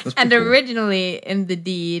 That's And pretty cool. originally in the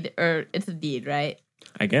deed, or it's a deed, right?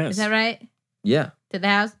 I guess. Is that right? Yeah. To the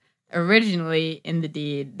house? Originally in the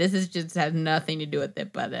deed, this is just has nothing to do with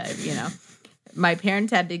it, but my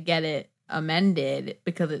parents had to get it amended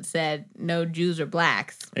because it said no Jews or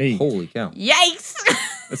blacks. Hey, Holy cow. Yikes!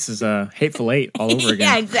 this is Hateful Eight all over Yeah,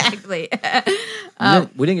 again. exactly.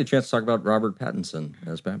 We didn't get a chance to talk about Robert Pattinson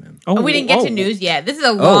as Batman. We didn't get to news yet. This is a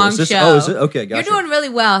Oh, long is this? show. Oh, is it? Okay, gotcha. You're doing really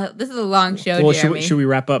well. This is a long show, Well, Jeremy. should we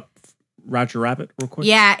wrap up Roger Rabbit real quick?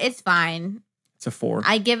 Yeah, it's fine. It's a 4.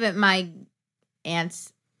 I give it my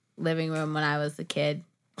aunt's living room when I was a kid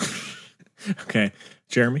Okay,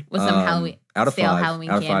 Jeremy. with some Halloween out of stale 5. Halloween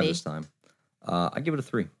Out of 5 candy. this time. I give it a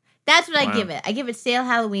 3. That's what I Wow. give it. I give it stale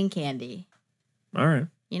Halloween candy. All right.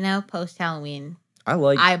 You know, post Halloween I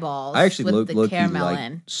like. eyeballs. I actually with the low-key caramel like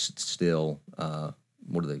in. still.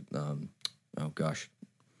 What are they? Oh gosh,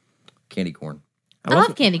 candy corn. I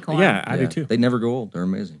love candy corn. Yeah, I do too. They never go old. They're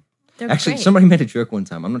amazing. They're Actually, great. somebody made a joke one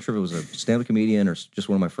time. I'm not sure if it was a stand-up comedian or just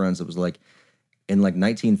one of my friends that was like, in like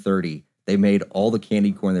 1930, they made all the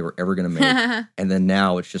candy corn they were ever going to make. And then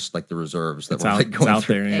now it's just like the reserves that we're like going out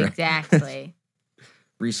through. there. Yeah. Exactly.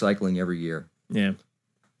 Recycling every year. Yeah.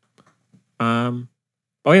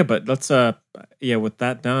 Oh yeah, but let's with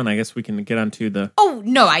that done, I guess we can get on to the Oh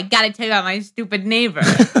no, I gotta tell you about my stupid neighbor.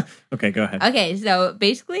 Okay, go ahead. Okay, so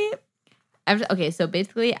basically,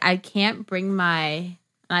 I can't bring my.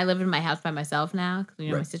 And I live in my house by myself now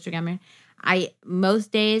because my sister got married.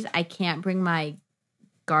 Most days I can't bring my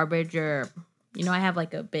garbage or I have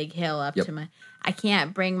like a big hill up to my. I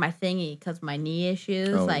can't bring my thingy because my knee issues.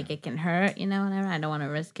 It can hurt. Whatever. I don't want to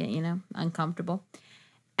risk it. Uncomfortable.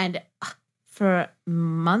 And for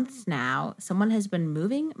months now, someone has been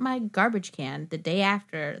moving my garbage can the day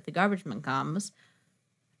after the garbage man comes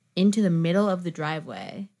into the middle of the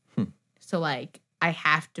driveway. So I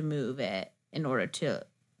have to move it in order to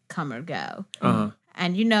come or go. And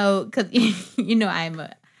because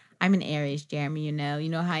I'm an Aries, Jeremy. You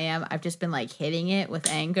know how I am. I've just been hitting it with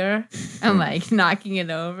anger. I'm knocking it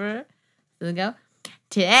over. So go.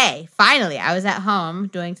 Today, finally, I was at home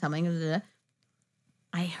doing something.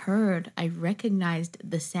 I recognized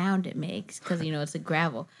the sound it makes because it's a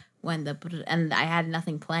gravel and I had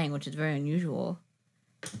nothing playing, which is very unusual,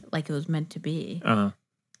 like it was meant to be.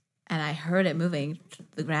 And I heard it moving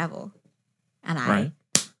the gravel, and I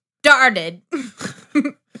started,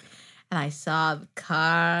 and I saw the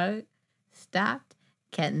car stopped,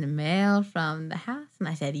 getting the mail from the house, and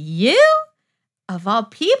I said, "You, of all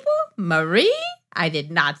people, Marie, I did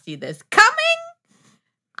not see this coming.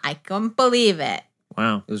 I couldn't believe it."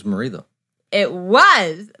 Wow. It was Marie, though. It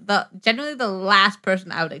was generally the last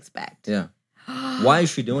person I would expect. Yeah. Why is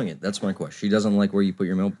she doing it? That's my question. She doesn't like where you put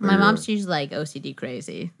your milk. My mom's she's OCD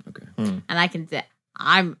crazy. Okay. And I can say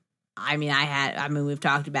we've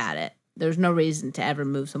talked about it. There's no reason to ever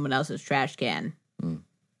move someone else's trash can.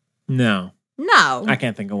 No. I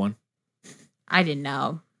can't think of one. I didn't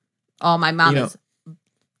know. Oh, my mom is.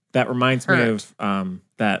 That reminds me of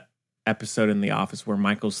that episode in The Office where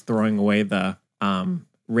Michael's throwing away the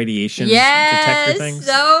radiation detector things.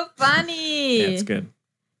 So funny. Yeah, it's good.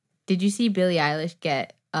 Did you see Billie Eilish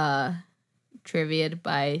get trivia'd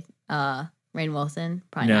by Rainn Wilson?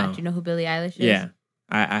 Probably not. Do you know who Billie Eilish is? Yeah.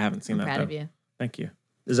 I haven't seen I'm that. proud though. of you. Thank you.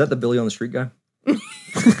 Is that the Billy on the Street guy? Billy on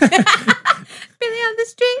the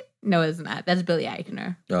Street? No, it's not. That's Billy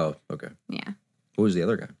Eichner. Oh, okay. Yeah. Who was the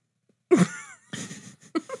other guy?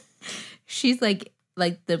 She's like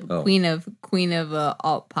the queen of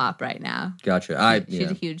alt pop right now. Gotcha.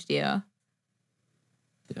 She's a huge deal.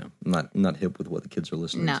 Yeah, I'm not hip with what the kids are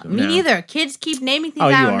listening to. Me neither. Kids keep naming things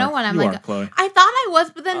I don't know, and I'm you like, are, Chloe. I thought I was,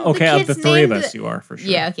 but then okay, the kids of the three of named us, you are for sure.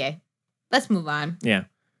 Yeah, okay. Let's move on. Yeah.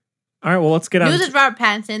 All right, well, let's get on. News is Robert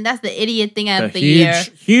Pattinson. That's the idiot thing of the huge, year.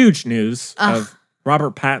 Huge news of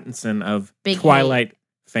Robert Pattinson of Twilight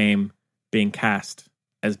fame being cast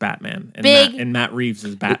as Batman. And Matt Reeves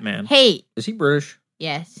as Batman. Hate. Is he British?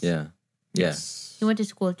 Yes. Yeah. Yes. He went to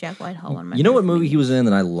school with Jack Whitehall. One of my You know what movie he was in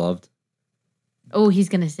that I loved? Oh, he's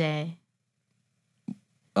going to say.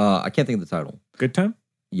 I can't think of the title. Good Time?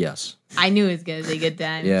 Yes. I knew he was going to say Good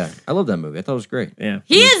Time. Yeah. I love that movie. I thought it was great. Yeah.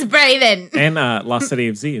 He is Brayden. And Lost City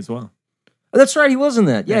of Z as well. Oh, that's right. He was in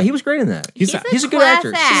that. Yeah, he was great in that. He's a good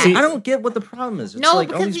actor. act. See, I don't get what the problem is. It's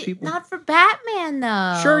like all these people. Not for Batman,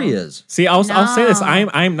 though. Sure he is. See, I'll say this.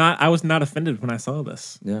 I was not offended when I saw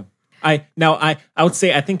this. Yeah. I would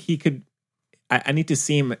say I think he could. I need to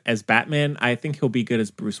see him as Batman. I think he'll be good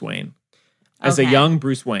as Bruce Wayne. As a young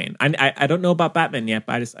Bruce Wayne. I don't know about Batman yet,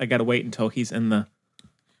 but I got to wait until he's in the...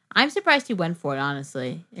 I'm surprised he went for it,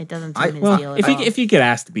 honestly. It doesn't seem his deal at all. If you get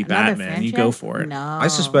asked to be Another Batman, franchise? you go for it. No. I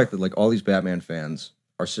suspect that like all these Batman fans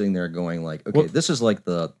are sitting there going like, okay, this is like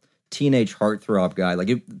the teenage heartthrob guy.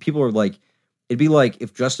 Like people are like, it'd be like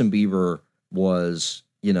if Justin Bieber was,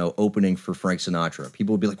 opening for Frank Sinatra.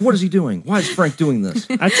 People would be like, what is he doing? Why is Frank doing this?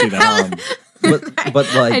 I'd see that.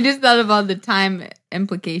 But like, I just thought about the time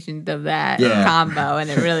implications of that combo, and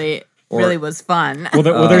it really was fun.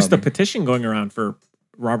 Well, there's the petition going around for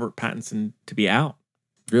Robert Pattinson to be out.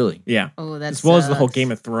 Really? Yeah. Oh, that's as well as the whole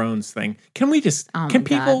Game of Thrones thing. Can we just? Can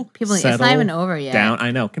people it's settle not even over yet. down?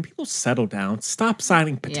 I know. Can people settle down? Stop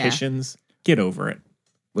signing petitions. Get over it.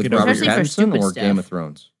 With Robert Especially for Pattinson stupid or stuff. Game of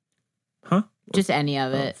Thrones? Huh? Just any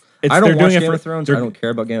of it. I don't they're watch doing Game it of Thrones. I don't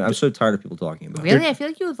care about Game. I'm so tired of people talking about it. Really? I feel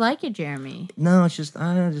like you would like it, Jeremy. No, it's just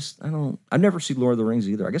I don't. I've never seen Lord of the Rings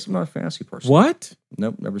either. I guess I'm not a fantasy person. What?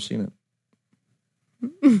 Nope, never seen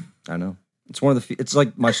it. I know. It's one of the. It's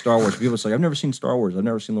like my Star Wars. People say I've never seen Star Wars. I've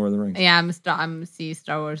never seen Lord of the Rings. Yeah,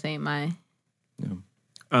 Star Wars ain't my. Yeah.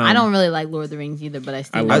 I don't really like Lord of the Rings either, but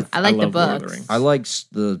I like the love Lord of the books. Rings. I like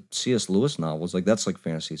the C.S. Lewis novels. Like that's like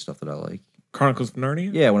fantasy stuff that I like. Chronicles of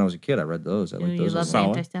Narnia? Yeah, when I was a kid, I read those. I like You those. love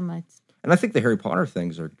solid. anti-Semites. And I think the Harry Potter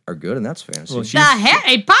things are good, and that's fantasy. Well, The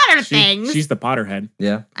Harry Potter things. She's the Potterhead.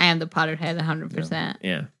 yeah. I am the Potterhead 100%.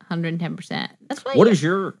 Yeah. 110%. That's why What is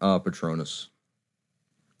your Patronus?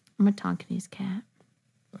 I'm a Tonkinese cat.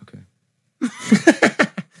 Okay.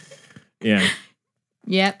 Yeah.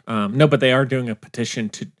 Yep. No, but they are doing a petition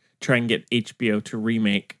to try and get HBO to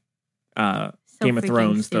remake So Game of freaking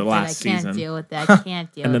Thrones, the stupid. last I can't season. deal with that. I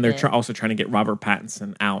can't deal And then with they're it. also trying to get Robert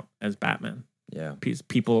Pattinson out as Batman. Yeah.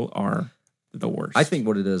 People are the worst. I think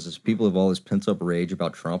what it is people have all this pent up rage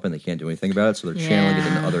about Trump and they can't do anything about it, so they're channeling it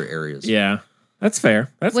into Yeah. other areas. Yeah. That's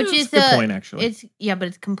fair. That's Which a is good point, actually. It's but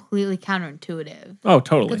it's completely counterintuitive. Oh,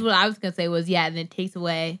 totally. Because what I was gonna say was, and it takes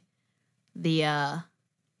away the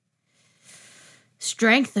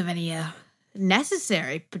strength of any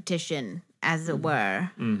necessary petition, as it were.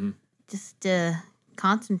 Mm-hmm. Just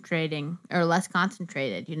concentrating or less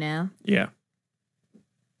concentrated, Yeah.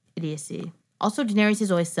 Idiocy. Also, Daenerys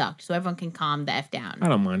has always sucked, so everyone can calm the F down. I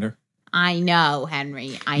don't mind her. I know,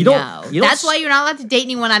 Henry. I You don't- know. you don't That's why you're not allowed to date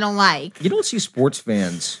anyone I don't like. You don't see sports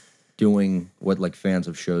fans doing what like fans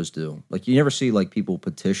of shows do. Like you never see like people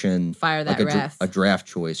petition Fire that like ref. a draft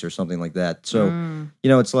choice or something like that. So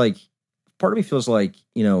it's like part of me feels like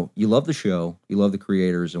you love the show, you love the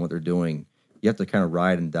creators and what they're doing. You have to kind of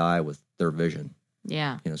ride and die with their vision.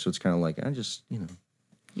 Yeah. So it's kind of like I just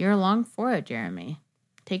You're along for it, Jeremy.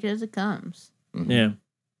 Take it as it comes. Yeah.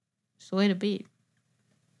 It's the way to be.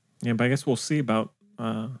 Yeah, but I guess we'll see about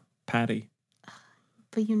Patty.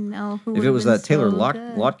 But who if would it was have that Taylor been so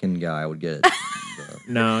good? Lotkin guy, I would get it.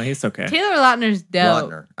 No, he's okay. Taylor Lautner's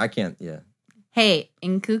dope. Lautner, I can't. Yeah, Hey,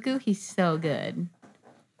 in Cuckoo, he's so good.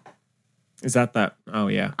 Is that? Oh,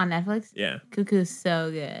 yeah. On Netflix? Yeah. Cuckoo's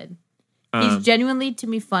so good. He's genuinely, to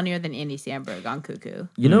me, funnier than Andy Samberg on Cuckoo.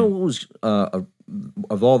 you know what was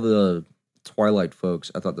of all the Twilight folks,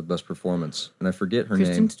 I thought the best performance, and I forget her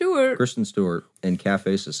name. Kristen Stewart in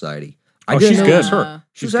Cafe Society. I Oh, didn't she's know good. it was her.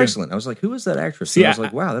 She She's was good. excellent. I was like, who is that actress? See, And I was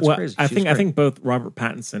like, wow, that's crazy. I She's think great. both Robert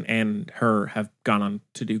Pattinson and her have gone on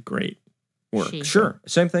to do great work. She- Sure.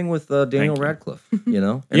 Same thing with Daniel you. Radcliffe, And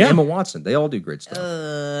Yeah. Emma Watson. They all do great stuff.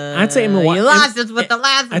 I'd say Emma You lost us with the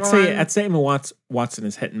last one. I'd say Emma Watson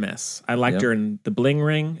is hit and miss. I liked Yep. her in The Bling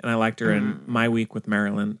Ring, and I liked her in My Week with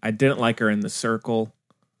Marilyn. I didn't like her in The Circle.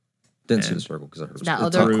 Didn't see and The Circle because I heard it was That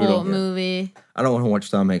it's other brutal. cult Yeah. movie. I don't want to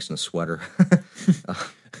watch Tom Hanks in a sweater.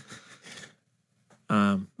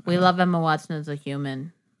 We love Emma Watson as a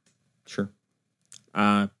human. Sure.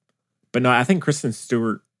 But no, I think Kristen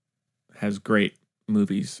Stewart has great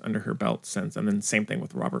movies under her belt since, and then same thing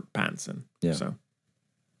with Robert Pattinson. Yeah. So,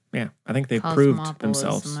 yeah, I think they've proved Cosmopolis,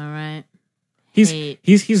 themselves. Am I right? He's hate-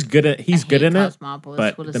 good at I good hate in it. Cosmopolis.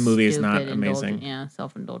 but What a the movie is not stupid, amazing.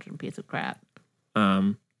 Self-indulgent piece of crap.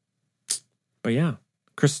 But yeah,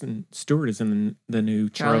 Kristen Stewart is in the new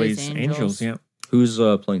Charlie's Angels. Yeah, Who's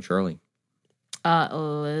playing Charlie?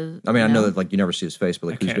 Liz, I mean, I know that like you never see his face, but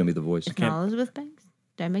like I who's can't- going to be the voice? It's not Elizabeth Banks.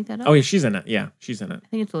 Did I make that up? Oh yeah, she's in it. Yeah, she's in it. I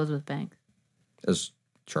think it's Elizabeth Banks. As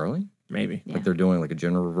Charlie? Maybe. Yeah. Like they're doing like a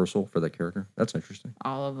gender reversal for that character? That's interesting.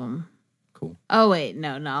 All of them. Cool. Oh wait,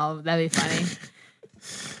 no, that'd be funny.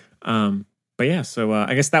 But yeah, so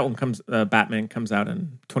I guess that one Batman comes out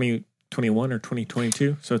in 2021 or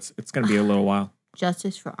 2022. So it's going to be a little while.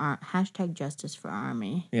 Justice for Justice for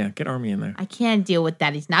Army. Yeah, get Army in there. I can't deal with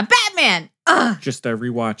that. He's not Batman. Ugh. Just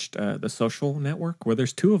rewatched The Social Network, where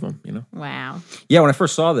there's two of them. Wow. Yeah, when I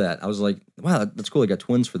first saw that, I was like, wow, that's cool. They got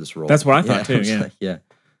twins for this role. That's what I thought too, was yeah. like, yeah.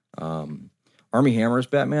 Army Hammer's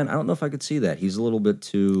Batman, I don't know if I could see that. He's a little bit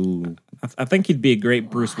too... I think he'd be a great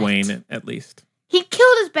Bruce Wayne at least. He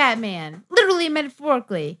killed his Batman, literally and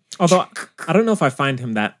metaphorically. Although I don't know if I find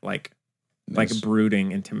him that like Nice.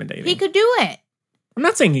 brooding, intimidating. He could do it. I'm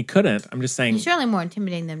not saying he couldn't. I'm just saying He's certainly more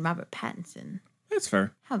intimidating than Robert Pattinson. that's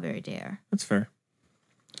fair. How very dare. That's fair.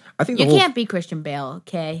 I think You the whole, can't be Christian Bale,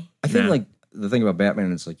 okay? I think Nah. like the thing about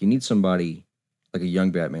Batman is like you need somebody like a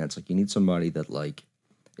young Batman. It's like you need somebody that like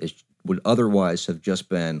would otherwise have just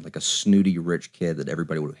been like a snooty rich kid that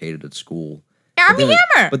everybody would have hated at school. Army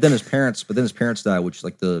Hammer! But then his parents die, which is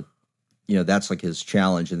like that's like his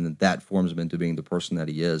challenge, and then that forms him into being the person that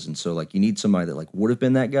he is. And so like you need somebody that like would have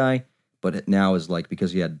been that guy, but it now is like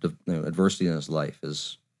because he had adversity in his life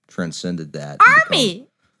has transcended that. and become Army!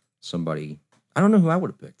 somebody. I don't know who I would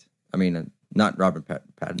have picked. I mean, not Robert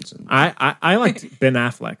Pattinson. I liked Ben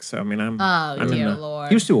Affleck, so I mean I'm Oh, in dear the- Lord.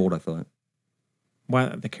 He was too old, I thought. Why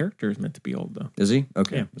the character is meant to be old though. Is he?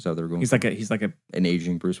 Okay. Yeah. Is that what they were going He's like a an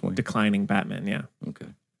aging Bruce Wayne? declining Batman, yeah. Okay.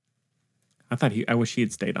 I wish he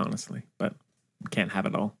had stayed, honestly, but can't have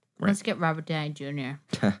it all. Right. Let's get Robert Downey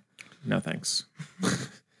Jr. No thanks.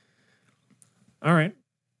 All right.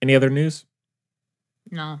 Any other news?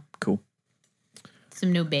 No. Cool.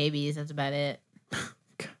 Some new babies. That's about it.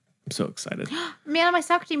 I'm so excited. Man, my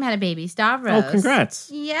soccer team had a baby, Stavros. Oh, congrats.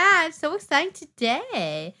 Yeah, it's so exciting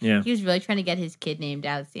today. Yeah. He was really trying to get his kid named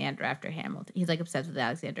Alexander after Hamilton. He's like obsessed with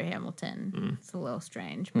Alexander Hamilton. It's a little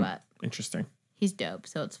strange, but Interesting. he's dope,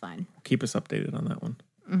 so it's fine. Keep us updated on that one.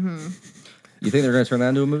 Mm-hmm. You think they're going to turn that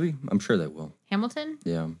into a movie? I'm sure they will. Hamilton?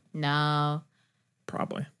 Yeah. No.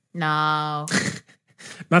 Probably. No.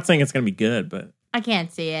 Not saying it's going to be good, but I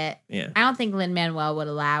can't see it. yeah. I don't think Lin-Manuel would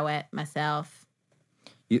allow it myself.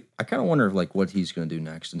 I kind of wonder like what he's going to do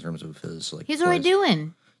next in terms of his like. He's already plays.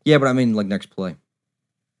 doing. Yeah, but I mean like next play.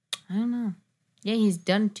 I don't know. Yeah, he's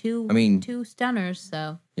done two stunners,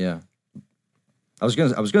 so. Yeah. I was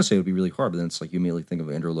gonna say it would be really hard, but then it's like you immediately think of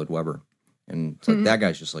Andrew Lloyd Webber, and it's like that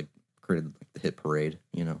guy's just like created like, the hit parade,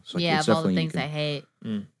 you know. So, like, yeah, it's of all the definitely things I hate.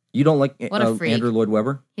 You don't like What a freak. Andrew Lloyd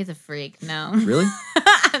Webber? He's a freak. No. Really?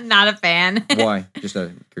 I'm not a fan. Why? Just out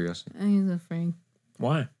of curiosity. He's a freak.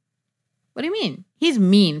 Why? What do you mean? He's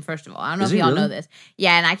mean, first of all. I don't know Is if he y'all really? know this.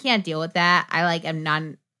 Yeah, and I can't deal with that. I like am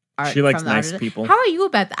non-art. She likes from the nice artist. people. How are you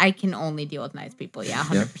about that? I can only deal with nice people. Yeah,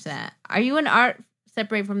 100%. Are you an art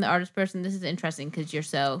separate from the artist person? This is interesting because you're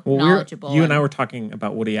so knowledgeable. You and I were talking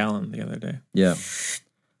about Woody Allen the other day. Yeah.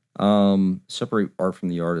 Separate art from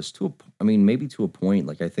the artist maybe to a point.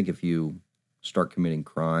 Like I think if you start committing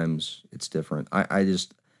crimes, it's different. I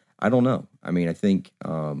don't know. I mean, I think.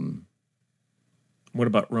 What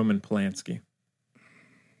about Roman Polanski?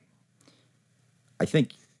 I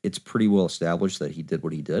think it's pretty well established that he did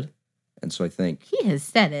what he did, and so I think He has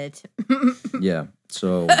said it. yeah.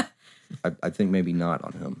 So I think maybe not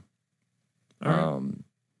on him. All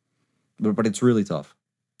right. But it's really tough.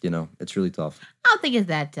 You know, it's really tough. I don't think it's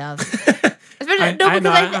that tough. I Because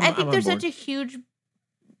know, I I'm think there's on board. such a huge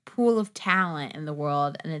pool of talent in the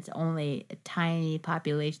world, and it's only a tiny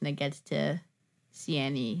population that gets to see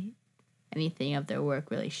anything of their work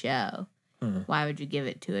really show. Why would you give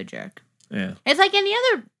it to a jerk? Yeah. It's like any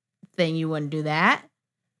other thing. You wouldn't do that.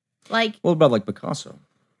 Like, What about like Picasso?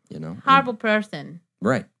 You know, horrible person.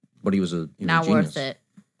 right? But he was a Not genius. worth it.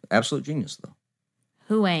 Absolute genius, though.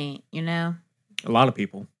 Who ain't, you know? A lot of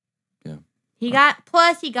people. Yeah. He got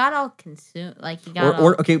all consumed. Like, he got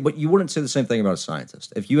Or okay, but you wouldn't say the same thing about a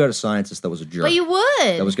scientist. If you had a scientist that was a jerk, But you would.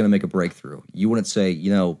 that was going to make a breakthrough, you wouldn't say,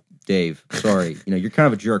 you know, Dave, sorry, you know, you're kind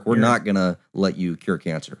of a jerk. We're not going to let you cure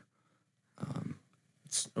cancer.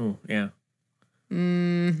 Oh, yeah.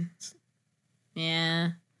 Yeah.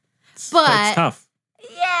 It's But- tough.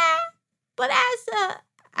 Yeah. But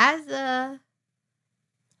as a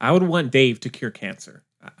I would want Dave to cure cancer.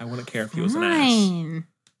 I wouldn't care if he was an ass. fine.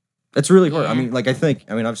 It's really hard. I Yeah. mean, like,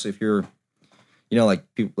 obviously, if you're, you know, like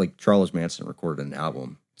people like Charles Manson recorded an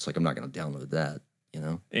album, it's like I'm not going to download that, you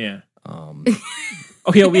know. Yeah.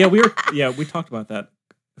 Oh yeah, we talked about that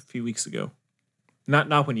a few weeks ago.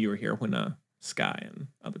 Not when you were here, when Sky and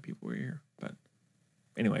other people were here. But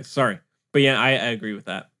anyway, sorry. But yeah, I agree with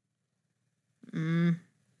that.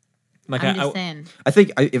 Like I'm just saying. I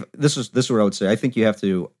think if this is what I would say. I think you have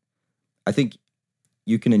to. I think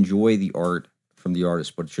you can enjoy the art from the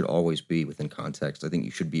artist, but it should always be within context. I think you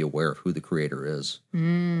should be aware of who the creator is.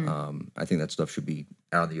 I think that stuff should be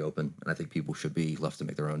out in the open, and I think people should be left to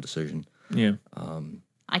make their own decision. Yeah.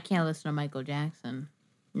 I can't listen to Michael Jackson.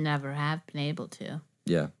 Never have been able to.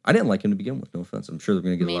 Yeah, I didn't like him to begin with. No offense. I'm sure they're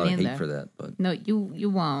going to get Me a lot of neither. hate for that, but No, you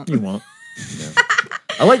won't. You won't. yeah.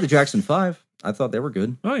 I like the Jackson 5. I thought they were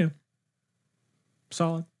good. Oh yeah.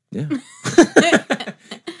 Solid. Yeah.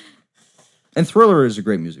 And Thriller is a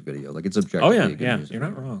great music video. Like it's objectively Oh yeah, a good yeah. music You're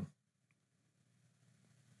not video. wrong.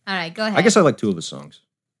 All right, go ahead. I guess I like two of his songs.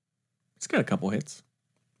 It's got a couple hits.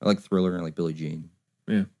 I like Thriller and I like Billie Jean.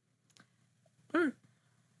 Yeah. All right.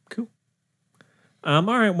 Cool. All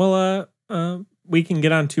right. Well, we can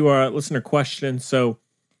get on to our listener questions. So,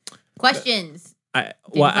 questions.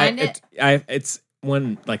 it's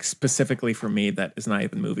one like specifically for me that is not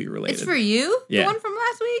even movie related. It's for you? Yeah. The one from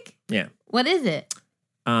last week? Yeah. What is it?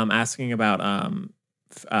 Asking about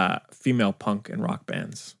female punk and rock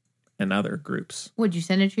bands and other groups. Would you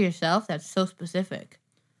send it to yourself? That's so specific.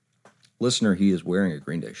 Listener, he is wearing a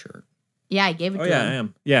Green Day shirt. Yeah, I gave it Oh to yeah, him. I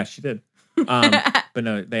am. Yeah, she did. But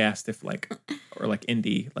no, they asked if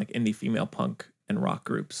indie female punk and rock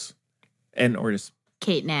groups, or just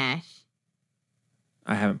Kate Nash.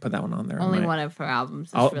 I haven't put that one on there. Only one of her albums.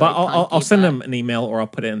 Is I'll really I'll send punky, them an email or I'll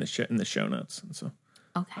put it in the show notes. And so,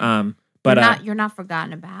 Okay. but you're not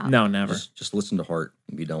forgotten about. no, never. Just listen to Heart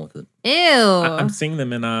and be done with it. Ew. I'm seeing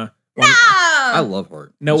them in no. I love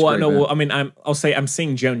Heart. No, It's a well, great no. band. Well, I mean, I'm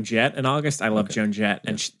seeing Joan Jett in August. I love Joan Jett,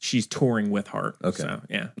 and she's touring with Heart. Okay. So,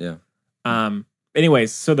 yeah. Yeah.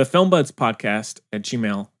 Anyways, so the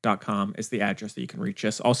filmbuds.podcast@gmail.com is the address that you can reach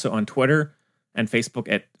us. Also on Twitter and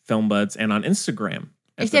Facebook at filmbuds, and on Instagram.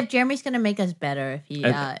 Except Jeremy's going to make us better if he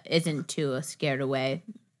isn't too scared away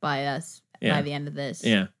by us by the end of this.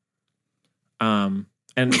 Yeah. And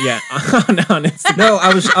yeah, on Instagram. No,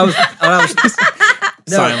 I was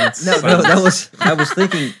Silence. No,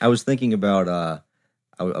 I was thinking about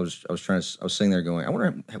I was sitting there going, I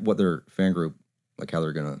wonder what their fan group, like how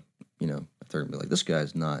they're gonna, if they're gonna be like, this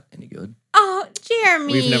guy's not any good. Oh,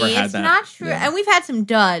 Jeremy, We've never had it's that. not true. Yeah. And we've had some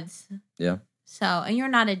duds. Yeah. So, and you're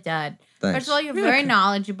not a dud. Thanks. First of all, you're very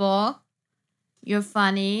knowledgeable. You're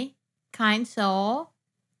funny, kind soul,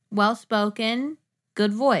 well spoken,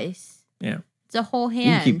 good voice. Yeah. It's a whole You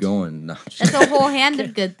hand. can keep going. No, That's a whole hand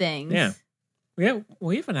of good things. Yeah.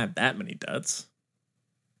 We haven't had that many duds.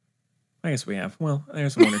 I guess we have. Well,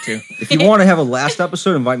 there's one or two. If you want to have a last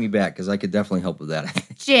episode, invite me back because I could definitely help with that. I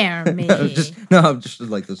think. Jeremy. just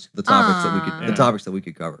like the topics that we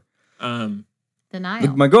could cover.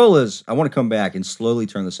 Denial. My goal is I want to come back and slowly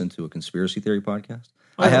turn this into a conspiracy theory podcast.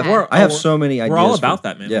 I have so many ideas. We're all about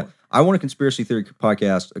that, man. Yeah, I want a conspiracy theory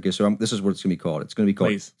podcast. Okay, so this is what it's going to be called. It's going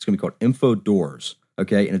to be called Info Doors.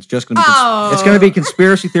 Okay, and it's just going to be it's going to be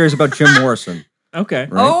conspiracy theories about Jim Morrison. Okay.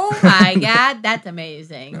 Right? Oh my God, that's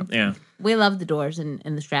amazing. Yeah. We love the Doors in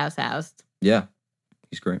the Strauss house. Yeah,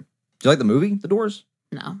 he's great. Do you like the movie The Doors?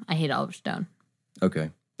 No, I hate Oliver Stone.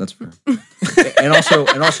 Okay, that's fair. and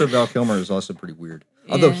also Val Kilmer is also pretty weird.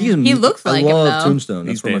 Although he looks like I him, love though. Tombstone.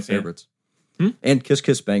 That's one of my favorites. And Kiss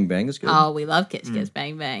Kiss Bang Bang is good. Oh, we love Kiss Kiss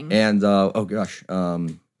Bang Bang. And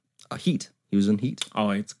Heat. He was in Heat.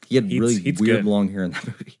 Oh, he had really Heat's weird good. long hair in that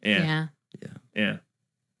movie. Yeah.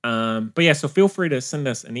 But yeah, so feel free to send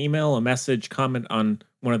us an email, a message, comment on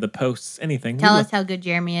one of the posts, anything. Tell us how good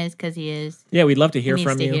Jeremy is, because he is. Yeah, we'd love to hear he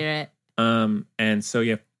from needs you. to hear it. And so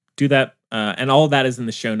yeah, do that. And all of that is in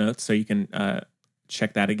the show notes, so you can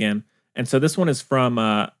check that again. And so this one is from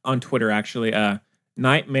on Twitter, actually.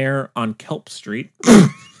 Nightmare on Kelp Street. we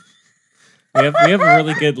have a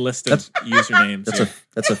really good list of usernames.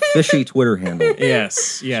 That's a fishy Twitter handle.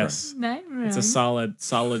 Yes. Nightmare. It's a solid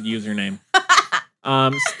username.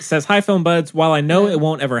 Says, hi, Film Buds. While I know it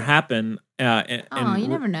won't ever happen. You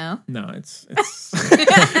never know. No, it's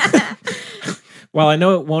while I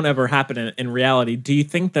know it won't ever happen in reality, do you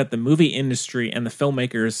think that the movie industry and the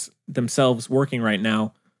filmmakers themselves working right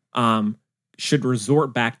now should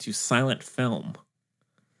resort back to silent film?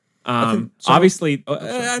 Obviously,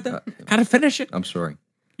 gotta finish it. I'm sorry.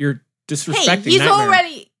 You're disrespecting. Hey, he's Nightmare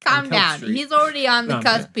already calm on Kelp down. Street. He's already on the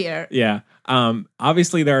cusp here. Yeah.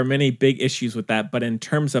 Obviously, there are many big issues with that, but in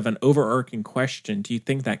terms of an overarching question, do you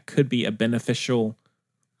think that could be a beneficial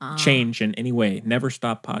change in any way? Never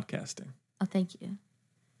stop podcasting. Oh, thank you.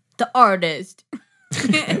 The artist.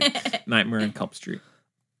 Nightmare on Kelp Street.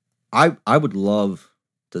 I would love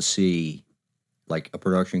to see like a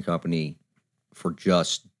production company for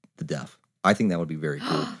just the deaf. I think that would be very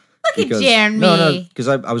cool. Look at Jeremy. No, because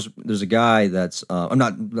there's a guy that's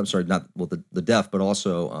the deaf, but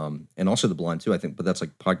also and also the blind too. I think, but that's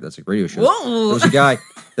like radio shows. Whoa. There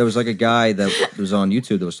was a guy that was on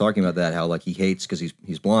YouTube that was talking about that, how like he hates because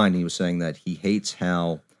he's blind. And he was saying that he hates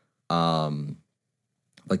how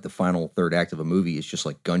like the final third act of a movie is just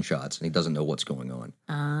like gunshots and he doesn't know what's going on.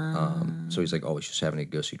 So he's like always just having to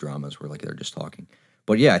go see dramas where like they're just talking.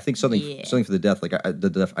 But yeah, I think something for the deaf, like the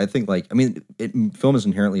deaf. I think like film is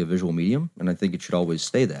inherently a visual medium, and I think it should always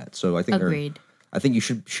stay that. So I think agreed. I think you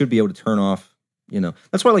should be able to turn off.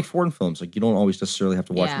 That's why like foreign films, like you don't always necessarily have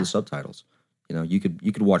to watch the subtitles. You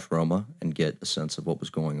could watch Roma and get a sense of what was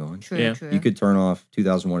going on. True. You could turn off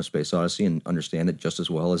 2001: A Space Odyssey and understand it just as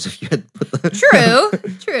well as if you had put the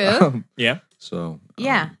True. Yeah. So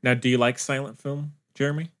yeah. Now, do you like silent film,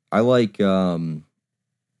 Jeremy? I like the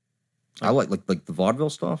vaudeville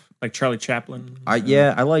stuff, like Charlie Chaplin. I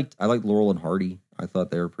liked Laurel and Hardy. I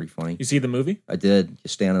thought they were pretty funny. You see the movie? I did.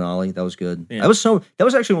 Stan and Ollie. That was good. Yeah. That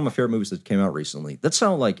was actually one of my favorite movies that came out recently. That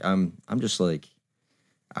sounded like I'm just like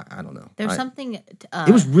I don't know. There's something.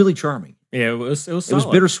 It was really charming. Yeah, it was. It was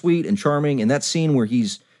bittersweet and charming. And that scene where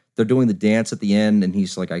they're doing the dance at the end, and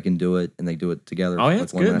he's like, "I can do it," and they do it together. Oh yeah, like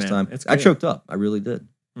it's one good, last man. time. It's I good. choked up. I really did.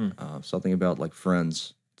 Something about like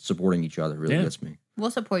friends supporting each other really gets me.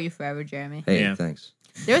 We'll support you forever, Jeremy. Hey, thanks.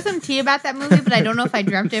 There was some tea about that movie, but I don't know if I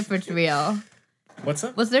dreamt it if it's real. What's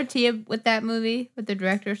up? Was there tea with that movie with the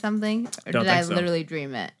director or something, or did I literally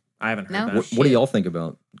dream it? I haven't heard that. What do y'all think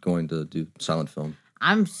about going to do silent film?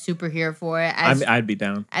 I'm super here for it. I'd be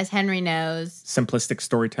down. As Henry knows, simplistic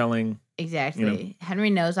storytelling. Exactly. Henry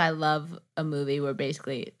knows I love a movie where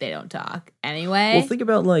basically they don't talk anyway. Well, think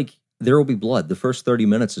about like There Will Be Blood. The first 30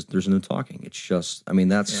 minutes there's no talking. It's just, I mean,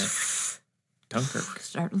 that's Dunkirk.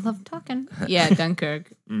 Starting to love talking. Yeah,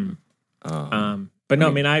 Dunkirk. But no,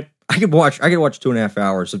 I mean, I could watch 2.5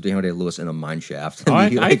 hours of Daniel Day-Lewis in a mine shaft.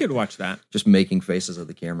 And be, I could watch that. Just making faces at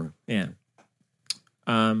the camera. Yeah.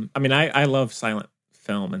 I mean, I love silent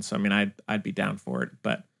film, and so I mean, I'd be down for it.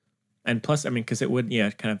 But and plus, I mean, because it would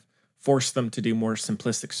kind of force them to do more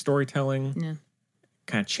simplistic storytelling. Yeah.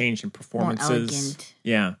 Kind of change in performances. More elegant.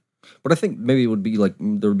 Yeah. But I think maybe it would be like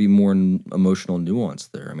there would be more emotional nuance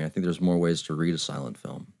there. I mean, I think there's more ways to read a silent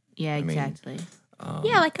film. Yeah, exactly.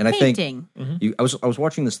 Yeah, like a painting. I think I was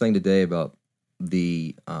watching this thing today about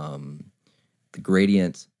the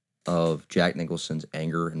gradient of Jack Nicholson's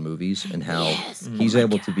anger in movies and how he's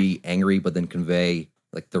able to be angry but then convey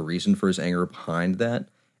like the reason for his anger behind that.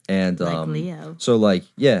 And like Leo. So like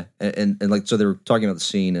and like so they were talking about the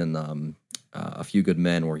scene in A Few Good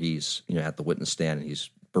Men where he's at the witness stand and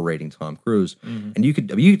he's berating Tom Cruise, and you could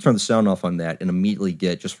turn the sound off on that and immediately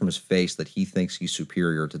get just from his face that he thinks he's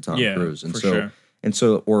superior to Tom Cruise, and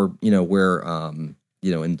or where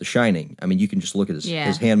in The Shining, I mean you can just look at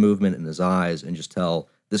his hand movement and his eyes and just tell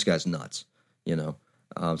this guy's nuts,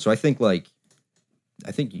 So I think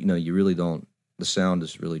you really don't. The sound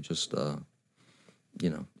is really just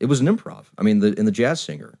it was an improv. I mean in the Jazz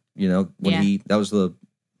Singer, when that was the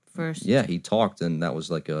first. Yeah, he talked and that was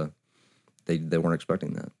like they weren't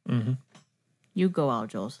expecting that. Mm-hmm. You go, Al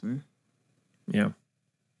Jolson. Yeah.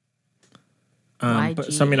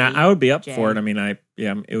 But so I mean, I would be up for it. I mean,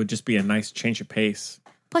 it would just be a nice change of pace.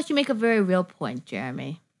 Plus, you make a very real point,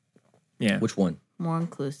 Jeremy. Yeah. Which one? More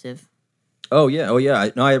inclusive. Oh yeah.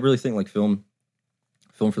 I really think like film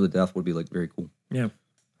for the deaf would be like very cool. Yeah,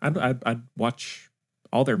 I'd watch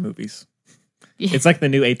all their movies. Yeah. It's like the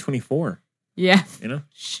new A24. Yeah.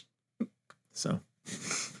 So,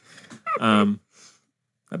 that'd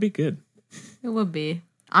be good. It would be.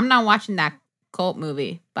 I'm not watching that cult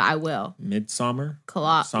movie, but I will. Midsummer?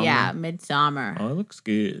 Yeah, Midsummer. Oh, it looks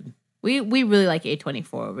good. We really like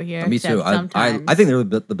A24 over here. Me too. I think they're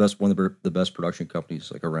the best, one of the best production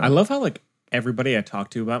companies like around. I love how like everybody I talk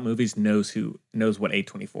to about movies knows what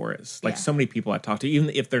A24 is. Like so many people I talk to, even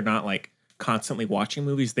if they're not like constantly watching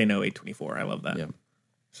movies, they know A24. I love that. Yeah.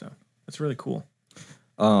 So that's really cool.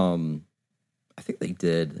 I think they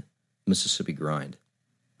did Mississippi Grind.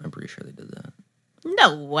 I'm pretty sure they did that.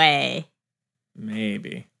 No way.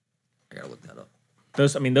 Maybe. I gotta look that up.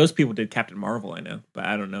 Those people did Captain Marvel, I know, but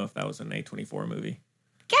I don't know if that was an A24 movie.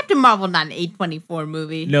 Captain Marvel, not an A24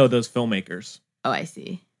 movie. No, those filmmakers. Oh, I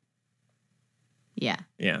see. Yeah.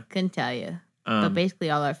 Yeah. Couldn't tell you. But basically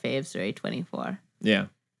all our faves are A24. Yeah.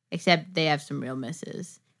 Except they have some real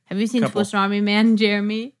misses. Have you seen Swiss Army Man,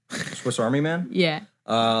 Jeremy? Swiss Army Man? Yeah.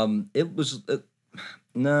 It was...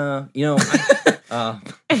 no,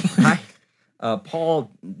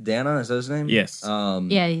 Paul Dana, is that his name? Yes.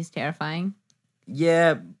 Yeah, he's terrifying.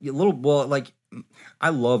 Yeah, a little. Well, like I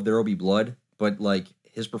love There Will Be Blood, but like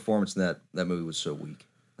his performance in that movie was so weak.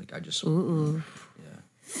 Like I just,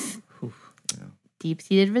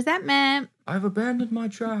 Deep-seated resentment. I've abandoned my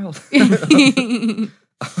child.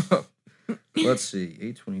 Let's see,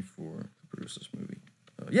 A24 produced this movie.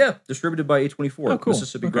 Distributed by A24. Oh, cool.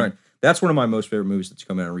 Mississippi Grind. That's one of my most favorite movies that's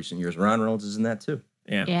come out in recent years. Ryan Reynolds is in that too.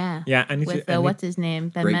 Yeah. Yeah. I need with to. what's his name?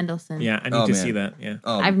 Ben Mendelsohn. Yeah, I need to see that. Yeah.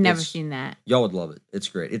 I've never seen that. Y'all would love it. It's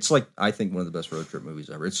great. It's like I think one of the best road trip movies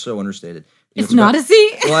ever. It's so understated. It's not a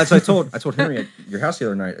scene. Well, as I told Henry at your house the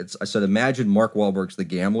other night, I said, imagine Mark Wahlberg's The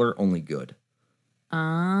Gambler, only good.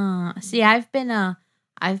 See, I've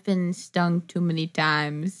been stung too many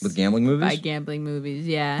times with gambling movies. By gambling movies,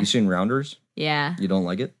 yeah. You seen Rounders? Yeah. You don't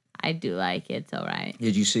like it? I do like it. It's all right.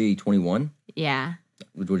 Did you see 21? Yeah.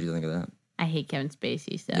 What did you think of that? I hate Kevin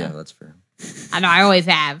Spacey, so yeah, that's fair. I know I always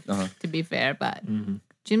have, to be fair, but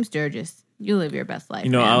Jim Sturgis, you live your best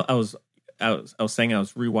life. I was saying I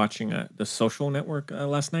was rewatching The Social Network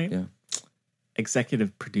last night. Yeah.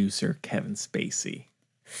 Executive producer Kevin Spacey.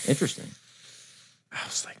 Interesting. I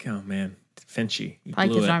was like, oh man, Finchy.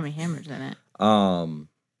 Probably because Armie Hammer's in it. What?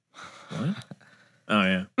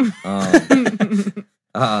 Oh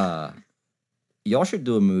yeah. Y'all should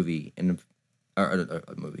do a movie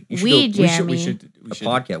a movie. You should we should a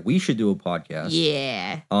podcast. We should do a podcast.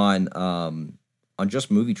 Yeah. On just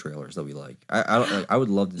movie trailers that we like. I would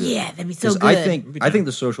love to do. Yeah, that'd be so good. I think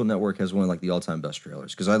The Social Network has one of like the all time best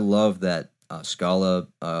trailers because I love that Scala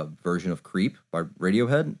version of Creep by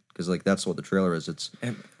Radiohead because like that's what the trailer is. It's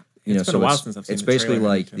been a while since I've seen it's the basically trailer,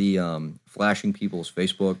 like the flashing people's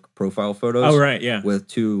Facebook profile photos. Oh right, yeah. With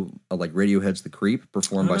two like Radiohead's The Creep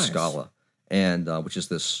performed by nice. Scala. And which is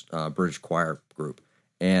this British choir group,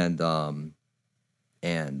 and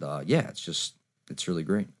And it's really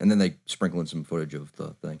great. And then they sprinkle in some footage of the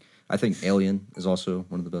thing. I think Alien is also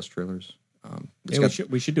one of the best trailers.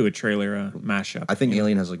 We should do a trailer mashup. I think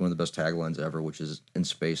Alien has like one of the best taglines ever, which is "In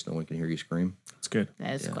space, no one can hear you scream." It's good.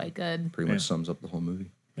 That is quite good. Pretty much sums up the whole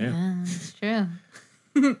movie. Yeah. It's true.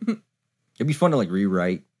 It'd be fun to like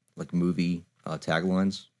rewrite like movie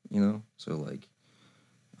taglines, So like,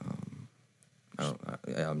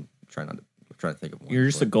 I'm trying to think of one. You're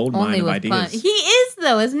just a gold mine of ideas. Fun. He is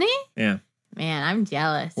though, isn't he? Yeah. Man, I'm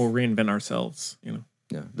jealous. We'll reinvent ourselves.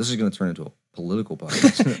 Yeah, this is going to turn into a political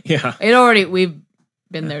podcast. Yeah. We've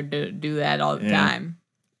been there to do that all the time.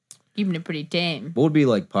 Keeping it pretty tame. What would be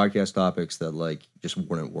like podcast topics that like just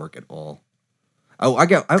wouldn't work at all? Oh, I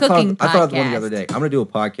thought of one the other day. I'm going to do a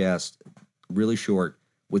podcast really short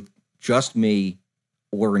with just me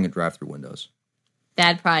ordering at drive-through windows.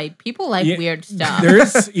 That probably people like weird stuff.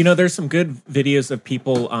 There's some good videos of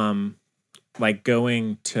people like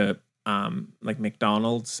going to like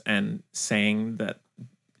McDonald's and saying that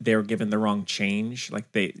they were given the wrong change.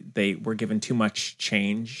 Like they were given too much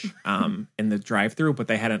change in the drive-through, but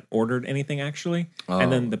they hadn't ordered anything actually. Oh.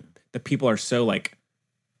 And then the people are so like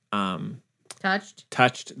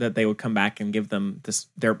touched that they would come back and give them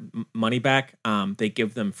their money back. They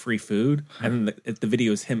give them free food, and the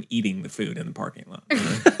video is him eating the food in the parking lot.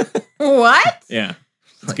 What? Yeah,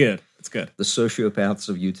 it's good. It's good. The sociopaths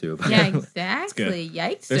of YouTube. Yeah, exactly.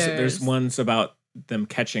 Yikes! There's ones about them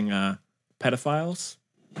catching pedophiles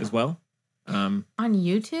as well. On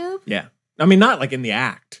YouTube? Yeah, I mean not like in the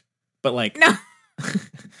act, but like no.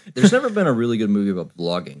 There's never been a really good movie about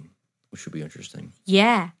vlogging, which would be interesting.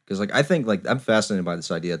 Yeah. Because like I think like I'm fascinated by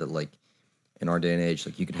this idea that like in our day and age,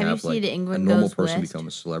 like you can have like a normal person become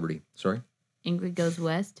a celebrity. Sorry? Ingrid Goes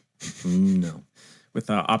West? No. With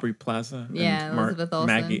Aubrey Plaza. Yeah, and Elizabeth Olsen.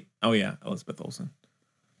 Maggie. Oh yeah, Elizabeth Olsen.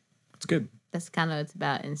 It's good. That's kind of it's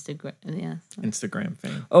about Instagram. Yeah. Instagram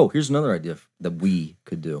fame. Oh, here's another idea that we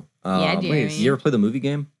could do. Jeremy. You ever play the movie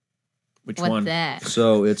game? Which What's one? that?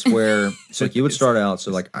 So it's where like you would start out.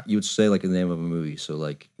 So like you would say like the name of a movie. So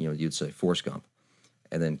like you'd say Forrest Gump,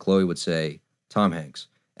 and then Chloe would say Tom Hanks,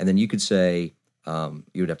 and then you could say you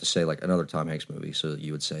would have to say like another Tom Hanks movie. So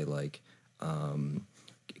you would say like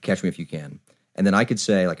Catch Me If You Can, and then I could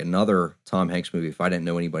say like another Tom Hanks movie if I didn't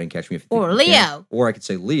know anybody. Catch Me If You Or Can. Leo. Or I could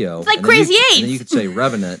say Leo. It's like Crazy Eight. And then you could say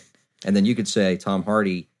Revenant, and then you could say Tom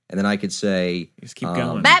Hardy, and then I could say just keep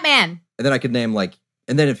going. Batman. And then I could name like.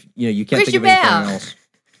 And then if you can't Christian think of anything Bale. else,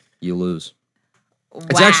 you lose. Wow.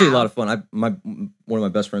 It's actually a lot of fun. One of my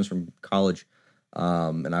best friends from college,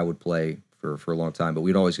 and I would play for a long time. But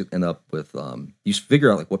we'd always end up with you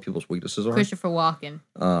figure out like what people's weaknesses are. Christopher Walken.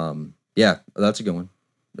 Yeah, that's a good one.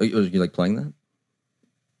 You like playing that?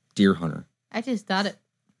 Deer Hunter. I just thought it.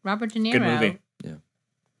 Robert De Niro. Good movie. Yeah.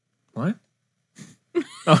 What?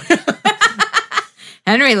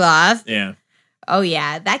 Henry lost. Yeah. Oh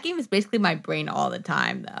yeah, that game is basically my brain all the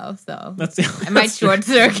time, though. So I might short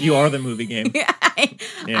circuit. You are the movie game. I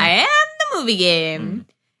am the movie game.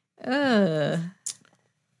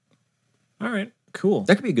 All right, cool.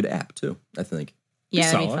 That could be a good app too. I think.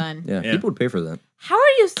 Yeah, that'd be solid. fun. Yeah, people would pay for that. How are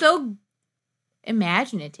you so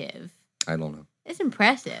imaginative? I don't know. It's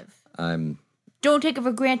impressive. I'm. Don't take it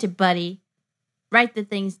for granted, buddy. Write the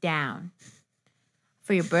things down.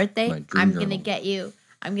 For your birthday, My dream I'm journal. gonna get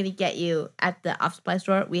you at the office supply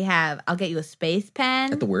store. I'll get you a space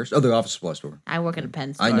pen. At the where's? Oh, the office supply store. I work at a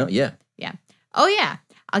pen store. I know. Yeah. Yeah. Oh yeah.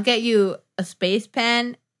 I'll get you a space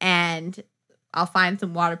pen and I'll find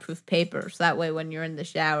some waterproof paper so that way when you're in the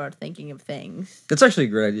shower thinking of things, That's actually a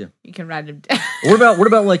great idea. you can write them down. What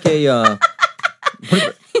about like a?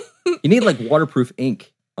 You need like waterproof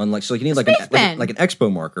ink on like so like you need like Space pen. like an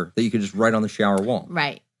expo marker that you could just write on the shower wall.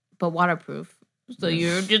 Right. But waterproof. So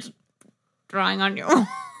you're just drawing on your own.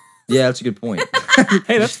 Yeah, that's a good point.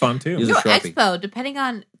 Hey, that's fun too. Use a No, Sharpie. expo, depending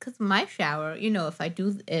on, because my shower, if I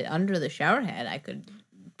do it under the shower head, I could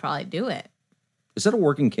probably do it. Is that a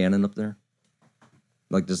working cannon up there?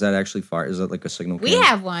 Like, does that actually fire? Is that like a signal? We cannon?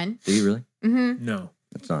 have one. Do you really? Mm-hmm. No.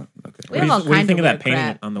 It's not. Okay. We have all What do you kinds think of that weird painting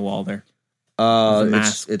crap. on the wall there? The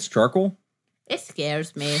mask. It's charcoal. It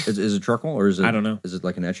scares me. Is it charcoal or is it? I don't know. Is it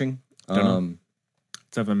like an etching? Don't know.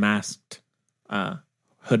 It's of a masked,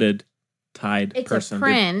 hooded, tied It's person. a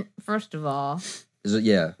print, first of all. Is it?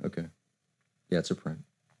 Yeah. Okay. Yeah, it's a print.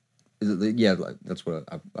 Is it? Yeah, like, that's what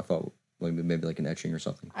I thought. Like maybe like an etching or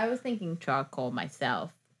something. I was thinking charcoal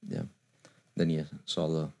myself. Yeah. Then you saw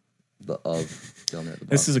the of down there at the bottom.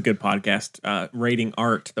 This is a good podcast. Rating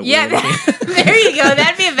art. That Yeah, we're looking- there you go.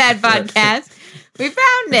 That'd be a bad podcast. We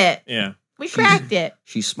found it. yeah. We cracked it.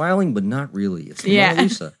 She's smiling, but not really. It's the Yeah. Mona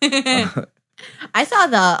Lisa. I saw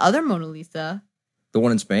the other Mona Lisa. The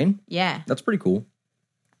one in Spain? Yeah. That's pretty cool.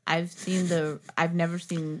 I've never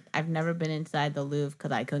been inside the Louvre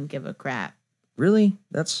because I couldn't give a crap. Really?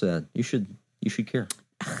 That's sad. You should care.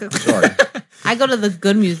 Sorry. I go to the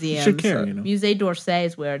good museums. You should care, you know. Musée d'Orsay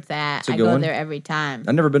is where it's at. a I good go one? there every time.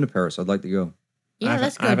 I've never been to Paris. I'd like to go. Yeah,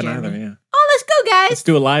 let's go, I haven't Jeremy. either, yeah. Oh, let's go, guys. Let's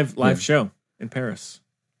do a live show in Paris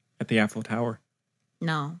at the Eiffel Tower.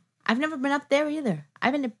 No, I've never been up there either.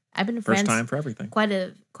 I've been to First France time for everything. quite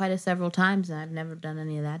a several times, and I've never done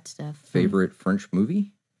any of that stuff. Favorite French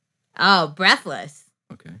movie? Oh, Breathless.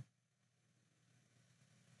 Okay.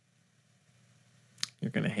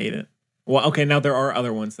 You're going to hate it. Well, okay, now there are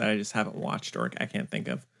other ones that I just haven't watched or I can't think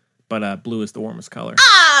of. But blue is the warmest color.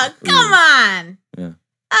 Oh, come on.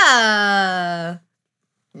 Yeah.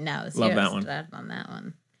 No, Love that one. Stuff on that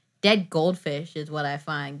one. Dead Goldfish is what I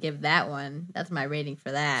find. Give that one. That's my rating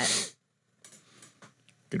for that.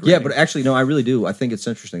 Good Yeah, rating. but actually, no, I really do. I think it's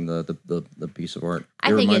interesting, the piece of art.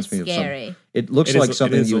 I think it's of scary. It looks It is- like it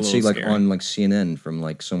something is you a would see little like scary. on like CNN from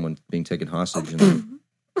like someone being taken hostage. And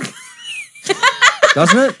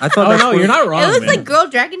doesn't it? I thought. Oh, that's no, what you're not wrong, It looks man. like Girl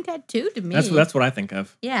Dragon Tattoo to me. That's what I think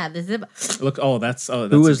of. Yeah, the zip. Look, that's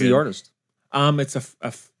Who is the artist? It's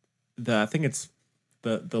I think it's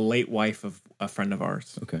the late wife of a friend of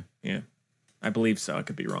ours. Okay. Yeah, I believe so. I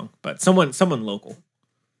could be wrong, but someone local.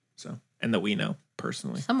 So, and that we know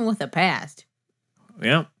personally. Someone with a past.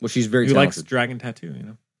 Yeah, Well, she's very who likes talented. dragon tattoo? You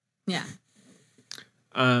know.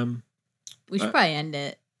 Yeah. We should probably end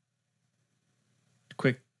it.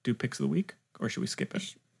 Quick, do picks of the week, or should we skip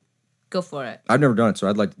it? Go for it. I've never done it, so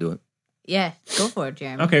I'd like to do it. Yeah, go for it,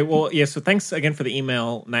 Jeremy. Okay, well, yeah. So thanks again for the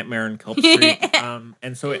email, Nightmare on Kelp Street.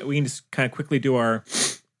 And so we can just kind of quickly do our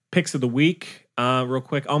picks of the week, real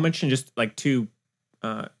quick. I'll mention just like two,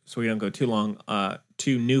 so we don't go too long.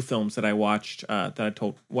 Two new films that I watched that I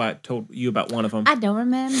told you about one of them. I don't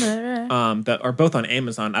remember. That are both on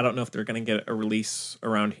Amazon. I don't know if they're going to get a release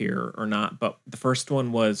around here or not. But the first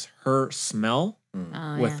one was Her Smell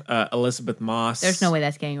with Elizabeth Moss. There's no way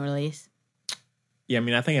that's getting released. Yeah, I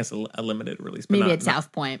mean, I think it's a limited release. But Maybe not, at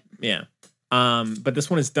South Point. Yeah. But this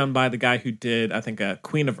one is done by the guy who did, I think,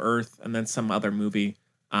 Queen of Earth and then some other movie.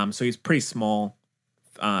 So he's pretty small.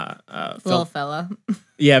 Little fella.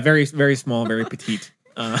 Yeah, very, very small, very petite.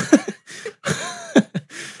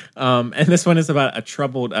 And this one is about a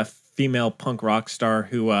troubled female punk rock star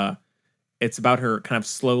who it's about her kind of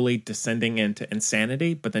slowly descending into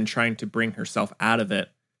insanity, but then trying to bring herself out of it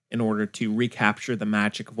in order to recapture the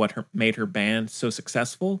magic of what made her band so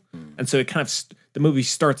successful. And so it kind of, the movie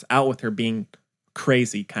starts out with her being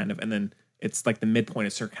crazy kind of, and then it's like the midpoint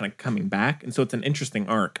is her kind of coming back. And so it's an interesting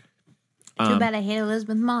arc. Too bad I hate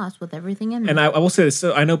Elizabeth Moss with everything in me. And I will say this,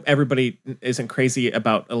 so I know everybody isn't crazy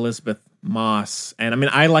about Elizabeth Moss. And I mean,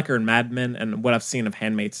 I like her in Mad Men, and what I've seen of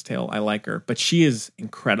Handmaid's Tale, I like her. But she is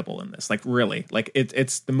incredible in this. Like, really. Like,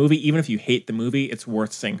 it's the movie, even if you hate the movie, it's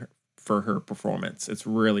worth seeing for her performance. It's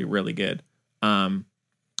really, really good. And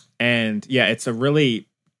yeah, it's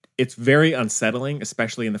very unsettling,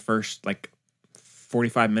 especially in the first, like,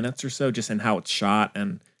 45 minutes or so, just in how it's shot.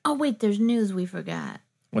 And oh, wait, there's news we forgot.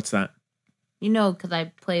 what's that? You know, because I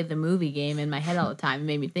play the movie game in my head all the time. It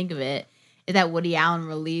made me think of it. Is that Woody Allen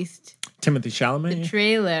released Timothy Chalamet? the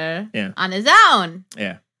trailer Yeah. on his own?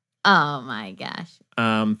 Yeah. Oh, my gosh.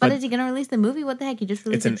 But is he going to release the movie? What the heck? He just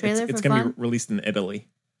released a trailer it's for going to fun? be released in Italy.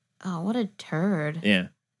 Oh, what a turd. Yeah.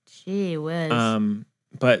 Gee whiz.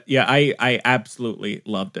 But yeah, I absolutely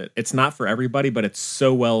loved it. It's not for everybody, but it's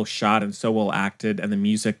so well shot and so well acted, and the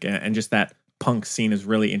music and just that punk scene is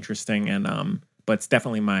really interesting. And but it's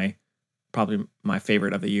definitely probably my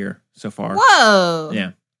favorite of the year so far. Whoa.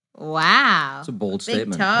 Yeah. Wow. It's a bold Big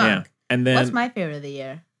statement. talk. Yeah. And then What's my favorite of the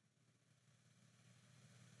year?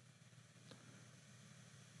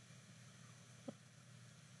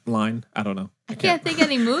 line, I don't know. I can't think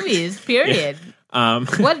any movies, period. Yeah.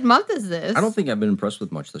 What month is this? I don't think I've been impressed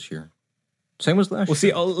with much this year. Same as last Well, see,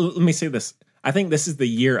 year. let me say this. I think this is the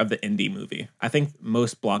year of the indie movie. I think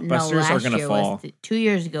most blockbusters are going to fall. 2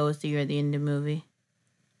 years ago was the year of the indie movie.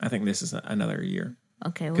 I think this is another year.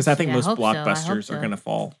 Okay. Because I think most hope so. I hope blockbusters so. are going to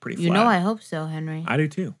fall pretty flat. You know I hope so, Henry. I do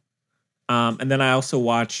too. And then I also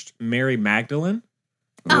watched Mary Magdalene.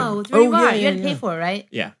 Oh, it's really yeah, you had to yeah. pay for it, right?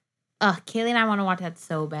 Yeah. Kaylee and I want to watch that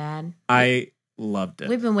so bad. I loved it.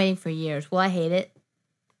 We've been waiting for years. Will I hate it?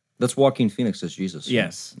 That's Joaquin Phoenix as Jesus.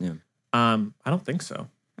 Yes. Yeah. I don't think so.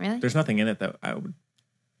 Really? There's nothing in it that I would.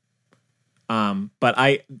 But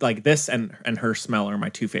I like this and Her Smell are my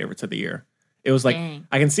two favorites of the year. It was like Dang.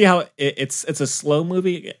 I can see how it's a slow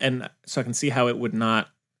movie, and so I can see how it would not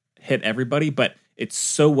hit everybody, but it's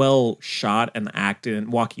so well shot and acted,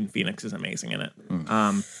 and Joaquin Phoenix is amazing in it.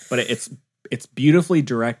 But It's beautifully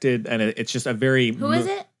directed, and it's just a very Who is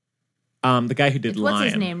it? The guy who did Lion.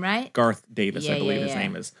 What's his name, right? Garth Davis, Yeah, I believe yeah, his yeah.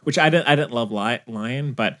 name is. Which I didn't love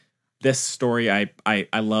Lion, but this story I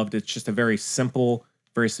loved. It's just a very simple,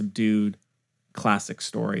 very subdued, classic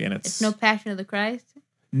story, and It's no Passion of the Christ.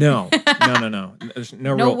 no. There's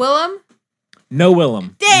no No real, Willem. no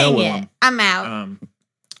Willem. Dang no it! Willem. I'm out.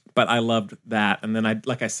 But I loved that, and then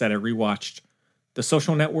like I said, I rewatched The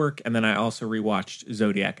Social Network, and then I also rewatched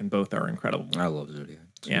Zodiac, and both are incredible. I love Zodiac.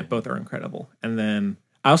 Yeah, both are incredible. And then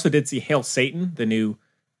I also did see Hail Satan, the new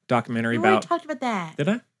documentary We already about. talked about that. Did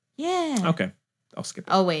I? Yeah. Okay, I'll skip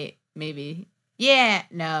it. Oh wait, maybe. Yeah,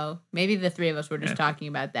 no. Maybe the three of us were just talking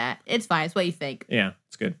about that. It's fine. It's what you think. Yeah,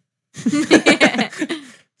 it's good.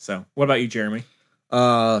 So, what about you, Jeremy?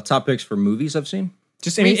 Top picks for movies I've seen.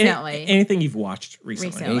 Just Recently. anything you've watched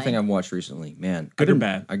recently. Anything I've watched recently, man. Good or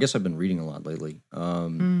bad? I guess I've been reading a lot lately.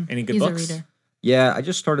 Any good He's books? a reader. Yeah, I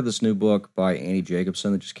just started this new book by Annie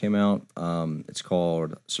Jacobson that just came out. It's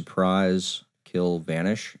called Surprise, Kill,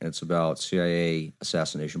 Vanish, and it's about CIA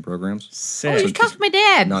assassination programs. Oh, Sick. you talked to my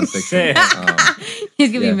dad. Nonfiction.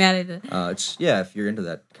 He's gonna yeah. be mad at it. It's if you're into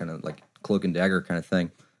that kind of like cloak and dagger kind of thing.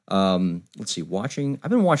 Let's see, I've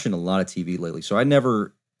been watching a lot of TV lately. So I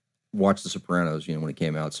never watched The Sopranos, when it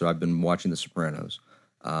came out. So I've been watching The Sopranos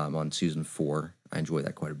on season 4. I enjoy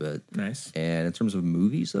that quite a bit. Nice. And in terms of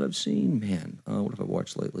movies that I've seen, man, what have I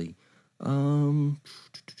watched lately? Trying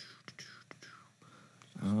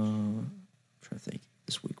to think.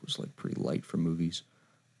 This week was like pretty light for movies.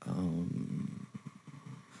 I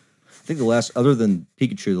think other than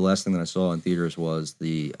Pikachu, the last thing that I saw in theaters was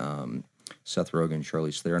the Seth Rogen,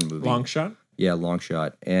 Charlize Theron movie. Long Shot? Yeah, Long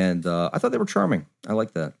Shot. And I thought they were charming. I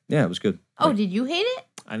liked that. Yeah, it was good. Oh, did you hate it?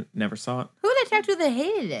 I never saw it. Who did I talk to that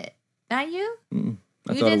hated it? Not you? I You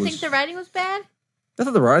thought didn't think the writing was bad? I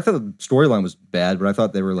thought the storyline was bad, but I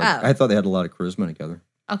thought they were Oh. I thought they had a lot of charisma together.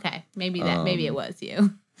 Okay, maybe it was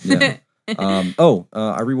you. Yeah. I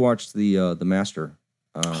rewatched the Master.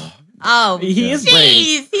 Oh, He is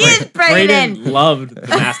jeez, he is Brayden Brayden. loved The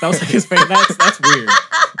Master. That was like his favorite. That's weird.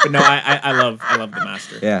 But no, I love The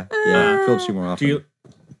Master. Yeah. Philip Seymour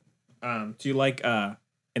Hoffman. Do you like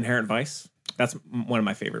Inherent Vice? That's one of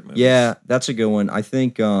my favorite movies. Yeah, that's a good one. I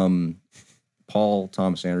think Paul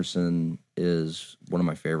Thomas Anderson is one of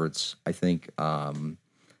my favorites. I think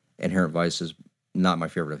Inherent Vice is not my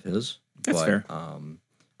favorite of his. That's fair. I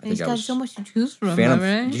He's think got so much to choose from, Phantom.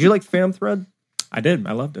 right? Did you like Phantom Thread? I did.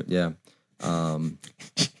 I loved it. Yeah. The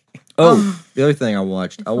other thing I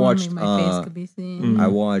watched. I watched. My face could be seen. I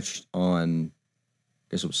watched on. I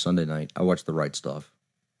guess it was Sunday night. I watched The Right Stuff.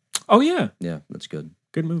 Oh, yeah. Yeah, that's good.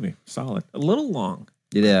 Good movie. Solid. A little long.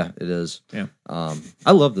 Yeah, it is. Yeah.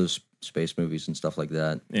 I love those space movies and stuff like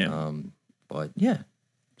that. Yeah. But yeah,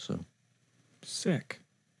 so Sick.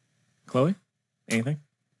 Chloe? Anything?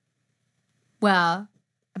 Well,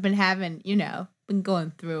 I've been having, been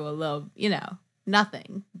going through a little,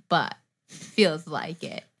 nothing, but feels like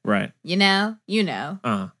it. Right. You know?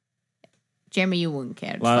 Jeremy, you wouldn't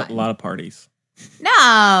care. It's fine. A lot of parties. No.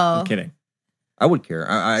 I'm kidding. I would care.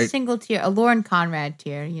 I Single tier, a Lauren Conrad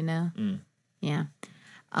tier, Yeah.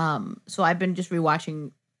 So I've been just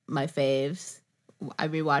rewatching my faves. I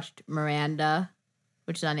rewatched Miranda,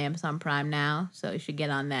 which is on Amazon Prime now, so you should get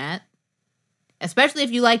on that. Especially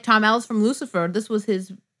if you like Tom Ellis from Lucifer. This was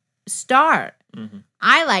his start. Mm-hmm.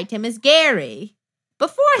 I liked him as Gary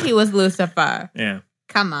before he was Lucifer. Yeah.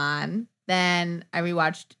 Come on. Then I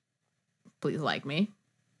rewatched Please Like Me.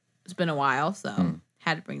 It's been a while, so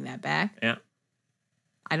had to bring that back. Yeah.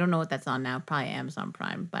 I don't know what that's on now. Probably Amazon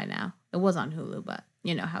Prime by now. It was on Hulu, but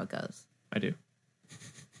you know how it goes. I do.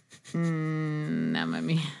 Not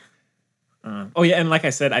me. Oh, yeah. And like I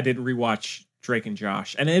said, I did rewatch Drake and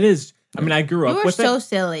Josh. And it is, I grew You up were with so it.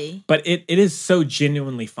 silly. But it is so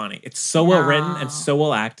genuinely funny. It's so well written and so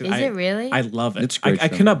well acted. Is it really? I love it. It's a great I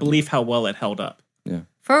show. could not believe how well it held up. yeah.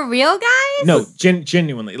 For real, guys? No,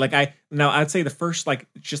 genuinely. I'd say the first,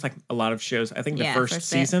 just like a lot of shows, I think the first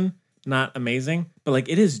first bit. season, not amazing, but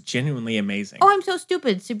it is genuinely amazing. Oh, I'm so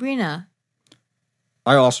stupid. Sabrina.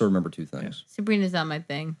 I also remember two things. Sabrina's not my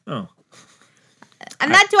thing. Oh.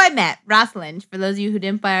 And that's who I met. Rosalind. For those of you who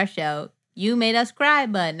didn't buy our show, you made us cry,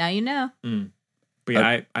 but now you know. But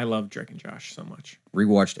yeah, I love Drake and Josh so much.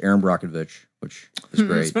 Rewatched Aaron Brockovich, which is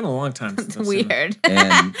great. It's been a long time since It's I've seen it. weird.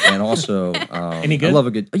 and also Any good? I love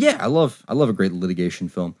a good I love a great litigation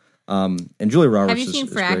film. And Julia Roberts. Have you seen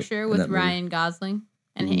is great Fracture in with that movie. Ryan Gosling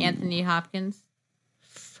and Anthony Hopkins?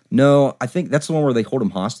 No, I think that's the one where they hold him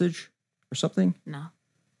hostage or something. No.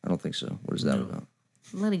 I don't think so. What is that about?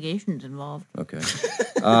 Litigation's involved. Okay.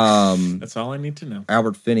 That's all I need to know.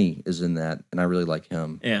 Albert Finney is in that, and I really like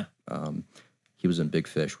him. Yeah. He was in Big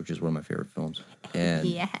Fish, which is one of my favorite films. And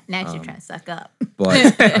Yeah, now you're trying to suck up.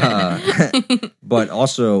 but but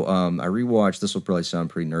also I rewatched. This will probably sound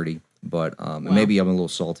pretty nerdy, but maybe I'm a little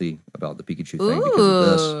salty about the Pikachu thing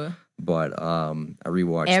because of this. But I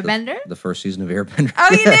rewatched Airbender? the first season of Airbender. Oh,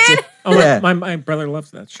 you did? Oh, Yeah. my brother loves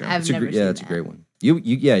that show. I've never seen it's a great one.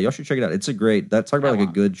 Y'all should check it out. It's a great. Talk about like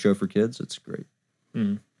a good show for kids. It's great.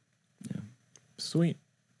 Sweet.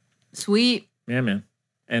 Yeah, man.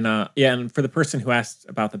 And and for the person who asked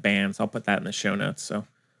about the bands, I'll put that in the show notes. So,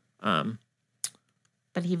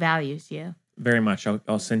 But he values you. very much.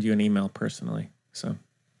 I'll send you an email personally. So,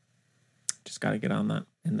 just got to get on that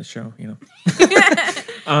in the show, you know.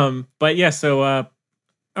 But yeah, so all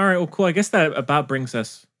right, well, cool. I guess that about brings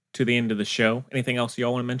us to the end of the show. Anything else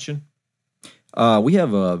y'all want to mention? We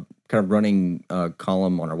have a kind of running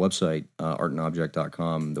column on our website,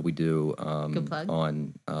 artandobject.com, that we do Good plug.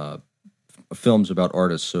 on films about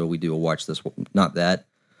artists. So we do a watch this, not that.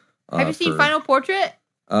 Have you seen Final Portrait?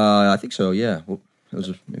 I think so. Yeah, well, it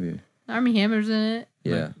was maybe. Armie Hammer's in it.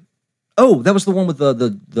 Yeah. Oh, that was the one with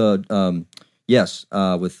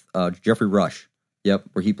with Jeffrey Rush. Yep,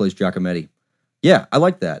 where he plays Giacometti. Yeah, I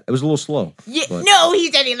like that. It was a little slow. Yeah, but, no,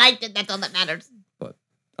 he said he liked it. That's all that matters. but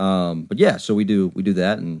yeah, so we do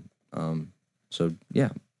that, and so yeah,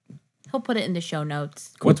 He'll put it in the show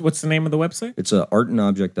notes. Cool. What's the name of the website? it's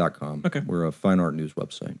artandobject.com. Okay. We're a fine art news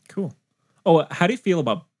website. Cool. Oh, how do you feel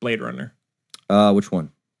about Blade Runner? Which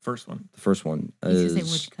one? First one. The first one He's is gonna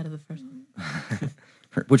say which cut of the first one.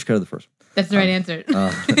 which cut of the first one? That's the right answer.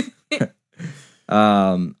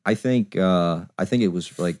 I think it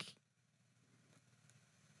was like,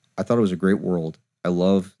 I thought it was a great world. I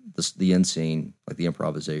love the end scene, like the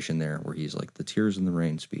improvisation there, where he's like the tears in the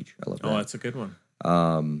rain speech. I love that. Oh, that's a good one.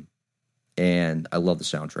 And I love the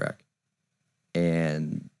soundtrack.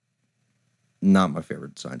 And not my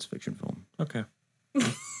favorite science fiction film. Okay.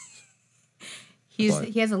 He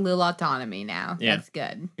has a little autonomy now. Yeah. That's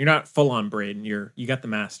good. You're not full on Braden. You got the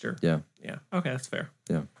master. Yeah. Yeah. Okay, that's fair.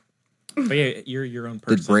 Yeah. But yeah, you're your own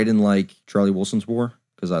person. Did Braden like Charlie Wilson's War?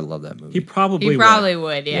 Because I love that movie. He probably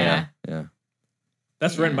would. Yeah. Yeah.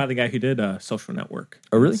 That's written by the guy who did Social Network.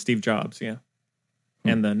 Oh, really? Steve Jobs, yeah.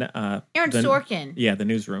 And the Aaron Sorkin. Yeah, the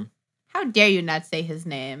Newsroom. How dare you not say his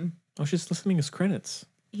name? I was just listening to his credits.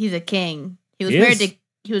 He's a king. He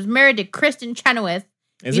was married to Kristen Chenoweth.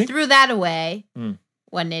 Is he he? threw that away. Hmm.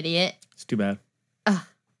 What an idiot. It's too bad. Ugh.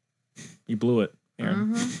 You blew it,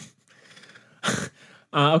 Aaron. Mm-hmm.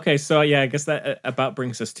 Okay, so yeah, I guess that about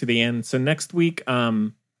brings us to the end. So next week,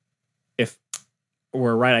 if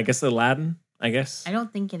we're right, I guess Aladdin. I guess. I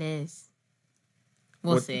don't think it is.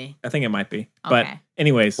 We'll see. I think it might be. But Okay.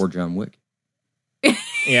 anyways, Or John Wick.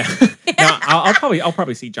 yeah. No, I'll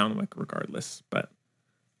probably see John Wick regardless. But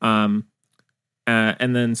and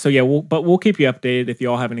then so yeah, we'll keep you updated. If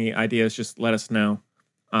you all have any ideas, just let us know.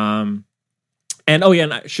 And and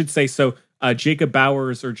I should say so. Jacob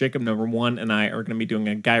Bowers or Jacob number 1 and I are going to be doing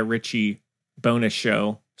a Guy Ritchie bonus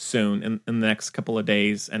show soon in the next couple of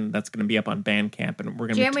days, and that's going to be up on Bandcamp. And we're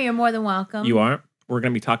going to Jeremy, you're more than welcome. You are. We're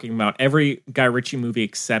going to be talking about every Guy Ritchie movie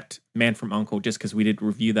except Man from U.N.C.L.E., just because we did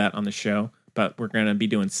review that on the show. But we're going to be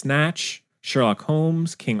doing Snatch, Sherlock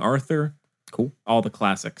Holmes, King Arthur, Cool. all the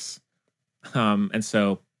classics. And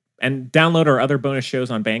download our other bonus shows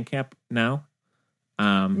on Bandcamp now.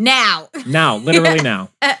 Now, Literally now.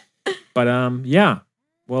 But yeah.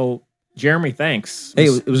 Well, Jeremy, thanks. Hey,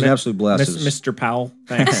 it was an absolute blast. Mr. Powell,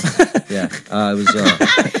 thanks. Yeah, it was.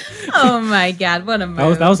 oh my God, what a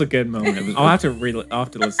moment. that was a good moment. I'll have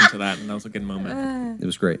to listen to that, and that was a good moment. It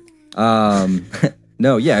was great.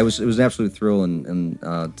 No, yeah, it was an absolute thrill and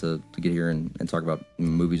to get here and talk about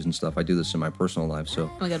movies and stuff. I do this in my personal life, so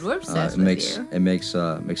Oh my God, we're obsessed it with you. makes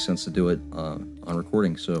sense to do it on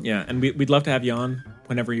recording. So Yeah, and we'd love to have you on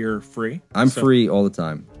whenever you're free. I'm free all the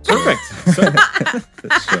time. Perfect.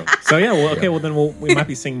 So yeah, well, okay, Yeah. well then we might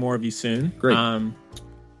be seeing more of you soon. Great.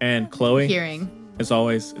 And Chloe, Hearing. as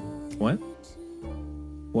always, what?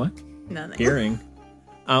 Nothing. Hearing.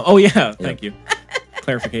 Oh yeah, thank you.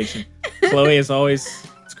 Clarification. Chloe, as always,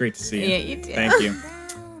 it's great to see you. Yeah, you too. Thank you.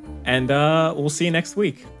 And we'll see you next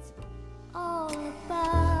week.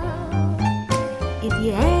 If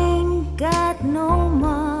you ain't got no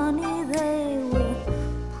money, they will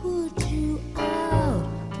put you out.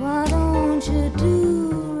 Why don't you do